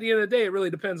 But at the end of the day, it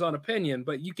really depends on opinion.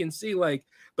 But you can see, like,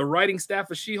 the writing staff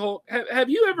of She-Hulk. Have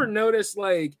you ever noticed,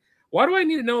 like, why do I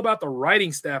need to know about the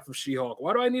writing staff of She-Hulk?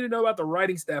 Why do I need to know about the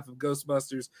writing staff of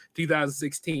Ghostbusters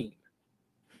 2016?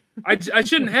 I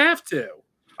shouldn't have to.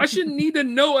 I shouldn't need to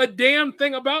know a damn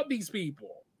thing about these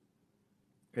people.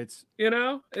 It's, you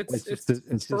know, it's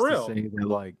just for real. To say that,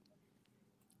 like,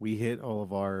 we hit all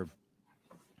of our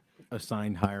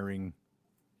assigned hiring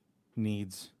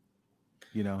needs,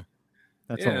 you know,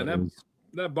 that's all it is.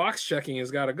 That box checking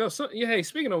has got to go. So, yeah, hey,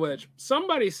 speaking of which,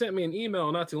 somebody sent me an email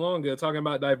not too long ago talking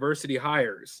about diversity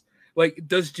hires. Like,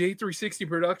 does J360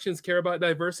 Productions care about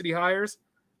diversity hires?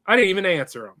 I didn't even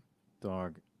answer them.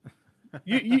 Dog.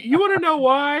 You want to know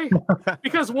why?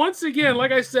 Because once again,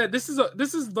 like I said, this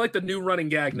is like the new running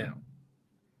gag now.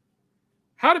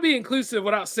 How to be inclusive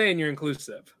without saying you're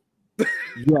inclusive.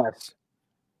 Yes.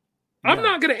 I'm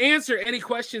not going to answer any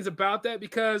questions about that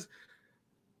because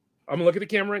I'm going to look at the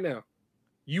camera right now.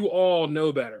 You all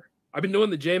know better. I've been doing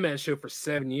the J-Man show for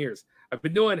 7 years. I've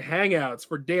been doing Hangouts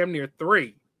for damn near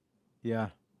 3. Yeah.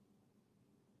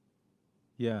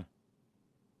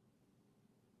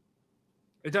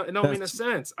 It don't make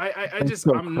sense.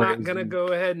 I'm not going to go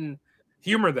ahead and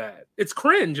humor that. It's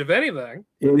cringe, if anything.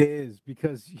 It is,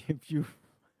 because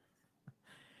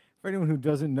for anyone who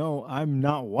doesn't know, I'm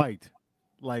not white.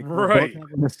 Like, right.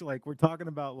 Like, we're talking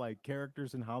about like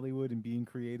characters in Hollywood and being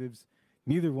creatives.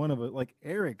 Neither one of us, like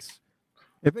Eric's,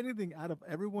 if anything, out of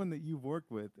everyone that you've worked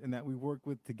with and that we work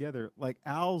with together, like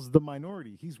Al's the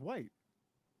minority. He's white.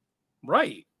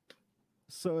 Right.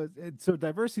 So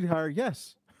diversity hire,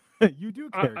 yes. You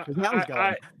do care.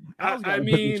 I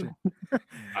mean,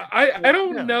 I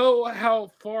don't know how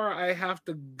far I have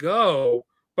to go,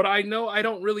 but I know I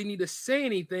don't really need to say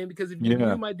anything because if you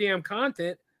knew my damn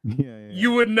content,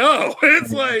 you would know.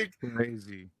 It's like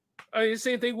crazy. I mean,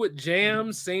 same thing with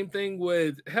Jams, same thing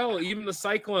with hell, even the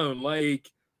Cyclone.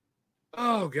 Like,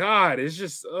 oh God, it's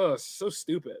just so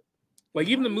stupid. Like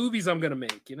even the movies I'm gonna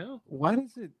make, you know? Why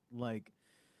does it like?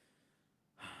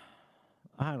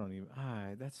 I don't even.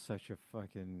 That's such a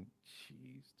fucking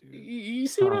cheese, dude. You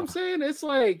see what I'm saying? It's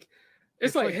like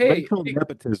hey,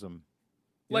 nepotism.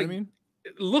 You know what I mean?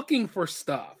 Looking for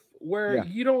stuff where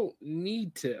you don't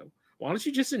need to. Why don't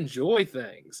you just enjoy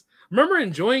things? Remember,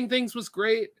 enjoying things was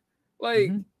great.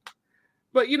 Like,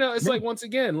 but you know, it's like once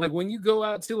again, like when you go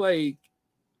out to like,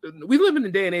 we live in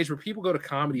a day and age where people go to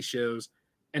comedy shows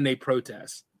and they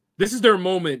protest. This is their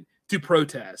moment to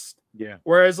protest. Yeah.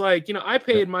 Whereas, like, you know, I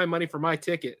paid my money for my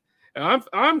ticket,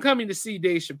 I'm coming to see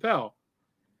Dave Chappelle.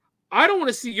 I don't want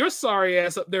to see your sorry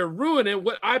ass up there ruining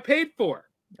what I paid for.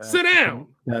 Sit down.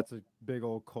 That's a big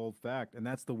old cold fact. And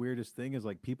that's the weirdest thing is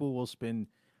like people will spend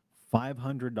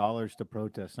 $500 to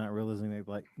protest, not realizing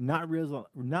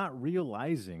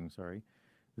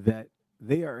that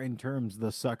they are in terms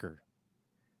the sucker.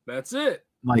 That's it.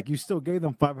 Like you still gave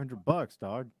them $500,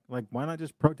 dog. Like why not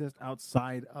just protest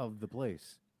outside of the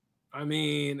place? I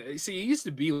mean, see, it used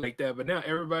to be like that, but now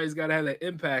everybody's got to have that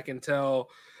impact until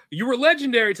you were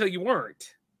legendary till you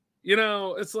weren't. You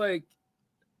know, it's like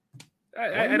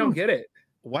I don't get it.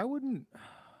 Why wouldn't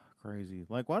crazy?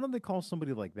 Like, why don't they call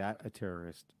somebody like that a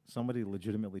terrorist? Somebody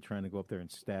legitimately trying to go up there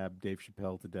and stab Dave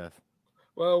Chappelle to death.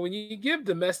 Well, when you give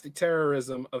domestic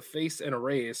terrorism a face and a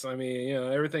race, I mean, you know,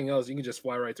 everything else you can just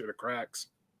fly right through the cracks.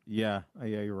 Yeah,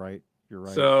 you're right. You're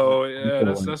right. So yeah,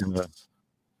 that's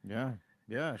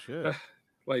yeah, shit.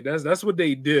 Like that's what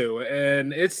they do,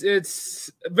 and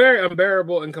it's very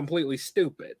unbearable and completely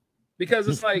stupid because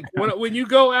it's like when you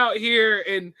go out here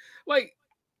and like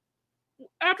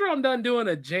after I'm done doing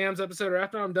a jams episode or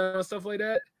after I'm done with stuff like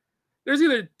that, there's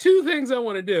either two things I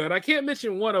want to do, and I can't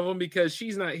mention one of them because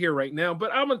she's not here right now.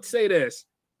 But I'm gonna say this: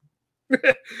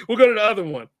 we'll go to the other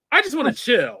one. I just want to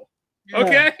chill. Yeah.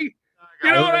 Okay,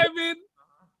 you know what I mean?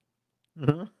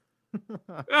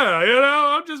 Yeah, you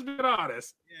know, I'm just being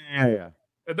honest. Yeah.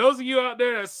 And those of you out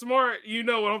there that's smart, you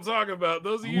know what I'm talking about.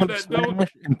 Those of you that don't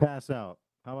and pass out.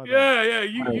 How about that? Yeah,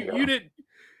 you didn't.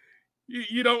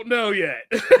 You don't know yet.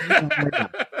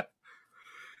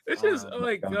 It's just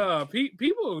like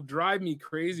people drive me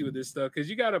crazy with this stuff because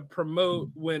you got to promote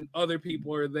when other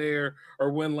people are there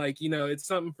or when like, you know, it's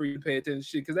something for you to pay attention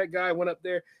to. Because that guy went up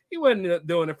there, he wasn't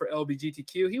doing it for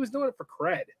LGBTQ. He was doing it for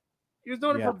cred. He was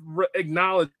doing it for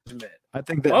acknowledgement. I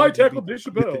think that I tackled Dave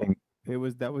Chappelle.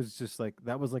 That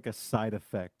was like a side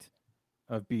effect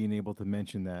of being able to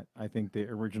mention that. I think the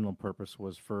original purpose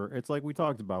was for it's like we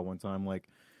talked about one time, like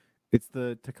it's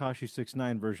the Tekashi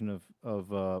 6ix9ine version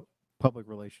of public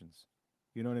relations.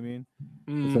 You know what I mean?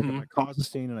 Mm-hmm. It's like if I cause a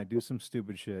scene and I do some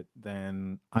stupid shit,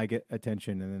 then I get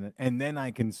attention, and then I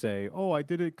can say, "Oh, I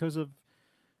did it because of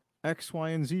X,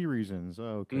 Y, and Z reasons."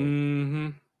 Oh,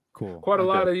 okay, cool. Quite a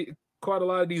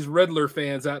lot of these Riddler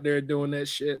fans out there doing that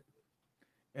shit.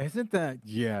 Isn't that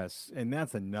yes? And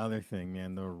that's another thing,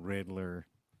 man. The Riddler.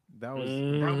 That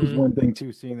was one thing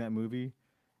too. Seeing that movie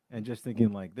and just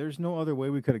thinking like, there's no other way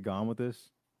we could have gone with this.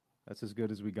 That's as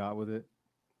good as we got with it.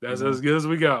 That's as good as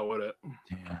we got with it.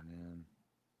 Damn, man.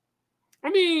 I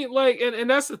mean, like, and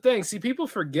that's the thing. See, people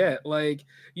forget. Like,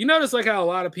 you notice like how a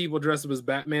lot of people dress up as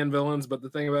Batman villains, but the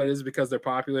thing about it is because they're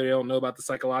popular, they don't know about the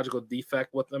psychological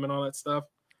defect with them and all that stuff.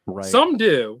 Right. Some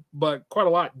do, but quite a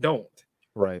lot don't.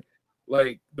 Right.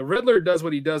 Like the Riddler does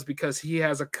what he does because he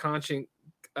has a constant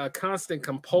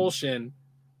compulsion,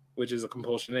 which is a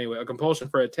compulsion anyway, a compulsion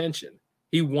for attention.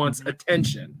 He wants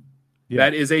attention. Yeah.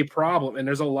 That is a problem. And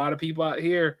there's a lot of people out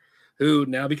here who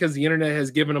now, because the internet has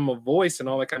given them a voice and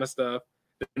all that kind of stuff,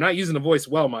 they're not using the voice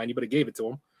well, mind you, but it gave it to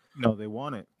them. No, they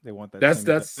want it. They want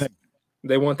that.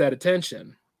 They want that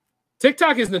attention.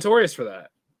 TikTok is notorious for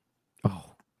that. Oh.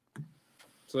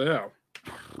 So yeah.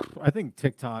 I think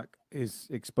TikTok is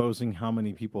exposing how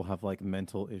many people have like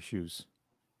mental issues,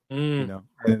 you know,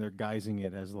 and they're guising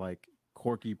it as like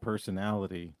quirky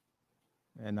personality.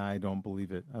 And I don't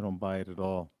believe it. I don't buy it at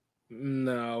all.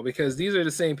 No, because these are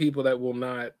the same people that will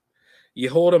not, you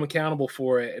hold them accountable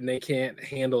for it and they can't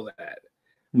handle that.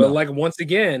 But like, once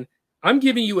again, I'm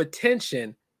giving you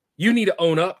attention. You need to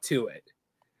own up to it.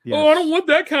 Yes. Oh, I don't want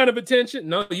that kind of attention.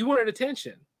 No, you wanted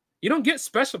attention. You don't get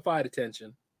specified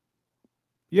attention.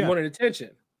 You wanted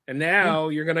attention. And now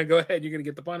you're going to go ahead. You're going to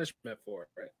get the punishment for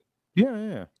it.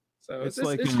 Yeah. So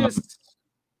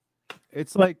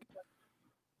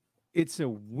it's a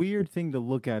weird thing to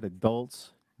look at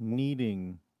adults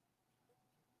needing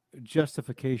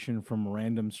justification from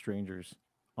random strangers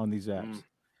on these apps,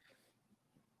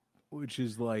 which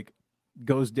is like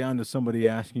goes down to somebody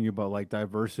asking you about like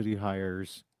diversity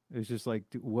hires. It's just like,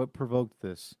 what provoked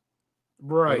this?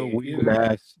 Right. What a weird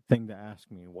ass thing to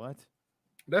ask me. What?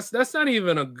 That's not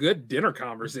even a good dinner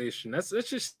conversation. That's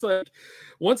just like,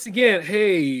 once again,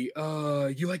 hey,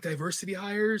 you like diversity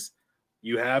hires?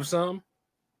 You have some?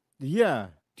 Yeah.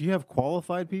 Do you have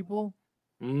qualified people?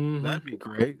 That'd be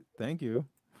great. Thank you.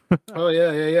 Oh,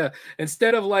 yeah.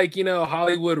 Instead of like, you know,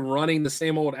 Hollywood running the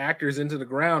same old actors into the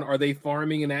ground, are they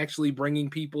farming and actually bringing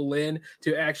people in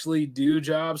to actually do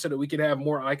jobs so that we can have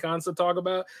more icons to talk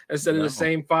about instead of the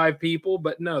same 5 people?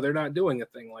 But no, they're not doing a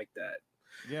thing like that.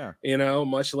 Yeah. You know,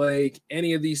 much like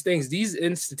any of these things, these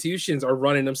institutions are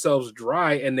running themselves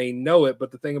dry and they know it.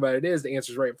 But the thing about it is the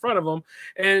answer's right in front of them.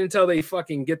 And until they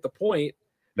fucking get the point,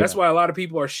 that's why a lot of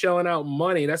people are shelling out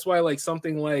money. That's why like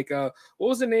something like, what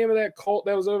was the name of that cult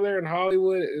that was over there in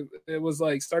Hollywood? It was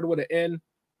like started with an N.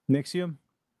 Nixium?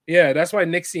 Yeah, that's why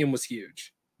Nixium was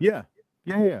huge. Yeah.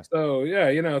 Yeah. So, yeah,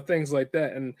 you know, things like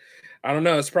that. And I don't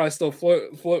know, it's probably still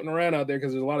floating around out there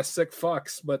because there's a lot of sick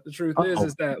fucks. But the truth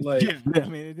is that, like... Yeah, I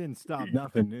mean, it didn't stop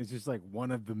nothing. It's just like one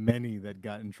of the many that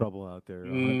got in trouble out there.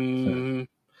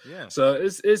 Yeah. So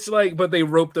it's like, but they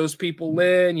rope those people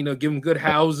in, you know, give them good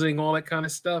housing, all that kind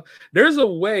of stuff. There's a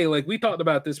way, like we talked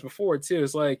about this before, too.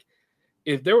 It's like,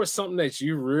 if there was something that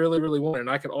you really, really wanted and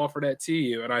I could offer that to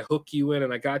you and I hook you in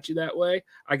and I got you that way,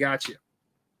 I got you.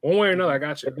 One way or another, I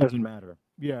got you. It doesn't matter.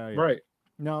 Yeah. Right.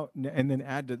 No, and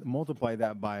then multiply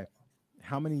that by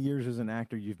how many years as an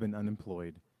actor you've been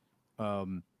unemployed.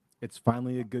 It's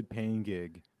finally a good paying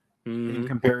gig in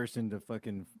comparison to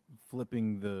fucking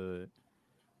flipping the,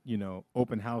 you know,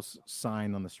 open house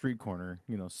sign on the street corner,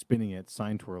 you know, spinning it,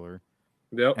 sign twirler.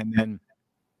 Yep. And then,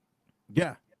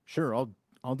 yeah, sure, I'll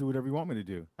do whatever you want me to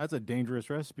do. That's a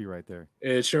dangerous recipe right there.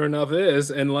 It sure enough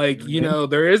is. And like, you know,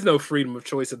 there is no freedom of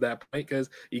choice at that point because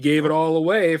you gave it all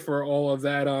away for all of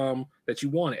that that you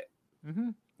wanted. Mm-hmm.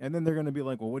 And then they're going to be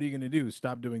like, well, what are you going to do?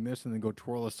 Stop doing this and then go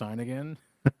twirl a sign again?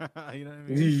 You know what I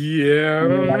mean? Yeah.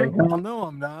 Like, hell no,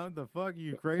 I'm not. The fuck? Are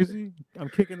you crazy? I'm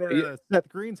kicking at Seth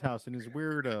Green's house in his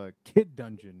weird kid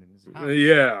dungeon in his house.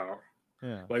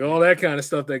 Yeah. Like all that kind of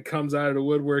stuff that comes out of the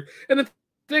woodwork. And the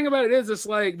thing about it is, it's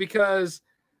like, because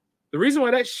the reason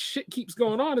why that shit keeps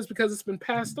going on is because it's been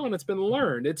passed on. It's been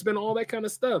learned. It's been all that kind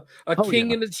of stuff.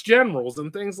 King and its generals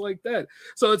and things like that.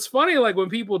 So it's funny, like when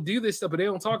people do this stuff, but they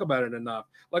don't talk about it enough.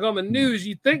 Like on the news,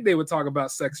 you think they would talk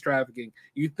about sex trafficking.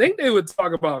 You think they would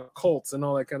talk about cults and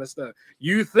all that kind of stuff.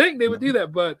 You think they would do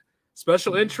that, but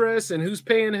special interests and who's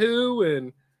paying who,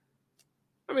 and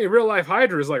I mean, real life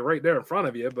Hydra is like right there in front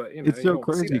of you. But you know, it's so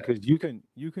crazy because you can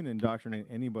indoctrinate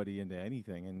anybody into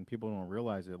anything, and people don't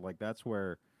realize it. Like that's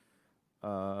where.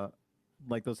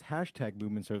 Like those hashtag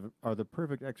movements are the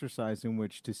perfect exercise in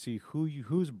which to see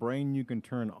whose brain you can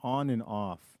turn on and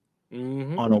off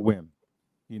on a whim,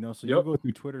 you know. So you go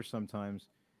through Twitter sometimes,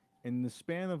 in the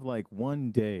span of like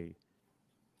one day,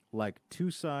 like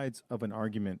two sides of an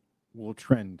argument will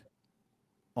trend,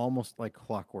 almost like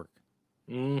clockwork.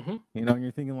 You know, and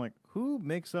you're thinking like, who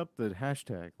makes up the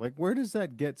hashtag? Like, where does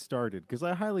that get started? Because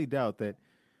I highly doubt that.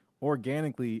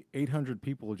 Organically, 800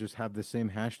 people just have the same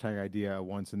hashtag idea at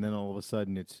once, and then all of a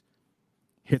sudden it's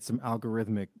hit some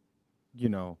algorithmic, you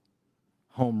know,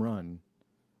 home run.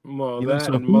 Well, you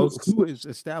that know, so who is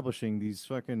establishing these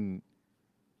fucking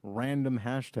random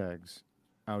hashtags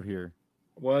out here?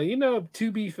 Well, you know,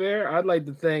 to be fair, I'd like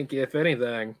to think, if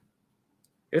anything,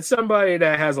 it's somebody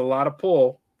that has a lot of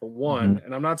pull, for one.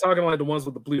 And I'm not talking like the ones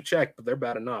with the blue check, but they're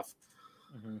bad enough.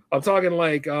 I'm talking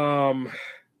like,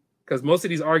 because most of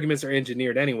these arguments are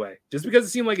engineered anyway. Just because it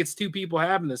seemed like it's two people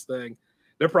having this thing,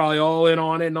 they're probably all in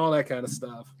on it and all that kind of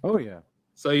stuff. Oh, yeah.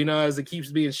 So, you know, as it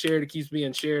keeps being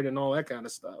shared and all that kind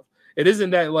of stuff. It isn't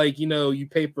that, like, you know, you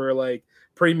pay for, like,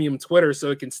 premium Twitter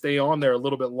so it can stay on there a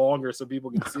little bit longer so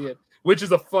people can see it, which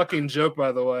is a fucking joke,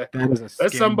 by the way. That is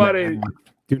That's somebody...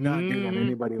 Do not do that.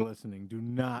 Anybody listening, do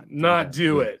not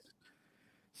do it.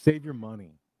 Save your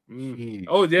money.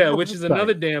 Oh yeah, which is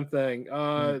another damn thing.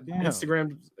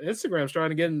 Instagram's trying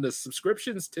to get into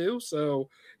subscriptions too. So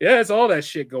yeah, it's all that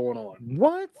shit going on.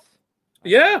 What?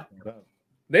 Yeah,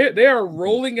 they are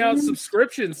rolling out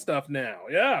subscription stuff now.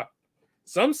 Yeah,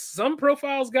 some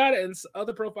profiles got it and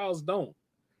other profiles don't.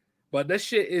 But that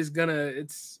shit is gonna.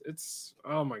 It's.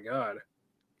 Oh my god.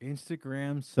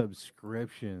 Instagram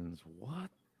subscriptions. What?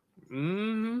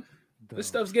 This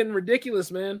stuff's getting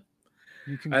ridiculous, man.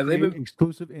 You can create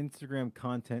exclusive Instagram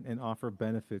content and offer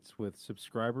benefits with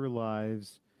subscriber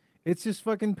lives. It's just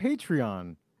fucking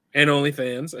Patreon. And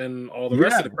OnlyFans and all the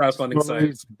rest of the crowdfunding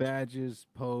sites. Badges,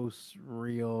 posts,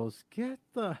 reels. Get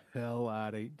the hell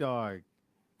out of dog.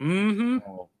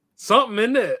 Something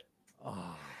in it.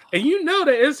 Oh. And you know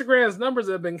that Instagram's numbers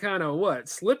have been kind of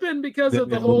slipping because of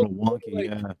the whole wonky,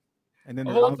 yeah. And then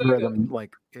their algorithm,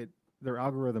 their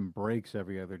algorithm breaks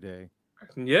every other day.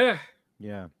 Yeah.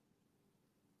 Yeah.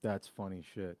 That's funny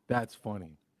shit. That's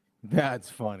funny.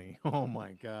 Oh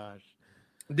my gosh.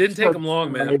 Didn't take them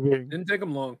long, man. Didn't take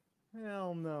them long.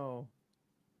 Hell no.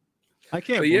 I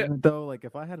can't believe it though. Like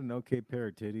if I had an okay pair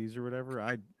of titties or whatever,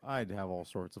 I'd have all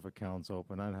sorts of accounts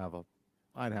open.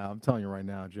 I'm telling you right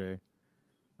now, Jay.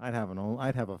 I'd have all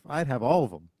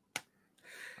of them.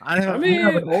 I'd have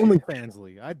an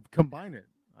OnlyFansly. I'd combine it.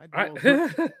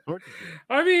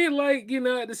 I mean, like, you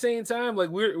know, at the same time, like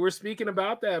we're speaking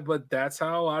about that, but that's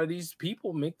how a lot of these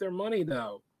people make their money,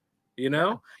 though. You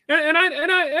know, and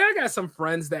I got some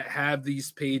friends that have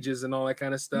these pages and all that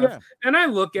kind of stuff, and I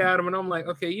look at them and I'm like,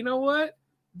 okay, you know what?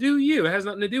 Do you? It has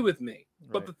nothing to do with me.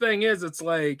 Right. But the thing is, it's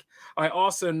like I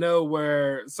also know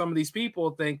where some of these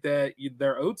people think that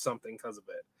they're owed something because of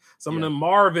it. Some of the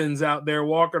Marvins out there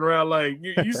walking around like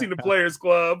you see the Players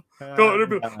Club.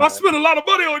 I spent a lot of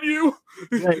money on you.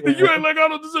 You ain't like I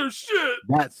don't deserve shit.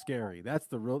 That's scary. That's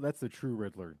the true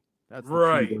Riddler. That's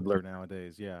the true Riddler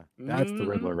nowadays. Yeah, that's the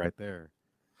Riddler right there.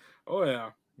 Oh yeah,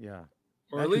 yeah.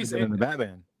 Or that at least in the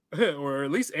Batman, or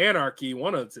at least Anarchy,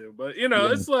 one or two. But you know,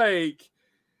 it's like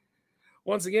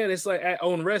once again, it's like at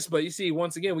own risk. But you see,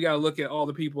 once again, we got to look at all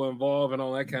the people involved and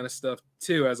all that kind of stuff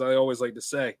too, as I always like to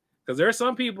say, because there are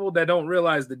some people that don't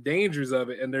realize the dangers of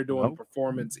it, and they're doing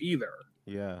performance either.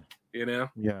 Yeah, you know.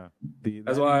 Yeah,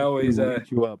 that's why I always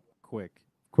you up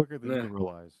quicker than you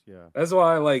realize. Yeah, that's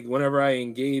why I like whenever I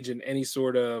engage in any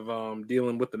sort of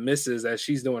dealing with the missus as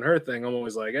she's doing her thing, I'm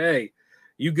always like, hey,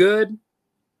 you good?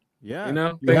 Yeah, you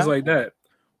know, things like that.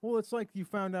 Well, it's like you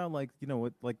found out, like, you know,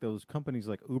 what, like those companies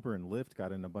like Uber and Lyft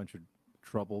got in a bunch of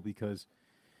trouble because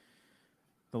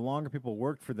the longer people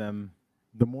worked for them,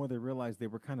 the more they realized they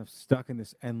were kind of stuck in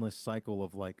this endless cycle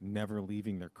of like never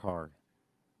leaving their car.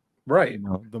 Right. You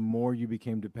know, the more you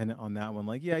became dependent on that one,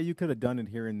 like, yeah, you could have done it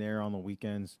here and there on the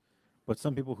weekends, but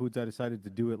some people who decided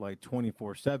to do it like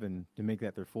 24/7 to make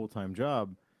that their full-time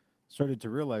job started to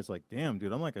realize, like, damn,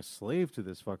 dude, I'm like a slave to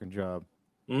this fucking job.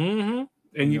 Mm-hmm.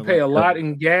 And you pay a lot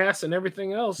in gas and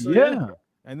everything else. So yeah.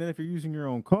 And then if you're using your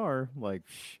own car, like,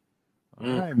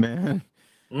 all right, man.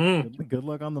 Good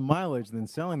luck on the mileage and then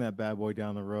selling that bad boy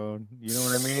down the road. You know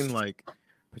what I mean? Like,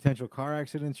 potential car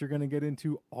accidents you're going to get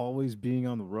into, always being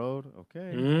on the road.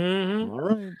 Okay. Mm-hmm. All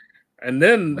right. And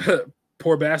then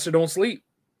poor bastard don't sleep.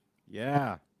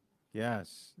 Yeah.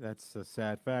 Yes. That's a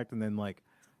sad fact. And then, like,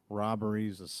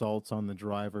 robberies, assaults on the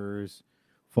drivers,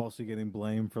 falsely getting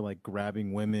blamed for, like,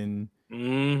 grabbing women.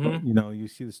 Mm-hmm. But, you know, you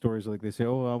see the stories like they say,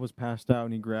 oh, I was passed out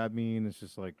and he grabbed me. And it's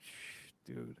just like,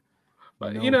 dude.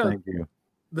 But, no, you know, thank you.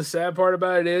 The sad part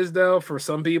about it is, though, for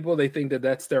some people, they think that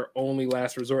that's their only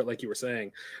last resort, like you were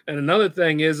saying. And another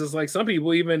thing is like some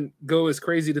people even go as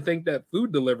crazy to think that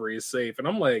food delivery is safe. And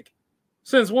I'm like,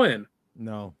 since when?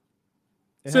 No.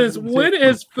 Since when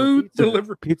is food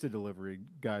delivery? Pizza delivery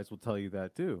guys will tell you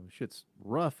that, too. Shit's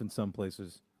rough in some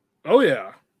places. Oh,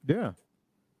 yeah. Yeah.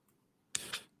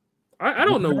 I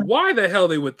don't know why the hell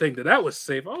they would think that was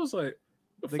safe. I was like,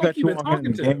 they got you walking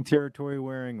in gang territory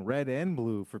wearing red and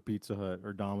blue for Pizza Hut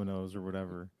or Domino's or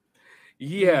whatever.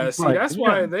 Yeah, see, that's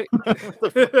why they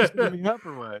me up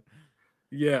or what?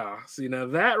 Yeah, see, now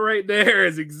that right there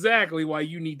is exactly why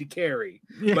you need to carry.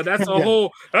 But that's a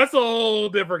whole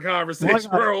different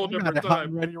conversation for a whole different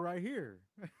time. Ready right here.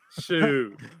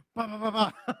 Shoot. That's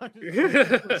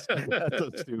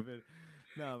so stupid.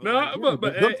 No,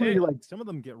 but they'll tell you, like, some of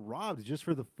them get robbed just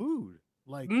for the food.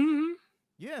 Like,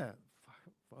 yeah,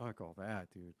 fuck all that,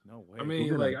 dude. No way. I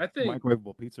mean, like, I think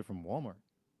microwavable pizza from Walmart.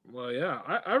 Well, yeah,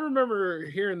 I remember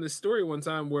hearing this story one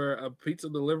time where a pizza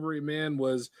delivery man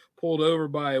was pulled over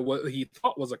by what he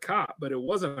thought was a cop, but it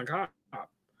wasn't a cop.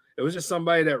 It was just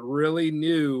somebody that really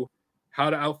knew how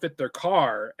to outfit their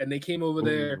car, and they came over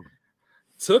there,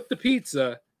 took the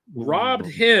pizza, robbed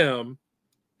him,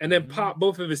 and then popped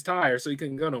both of his tires so he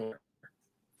couldn't go nowhere.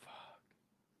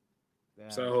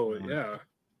 So yeah,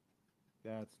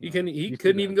 he couldn't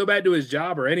even go back to his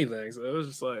job or anything. So it was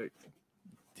just like,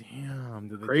 damn,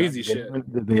 crazy shit.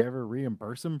 Did they ever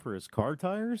reimburse him for his car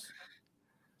tires?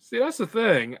 See, that's the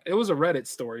thing. It was a Reddit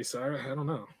story, so I don't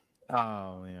know.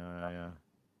 Oh yeah.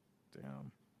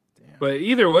 Damn. But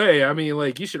either way, I mean,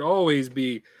 like, you should always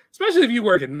be, especially if you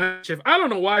work at night shift. I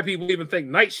don't know why people even think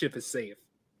night shift is safe.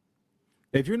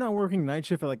 If you're not working night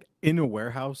shift, like in a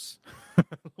warehouse,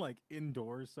 like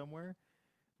indoors somewhere,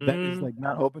 that is like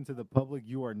not open to the public,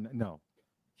 you are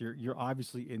you're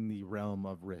obviously in the realm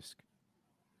of risk.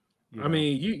 I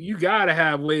mean, you gotta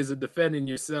have ways of defending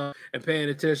yourself and paying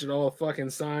attention to all fucking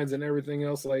signs and everything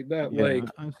else like that. Yeah, like,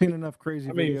 I've seen enough crazy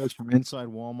videos from inside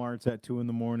Walmarts at 2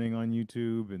 a.m. on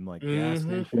YouTube and like gas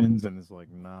stations, and it's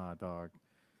like, nah, dog.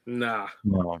 Nah.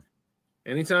 No.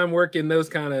 Anytime working those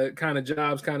kind of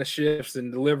jobs, kind of shifts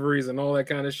and deliveries and all that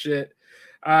kind of shit,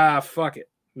 fuck it.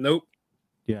 Nope.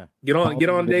 Yeah. Get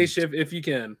on day shift if you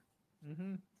can.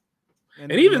 Mm-hmm.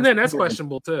 And even then, that's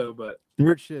questionable too. But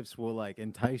third shifts will like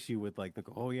entice you with like but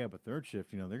third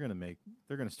shift,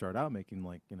 they're gonna start out making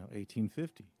like $18.50, and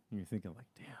you're thinking like,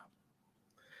 damn,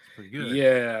 pretty good.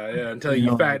 Yeah. Until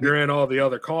you factor in all the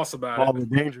other costs about all the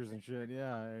dangers and shit.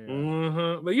 Yeah.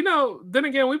 But then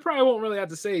again, we probably won't really have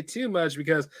to say too much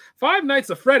because Five Nights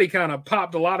at Freddy kind of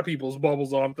popped a lot of people's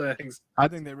bubbles on things. I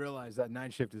think they realized that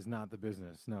night shift is not the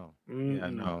business. No. Yeah,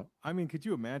 no. I mean, could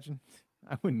you imagine?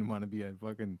 I wouldn't want to be a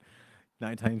fucking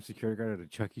nighttime security guard at a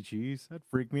Chuck E. Cheese. That'd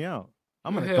freak me out.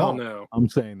 I'm an adult. No. I'm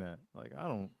saying that. Like,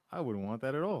 I wouldn't want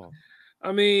that at all.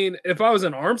 I mean, if I was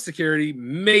in armed security,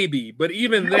 maybe. But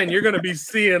even then, you're going to be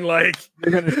seeing, like...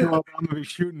 You're going to show up, I'm going to be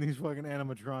shooting these fucking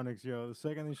animatronics, yo. The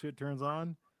second this shit turns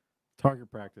on, target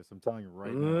practice. I'm telling you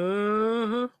right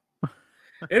now.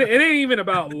 It ain't even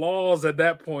about laws at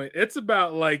that point. It's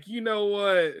about, like, you know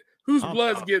what? Whose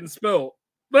blood's getting spilled?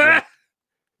 Yeah.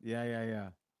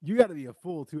 You got to be a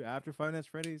fool, too, after Five Nights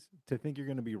at Freddy's to think you're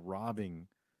going to be robbing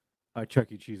a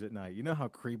Chuck E. Cheese at night. You know how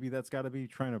creepy that's got to be,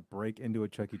 trying to break into a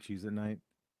Chuck E. Cheese at night?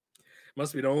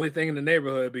 Must be the only thing in the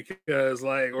neighborhood because,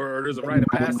 like, or there's a rite of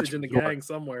passage in the gang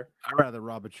somewhere. I'd rather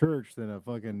rob a church than a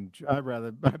fucking.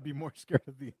 I'd be more scared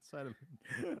of the inside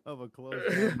of a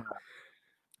closed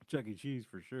Chuck E. Cheese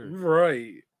for sure.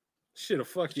 Right. Shit'll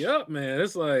fuck you up, man.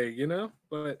 It's like,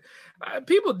 but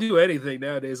people do anything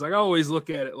nowadays. Like, I always look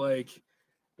at it like,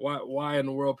 why in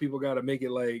the world people got to make it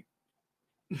like,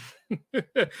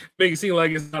 make it seem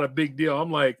like it's not a big deal.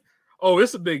 I'm like, oh,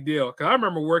 it's a big deal. Because I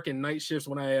remember working night shifts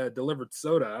when I delivered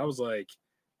soda. I was like,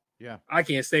 yeah, I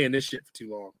can't stay in this shit for too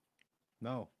long.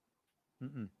 No.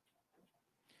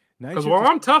 Because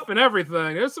I'm tough and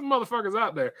everything. There's some motherfuckers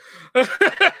out there.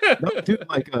 No, dude,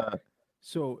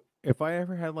 so if I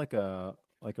ever had like a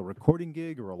recording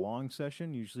gig or a long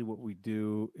session, usually what we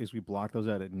do is we block those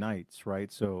out at nights, right?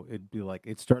 So it'd be like,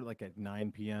 it'd start like at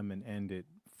 9 p.m. and end at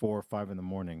 4 or 5 in the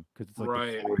morning because it's like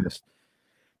the cleanest,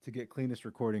 to get cleanest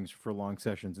recordings for long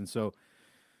sessions. And so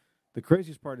the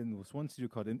craziest part in this one studio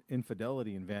called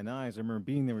Infidelity in Van Nuys, I remember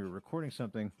being there, we were recording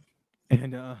something,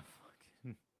 and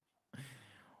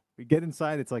we get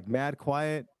inside, it's like mad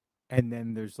quiet, and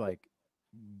then there's like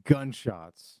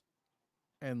gunshots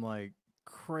and like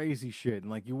crazy shit, and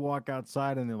like you walk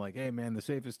outside and they're like, hey man, the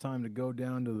safest time to go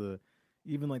down to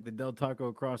even like the Del Taco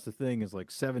across the thing is like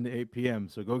 7 to 8 p.m.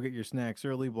 So go get your snacks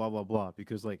early, blah, blah, blah.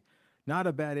 Because like not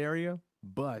a bad area,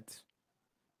 but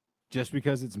just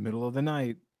because it's middle of the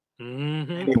night,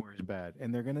 anywhere's bad.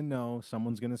 And they're going to know,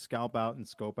 someone's going to scalp out and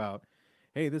scope out,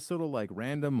 hey, this little like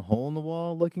random hole in the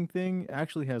wall looking thing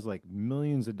actually has like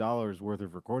millions of dollars worth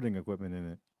of recording equipment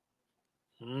in it.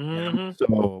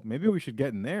 So maybe we should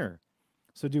get in there.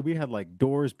 So dude, we had like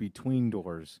doors between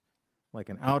doors, like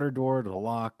an outer door to the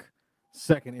lock,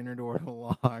 second inner door to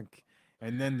lock,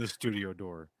 and then the studio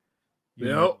door.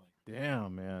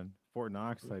 Damn, man. Fort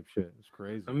Knox type shit. It's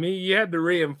crazy. I mean, you had to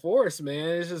reinforce, man.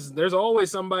 It's just, there's always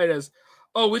somebody that's,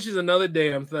 which is another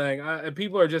damn thing.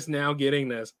 People are just now getting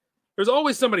this. There's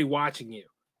always somebody watching you.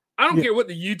 I don't care what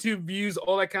the YouTube views,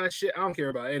 all that kind of shit. I don't care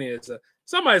about any of it.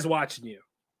 Somebody's watching you.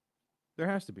 There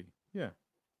has to be. Yeah.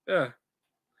 Yeah.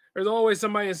 There's always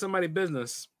somebody in somebody's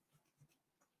business.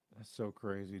 That's so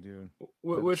crazy, dude.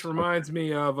 Which reminds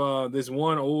me of this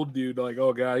one old dude. Like,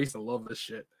 oh god, I used to love this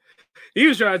shit. He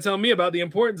was trying to tell me about the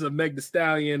importance of Meg Thee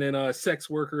Stallion and sex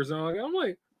workers. And I'm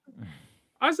like,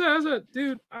 I said,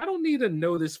 dude, I don't need to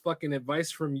know this fucking advice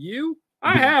from you.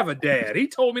 I have a dad. He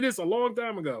told me this a long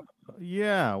time ago.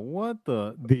 Yeah, what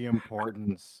the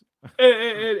importance?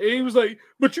 And he was like,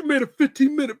 but you made a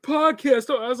 15-minute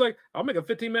podcast. I was like, I'll make a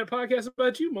 15-minute podcast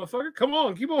about you, motherfucker. Come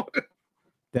on, keep on.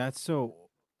 That's so.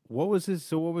 What was his?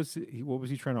 So what was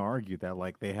he trying to argue, that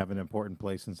like they have an important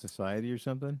place in society or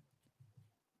something?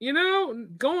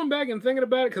 Going back and thinking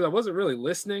about it, because I wasn't really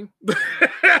listening.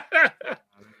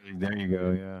 There you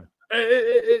go. Yeah.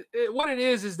 What it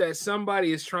is that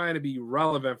somebody is trying to be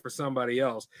relevant for somebody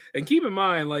else. And keep in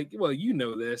mind, like, well, you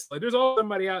know this, like there's always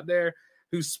somebody out there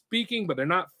who's speaking, but they're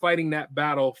not fighting that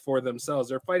battle for themselves.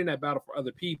 They're fighting that battle for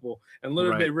other people. And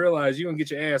little they realize you're going to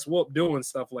get your ass whooped doing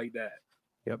stuff like that.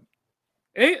 Yep.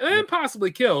 And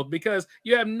possibly killed because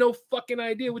you have no fucking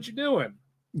idea what you're doing.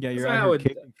 Yeah, you're out here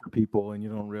kicking for people and you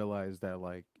don't realize that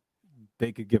like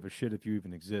they could give a shit if you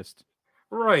even exist.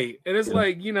 Right. And it's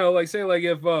like, like say like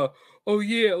if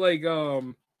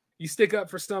you stick up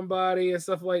for somebody and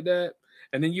stuff like that,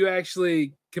 and then you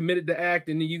actually committed the act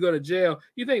and then you go to jail,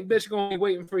 you think bitch gonna be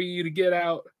waiting for you to get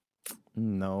out?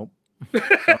 Nope.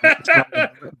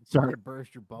 Sorry to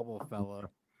burst your bubble, fella.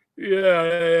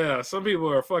 Yeah. Some people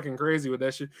are fucking crazy with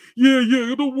that shit.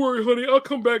 Yeah. Don't worry, honey. I'll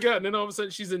come back out. And then all of a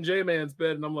sudden she's in J-Man's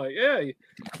bed. And I'm like,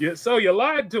 yeah. So you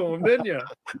lied to him, didn't you?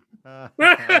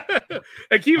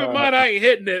 And keep in mind, I ain't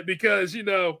hitting it because, she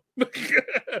needed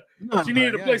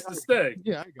a place to stay.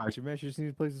 Yeah, I got you, man. She just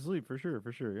needs a place to sleep for sure.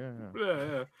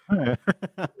 Yeah.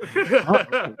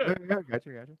 Got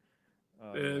you.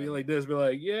 Be like this. Be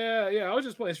like, yeah. I was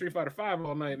just playing Street Fighter 5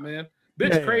 all night, man.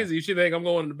 Bitch crazy. She think I'm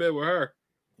going to bed with her.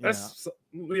 That's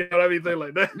everything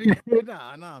like that.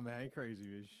 Nah, man, ain't crazy,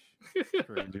 bitch.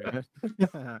 Crazy,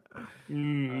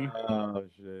 man. Oh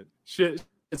shit.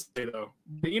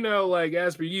 Though, like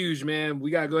as per usual, man, we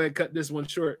gotta go ahead and cut this one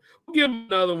short. We'll give him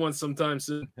another one sometime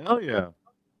soon. Hell yeah.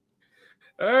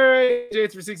 All right,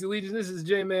 J360 Legion. This is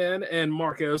J-Man and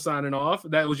Marco signing off.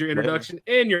 That was your introduction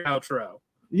and your outro.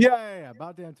 Yeah.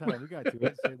 About damn time. We got to.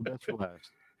 Let's say the best for last.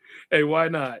 Hey, why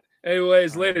not?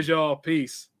 Anyways, later, y'all.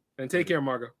 Peace. And take care,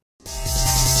 Margo.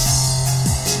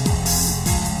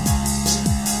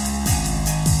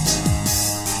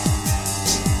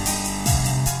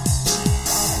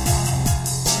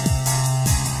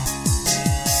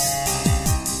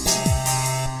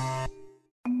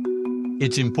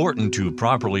 It's important to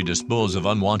properly dispose of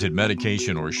unwanted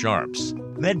medication or sharps.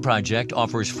 MedProject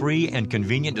offers free and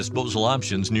convenient disposal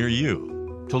options near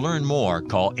you. To learn more,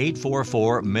 call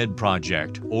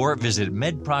 844-MED-PROJECT or visit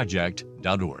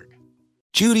medproject.org.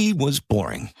 Judy was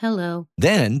boring. Hello.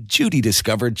 Then Judy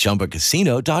discovered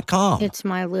ChumbaCasino.com. It's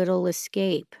my little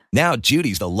escape. Now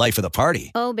Judy's the life of the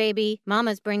party. Oh, baby,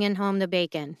 mama's bringing home the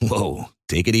bacon. Whoa,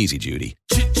 take it easy, Judy.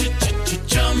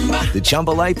 The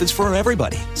Chumba life is for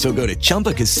everybody. So go to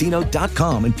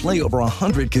ChumbaCasino.com and play over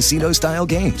 100 casino-style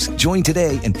games. Join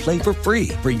today and play for free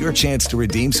for your chance to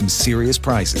redeem some serious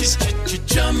prizes.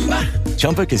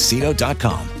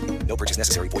 ChumbaCasino.com. No purchase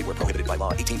necessary. Void where prohibited by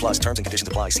law. 18+ terms and conditions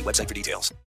apply. See website for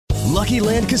details. Lucky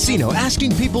Land Casino,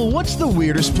 asking people, what's the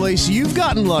weirdest place you've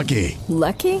gotten lucky?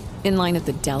 Lucky? In line at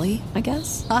the deli, I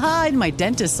guess? Aha, in my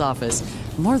dentist's office.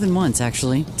 More than once,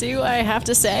 actually. Do I have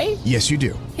to say? Yes, you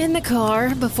do. In the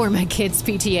car before my kids'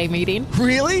 PTA meeting.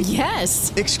 Really?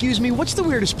 Yes. Excuse me, what's the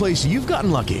weirdest place you've gotten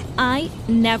lucky? I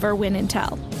never win and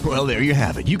tell. Well, there you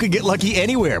have it. You can get lucky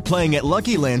anywhere, playing at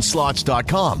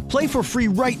LuckyLandSlots.com. Play for free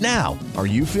right now. Are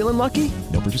you feeling lucky?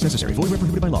 No purchase necessary. Void where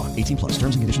prohibited by law. 18+.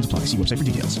 Terms and conditions apply. See website for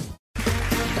details.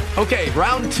 Okay,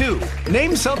 round two.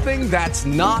 Name something that's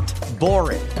not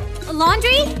boring. A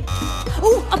laundry?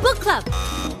 Ooh, a book club.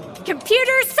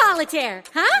 Computer solitaire,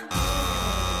 huh?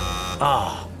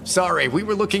 Ah, oh, sorry. We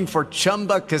were looking for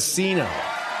Chumba Casino.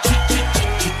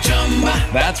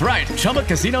 That's right.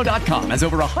 ChumbaCasino.com has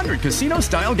over 100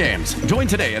 casino-style games. Join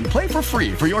today and play for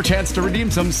free for your chance to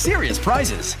redeem some serious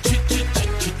prizes.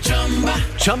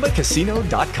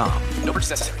 ChumbaCasino.com. No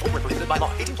purchase necessary. Void where prohibited by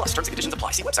law. 18+. Terms and conditions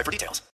apply. See website for details.